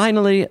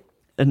 Finally,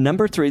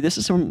 number 3, this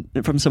is from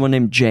someone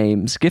named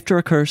James. Gift or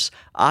a curse,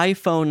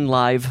 iPhone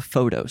live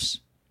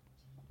photos.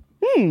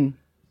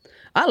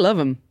 I love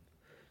them.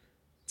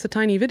 It's a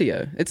tiny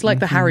video. It's like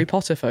the Harry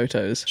Potter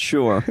photos.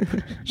 Sure.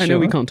 I know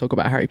we can't talk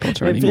about Harry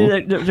Potter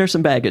anymore. There's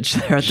some baggage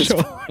there at this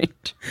Sure.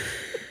 point.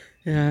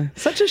 Yeah.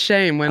 Such a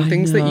shame when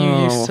things that you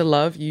know. used to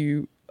love,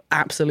 you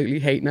absolutely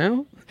hate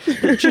now.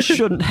 It just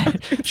shouldn't have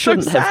been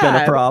a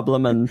sad.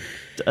 problem. And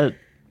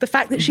The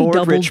fact that she Bored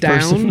doubled rich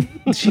person.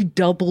 down. She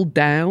doubled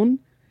down.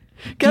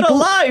 get a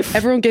life.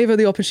 Everyone gave her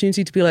the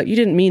opportunity to be like, you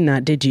didn't mean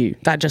that, did you?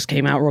 That just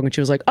came out wrong. And she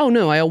was like, oh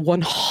no, I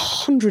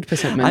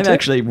 100% meant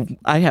it.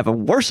 I have a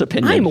worse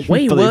opinion. I'm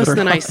way believe it worse or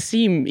than I not.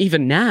 seem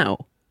even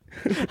now.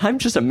 I'm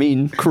just a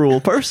mean,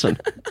 cruel person.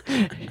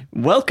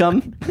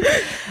 Welcome.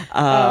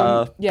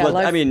 But,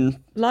 I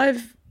mean,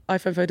 live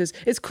iPhone photos.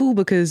 It's cool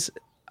because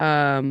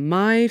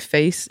my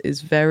face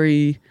is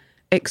very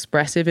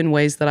expressive in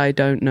ways that I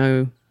don't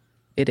know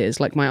it is.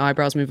 Like my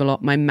eyebrows move a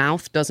lot. My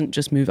mouth doesn't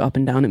just move up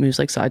and down. It moves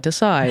like side to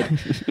side.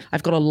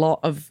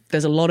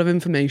 There's a lot of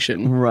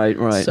information.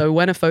 right. So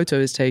when a photo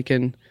is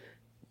taken,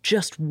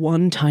 just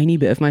one tiny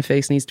bit of my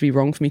face needs to be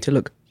wrong for me to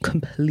look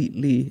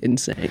completely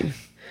insane.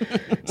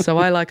 So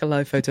I like a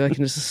live photo. I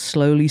can just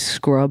slowly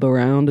scrub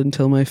around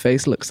until my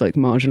face looks like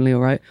marginally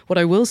all right. What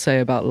I will say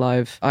about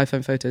live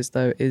iPhone photos,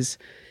 though, is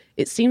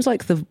it seems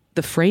like the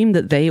frame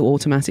that they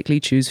automatically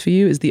choose for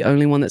you is the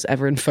only one that's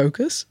ever in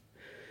focus.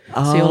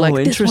 So you're like,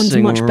 this one's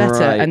interesting, much better.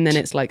 right. And then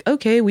it's like,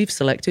 okay, we've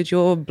selected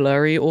your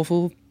blurry,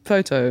 awful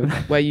photo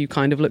where you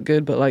kind of look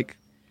good, but like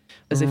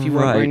as if you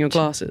weren't wearing your Right.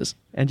 glasses.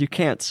 And you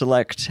can't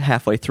select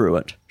halfway through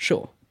it.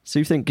 Sure. So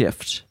you think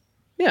gift.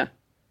 Yeah.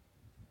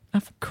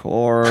 Of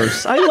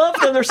course. I love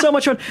them. They're so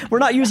much fun. We're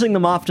not using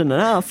them often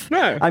enough.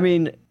 No. I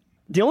mean,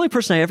 the only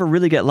person I ever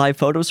really get live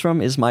photos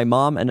from is my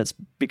mom, and it's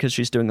because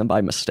she's doing them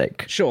by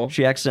mistake. Sure.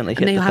 She accidentally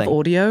hit And they the have thing.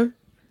 audio.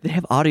 They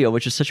have audio,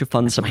 which is such a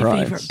fun surprise.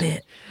 My favorite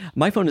bit.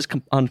 My phone is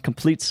on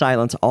complete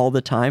silence all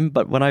the time,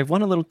 but when I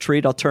want a little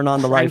treat, I'll turn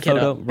on the live Crank it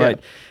photo. up, yeah. Right.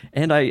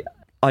 And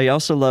I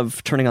also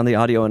love turning on the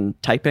audio and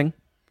typing.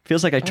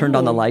 Feels like I turned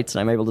on the lights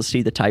and I'm able to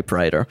see the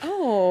typewriter.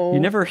 Oh. You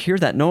never hear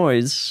that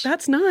noise.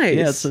 That's nice.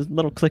 Yeah, it's a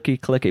little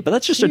clicky, but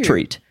that's just a Cute.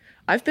 treat.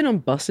 I've been on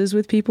buses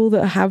with people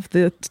that have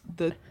the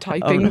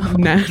typing Oh,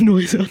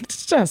 noise on.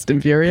 It's just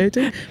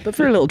infuriating. But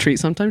for a little treat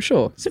sometimes,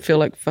 sure. Does it feel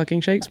like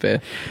fucking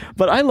Shakespeare?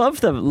 But I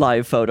love the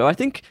live photo. I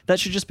think that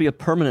should just be a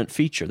permanent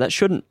feature. That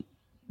shouldn't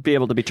be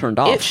able to be turned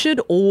off. It should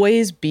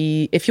always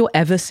be, if you're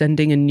ever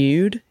sending a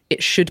nude,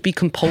 it should be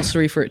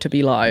compulsory for it to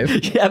be live.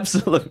 Yeah,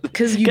 absolutely.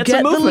 Because you Get get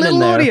some the movement in little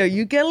there. audio,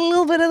 you get a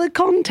little bit of the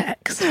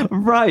context.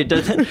 Right.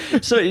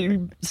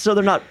 So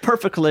they're not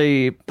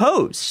perfectly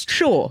posed.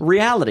 Sure.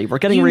 Reality. We're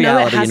getting You know it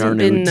reality in our hasn't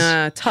been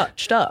nudes.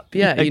 touched up.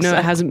 Yeah, you know it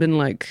Exactly. hasn't been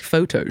like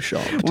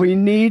photoshopped. We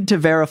need to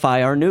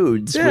verify our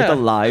nudes with Yeah. a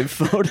live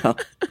photo.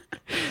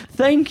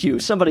 Thank you.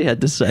 Somebody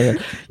had to say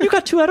it. You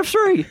got 2 out of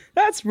 3.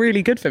 That's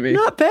really good for me.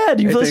 Not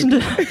bad. You've I listened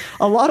to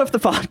a lot of the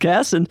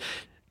podcast and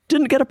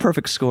didn't get a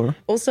perfect score.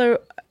 Also,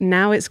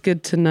 now it's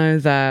good to know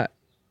that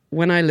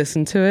when I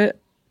listen to it,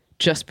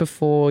 just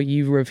before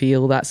you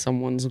reveal that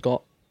someone's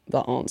got the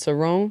answer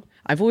wrong,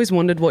 I've always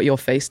wondered what your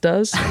face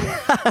does.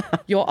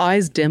 Your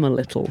eyes dim a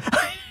little.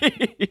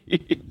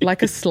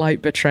 Like a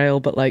slight betrayal,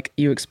 but like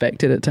you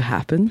expected it to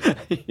happen.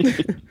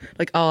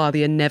 Like,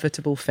 the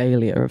inevitable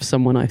failure of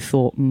someone I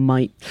thought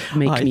might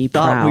make me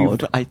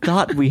proud. I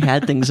thought we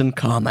had things in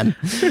common.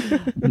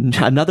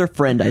 Another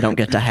friend I don't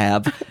get to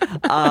have.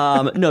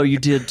 No, you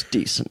did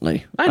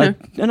decently. I know.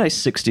 A nice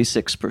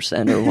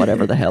 66% or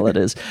whatever the hell it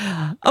is.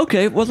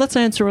 Okay, well, let's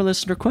answer a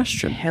listener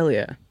question. Hell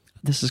yeah.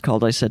 This is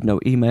called I Said No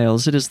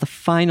Emails. It is the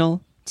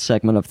final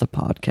segment of the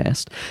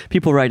podcast.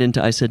 People write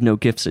into I said no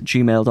gifts at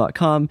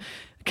gmail.com.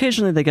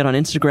 Occasionally they get on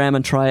Instagram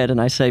and try it, and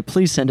I say,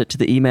 please send it to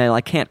the email.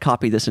 I can't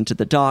copy this into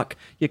the doc.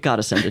 You got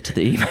to send it to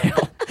the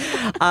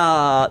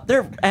email.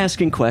 They're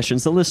asking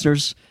questions. The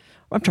listeners,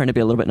 I'm trying to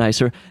be a little bit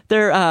nicer.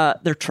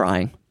 They're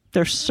trying.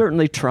 They're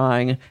certainly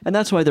trying, and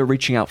that's why they're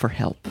reaching out for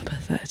help.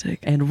 Pathetic.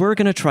 And we're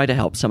going to try to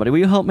help somebody. Will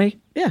you help me?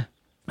 Yeah.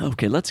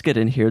 Okay, let's get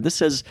in here. This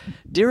says,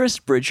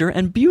 Dearest Bridger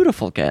and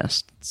beautiful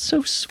guest.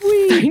 So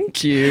sweet.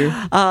 Thank you.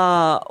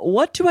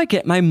 What do I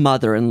get my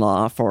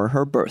mother-in-law for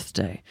her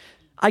birthday?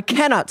 I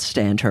cannot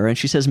stand her, and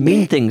she says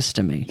mean things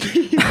to me.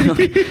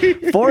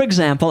 For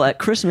example, at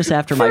Christmas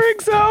after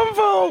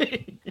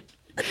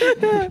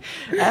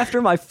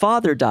after my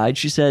father died,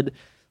 she said,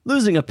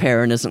 losing a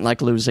parent isn't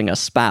like losing a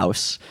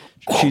spouse.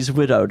 She's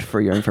widowed, for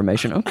your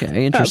information.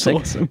 Okay, interesting.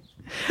 That's awesome.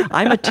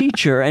 I'm a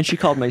teacher, and she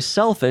called me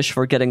selfish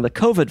for getting the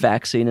COVID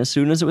vaccine as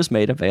soon as it was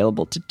made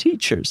available to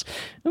teachers.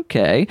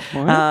 Okay.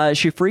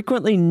 She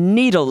frequently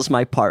needles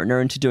my partner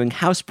into doing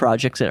house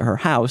projects at her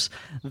house,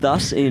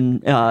 thus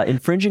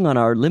infringing on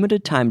our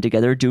limited time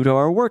together due to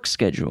our work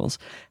schedules.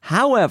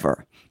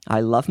 However, I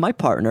love my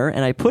partner,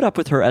 and I put up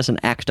with her as an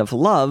act of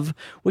love,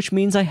 which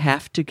means I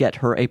have to get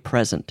her a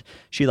present.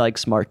 She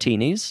likes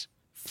martinis,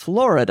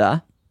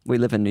 Florida, we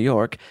live in New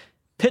York,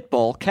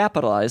 Pitbull,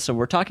 capitalized, so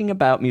we're talking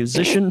about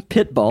musician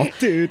Pitbull,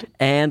 Dude.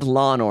 and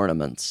lawn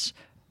ornaments.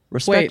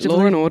 Wait,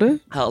 law and order?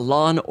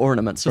 Lawn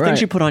ornaments, so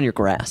things you put on your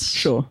grass.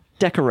 Sure.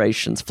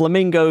 Decorations,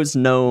 flamingos,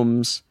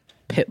 gnomes,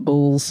 Pit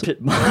bulls.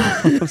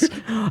 pitbulls.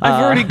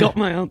 I've already got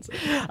my answer.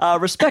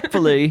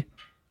 Respectfully,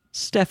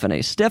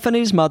 Stephanie.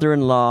 Stephanie's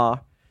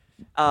mother-in-law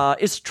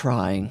is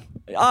trying.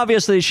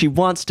 Obviously, she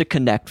wants to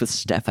connect with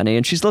Stephanie,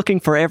 and she's looking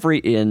for every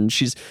in.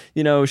 She's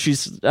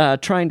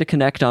trying to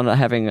connect on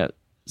having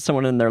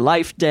someone in their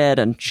life dead,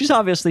 and she's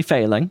obviously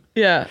failing.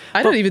 Yeah,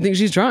 I don't even think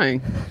she's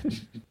trying.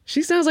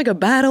 She sounds like a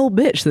bad old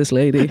bitch, this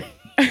lady.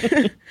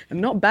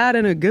 And not bad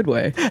in a good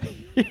way.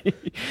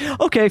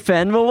 Okay,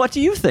 Fenne, well, what do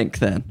you think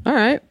then? All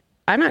right.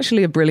 I'm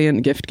actually a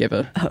brilliant gift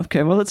giver.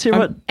 Okay, well, let's hear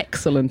what... I'm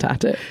excellent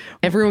at it.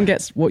 Everyone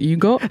gets what you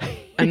got,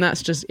 and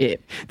that's just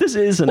it. This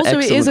is an also,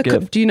 excellent it is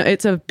gift. do you know,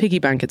 it's a piggy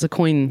bank. It's a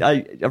coin.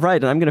 Right,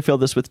 and I'm going to fill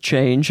this with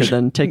change and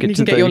then take it You to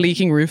can get your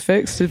leaking roof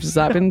fixed. Has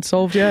that been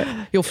solved yet?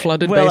 Your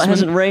flooded Well, basement? it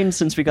hasn't rained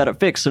since we got it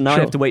fixed, so now I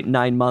Sure. have to wait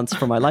 9 months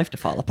for my life to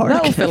fall apart.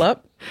 That'll fill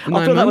up.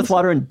 I'll fill that with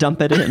water and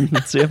dump it in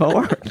and see if it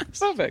works.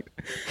 Perfect.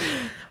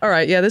 All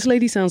right, yeah, this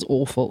lady sounds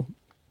awful.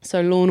 So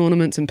lawn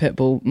ornaments and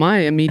Pitbull. My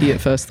immediate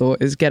first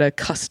thought is get a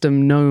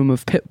custom gnome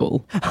of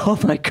Pitbull. Oh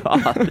my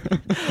God.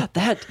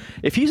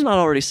 If he's not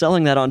already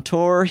selling that on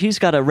tour, he's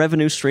got a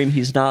revenue stream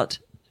he's not.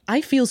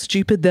 I feel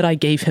stupid that I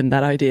gave him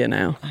that idea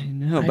now. I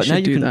know, I but now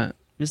should you do can. that.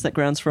 Is that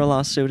grounds for a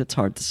lawsuit? It's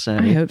hard to say.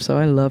 I hope so.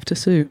 I love to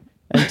sue.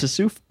 And to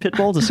sue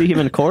Pitbull, to see him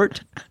in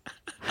court?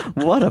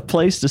 What a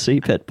place to see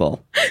Pitbull.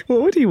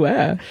 What would he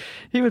wear?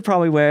 He would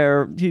probably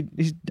wear.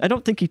 I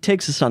don't think he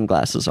takes his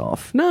sunglasses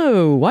off.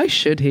 No, why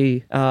should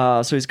he?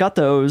 So he's got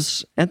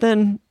those, and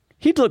then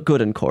he'd look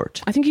good in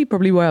court. I think he'd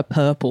probably wear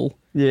purple.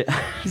 Yeah,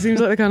 He seems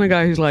like the kind of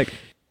guy who's like,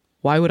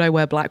 why would I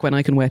wear black when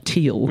I can wear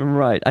teal?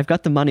 right. I've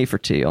got the money for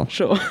teal.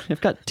 Sure.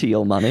 I've got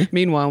teal money.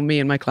 Meanwhile, me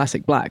and my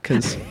classic black,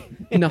 because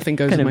nothing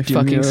goes Kind with of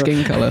my fucking demure.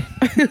 skin color.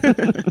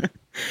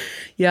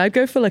 Yeah, I'd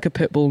go for like a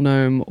Pitbull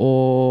gnome,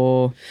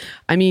 or,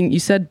 I mean, you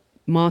said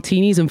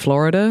martinis in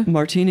Florida.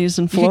 Martinis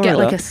in You Florida. could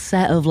get like a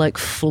set of like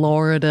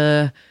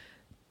Florida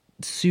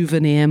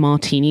souvenir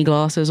martini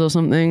glasses or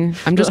something.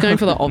 I'm just going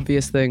for the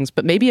obvious things,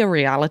 but maybe a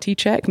reality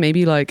check,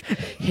 maybe like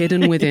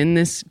hidden within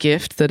this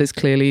gift that is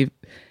clearly,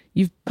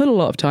 you've put a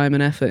lot of time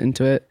and effort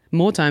into it,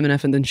 more time and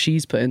effort than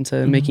she's put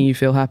into making you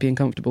feel happy and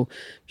comfortable.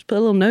 Just put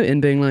a little note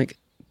in being like,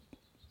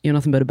 you're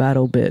nothing but a bad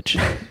old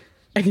bitch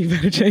and you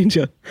better change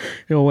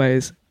your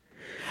ways.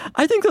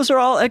 I think those are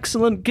all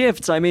excellent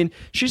gifts. I mean,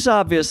 she's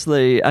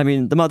obviously,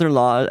 the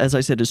mother-in-law, as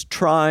I said, is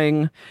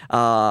trying,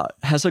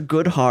 has a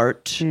good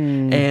heart,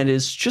 and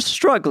is just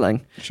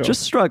struggling. Sure.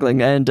 Just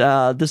struggling. And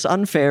this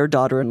unfair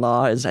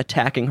daughter-in-law is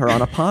attacking her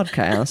on a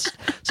podcast.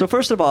 So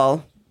first of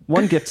all,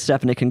 one gift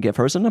Stephanie can give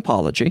her is an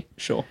apology.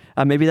 Sure.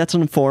 Maybe that's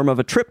in the form of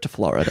a trip to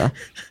Florida.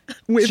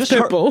 With It's just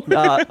her-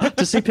 Pitbull.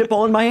 to see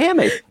Pitbull in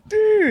Miami.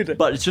 Dude.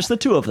 But it's just the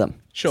two of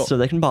them. Sure. So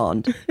they can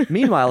bond.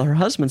 Meanwhile, her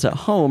husband's at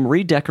home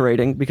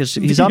redecorating because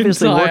he's The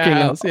obviously entire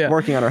house, yeah.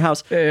 working on her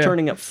house, Yeah.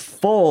 turning it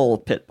full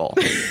Pitbull.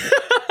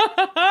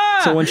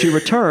 So when she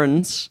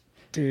returns,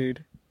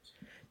 Dude,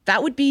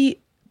 that would be.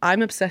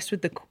 I'm obsessed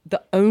with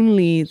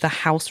the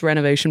house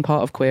renovation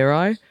part of Queer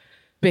Eye,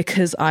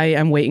 because I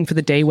am waiting for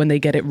the day when they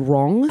get it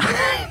wrong,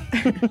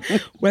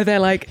 where they're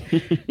like,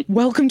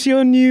 "Welcome to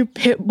your new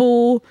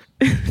Pitbull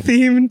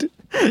themed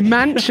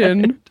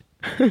mansion."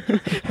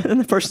 and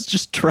the person's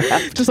just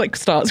trapped. Just like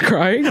starts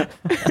crying.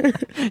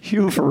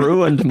 You've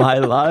ruined my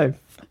life.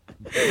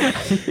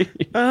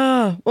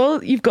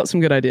 Well, you've got some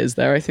good ideas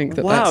there. I think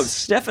that. Wow, that's,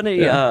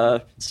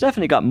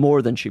 Stephanie got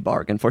more than she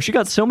bargained for. She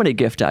got so many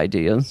gift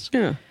ideas.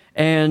 Yeah.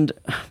 And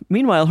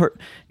meanwhile,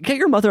 get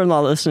your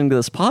mother-in-law listening to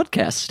this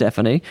podcast,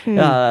 Stephanie,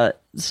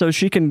 so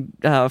she can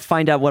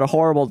find out what a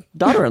horrible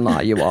daughter-in-law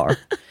you are.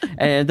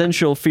 And then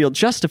she'll feel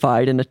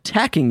justified in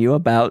attacking you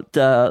about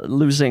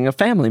losing a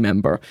family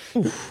member.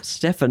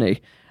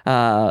 Stephanie,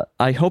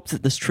 I hope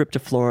that this trip to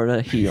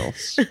Florida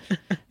heals.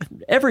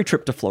 Every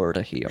trip to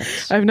Florida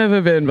heals. I've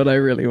never been, but I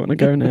really want to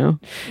go now.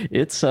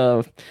 It's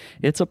a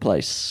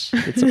place.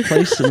 It's a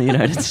place in the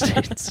United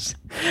States.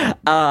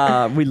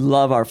 We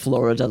love our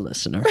Florida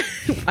listener.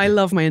 I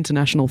love my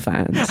international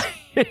fans.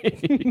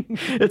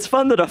 It's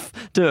fun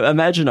to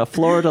imagine a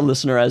Florida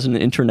listener as an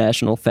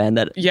international fan.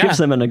 That gives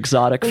them an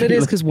exotic feeling. It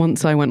is because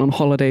once I went on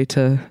holiday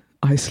to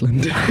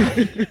Iceland.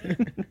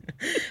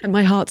 And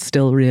my heart's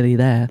still really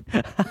there.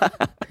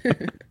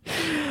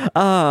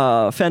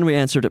 Fenne, we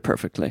answered it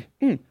perfectly.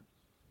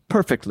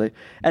 Perfectly.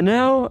 And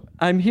now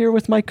I'm here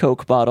with my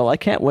Coke bottle. I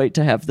can't wait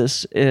to have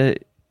this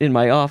in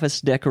my office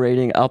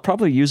decorating. I'll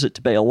probably use it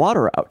to bail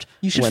water out.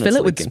 You should fill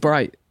it with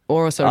Sprite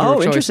or a soda of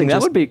choice. Interesting.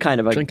 That would be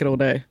kind of drink it all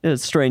day. A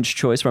strange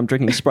choice where I'm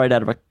drinking Sprite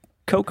out of a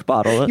Coke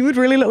bottle. You would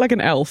really look like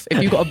an elf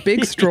if you got a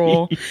big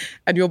straw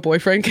and your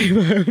boyfriend came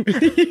home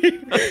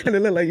and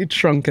it looked like you'd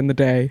shrunk in the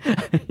day.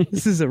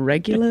 This is a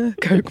regular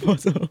Coke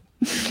bottle.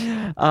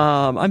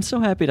 I'm so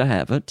happy to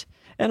have it,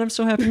 and I'm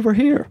so happy we're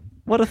here.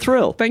 What a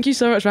thrill. Thank you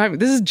so much for having me.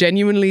 This is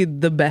genuinely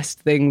the best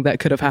thing that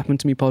could have happened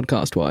to me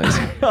podcast-wise.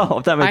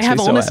 Oh, that makes me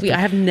so honestly, happy.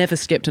 I have never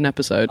skipped an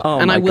episode,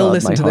 and I will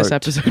listen to this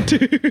episode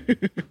too.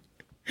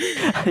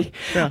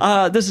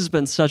 This has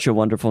been such a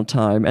wonderful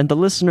time, and the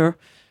listener,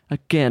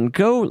 again,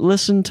 go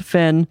listen to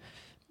Fenne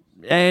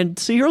and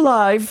see her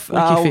live.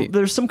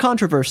 There's some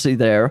controversy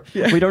there.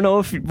 Yeah. We don't know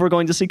if we're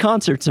going to see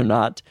concerts or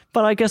not,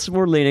 but I guess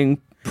we're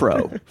leaning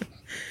pro.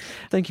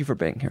 Thank you for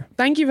being here.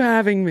 Thank you for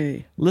having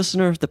me.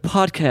 Listener, the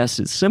podcast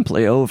is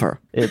simply over.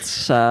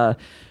 It's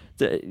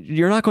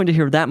you're not going to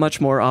hear that much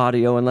more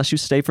audio unless you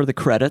stay for the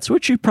credits,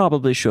 which you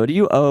probably should.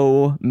 You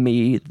owe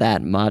me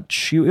that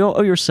much. You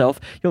owe yourself.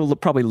 You'll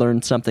probably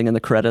learn something in the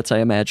credits, I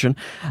imagine.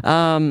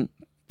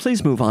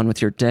 Please move on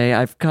with your day.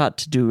 I've got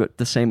to do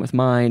the same with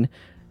mine.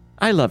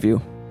 I love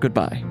you.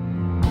 Goodbye.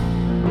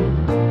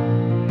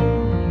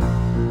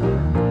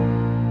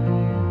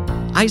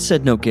 I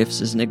Said No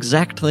Gifts is an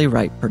Exactly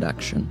Right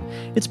production.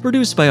 It's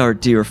produced by our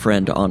dear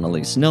friend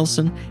Annalise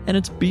Nelson, and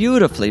it's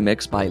beautifully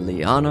mixed by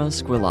Liana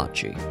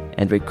Squilacci.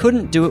 And we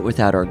couldn't do it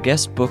without our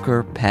guest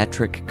booker,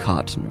 Patrick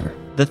Kottner.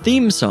 The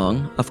theme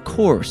song, of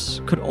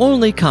course, could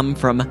only come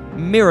from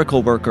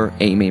miracle worker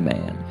Amy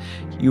Mann.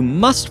 You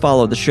must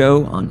follow the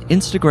show on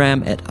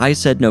Instagram at I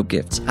Said No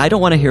Gifts. I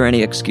don't want to hear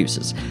any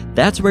excuses.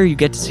 That's where you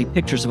get to see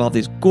pictures of all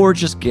these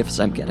gorgeous gifts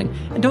I'm getting.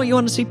 And don't you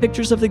want to see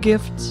pictures of the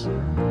gifts?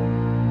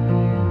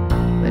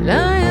 When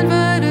I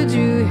invited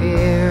you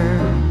here,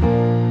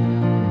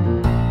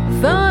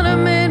 thought I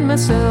made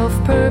myself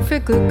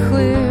perfectly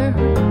clear.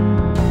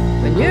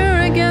 When you're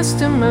a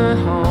guest in my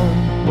home,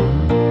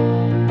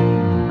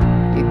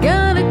 you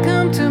gotta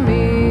come to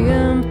me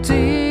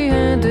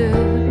empty-handed.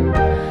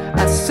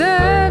 I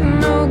said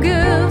no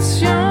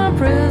gifts, your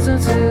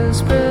presence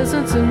is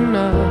presence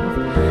enough.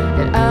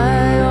 And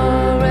I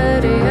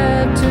already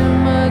had too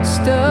much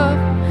stuff,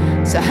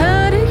 so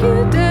how do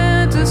you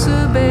dare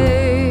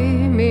disobey?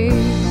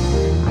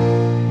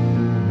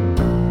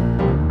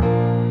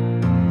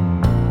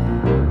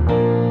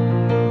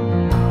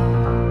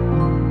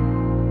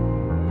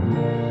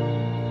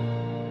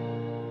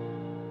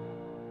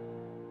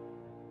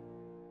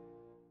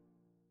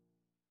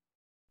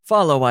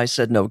 Follow I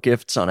Said No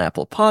Gifts on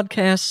Apple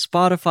Podcasts,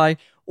 Spotify,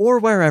 or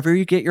wherever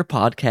you get your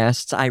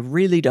podcasts. I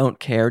really don't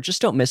care. Just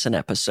don't miss an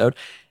episode.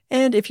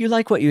 And if you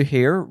like what you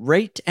hear,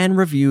 rate and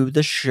review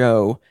the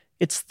show.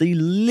 It's the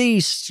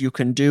least you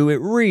can do.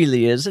 It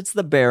really is. It's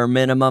the bare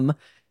minimum.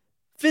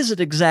 Visit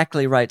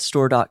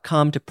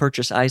exactlyrightstore.com to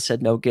purchase I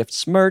Said No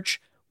Gifts merch.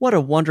 What a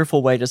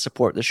wonderful way to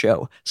support the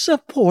show.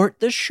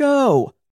 Support the show!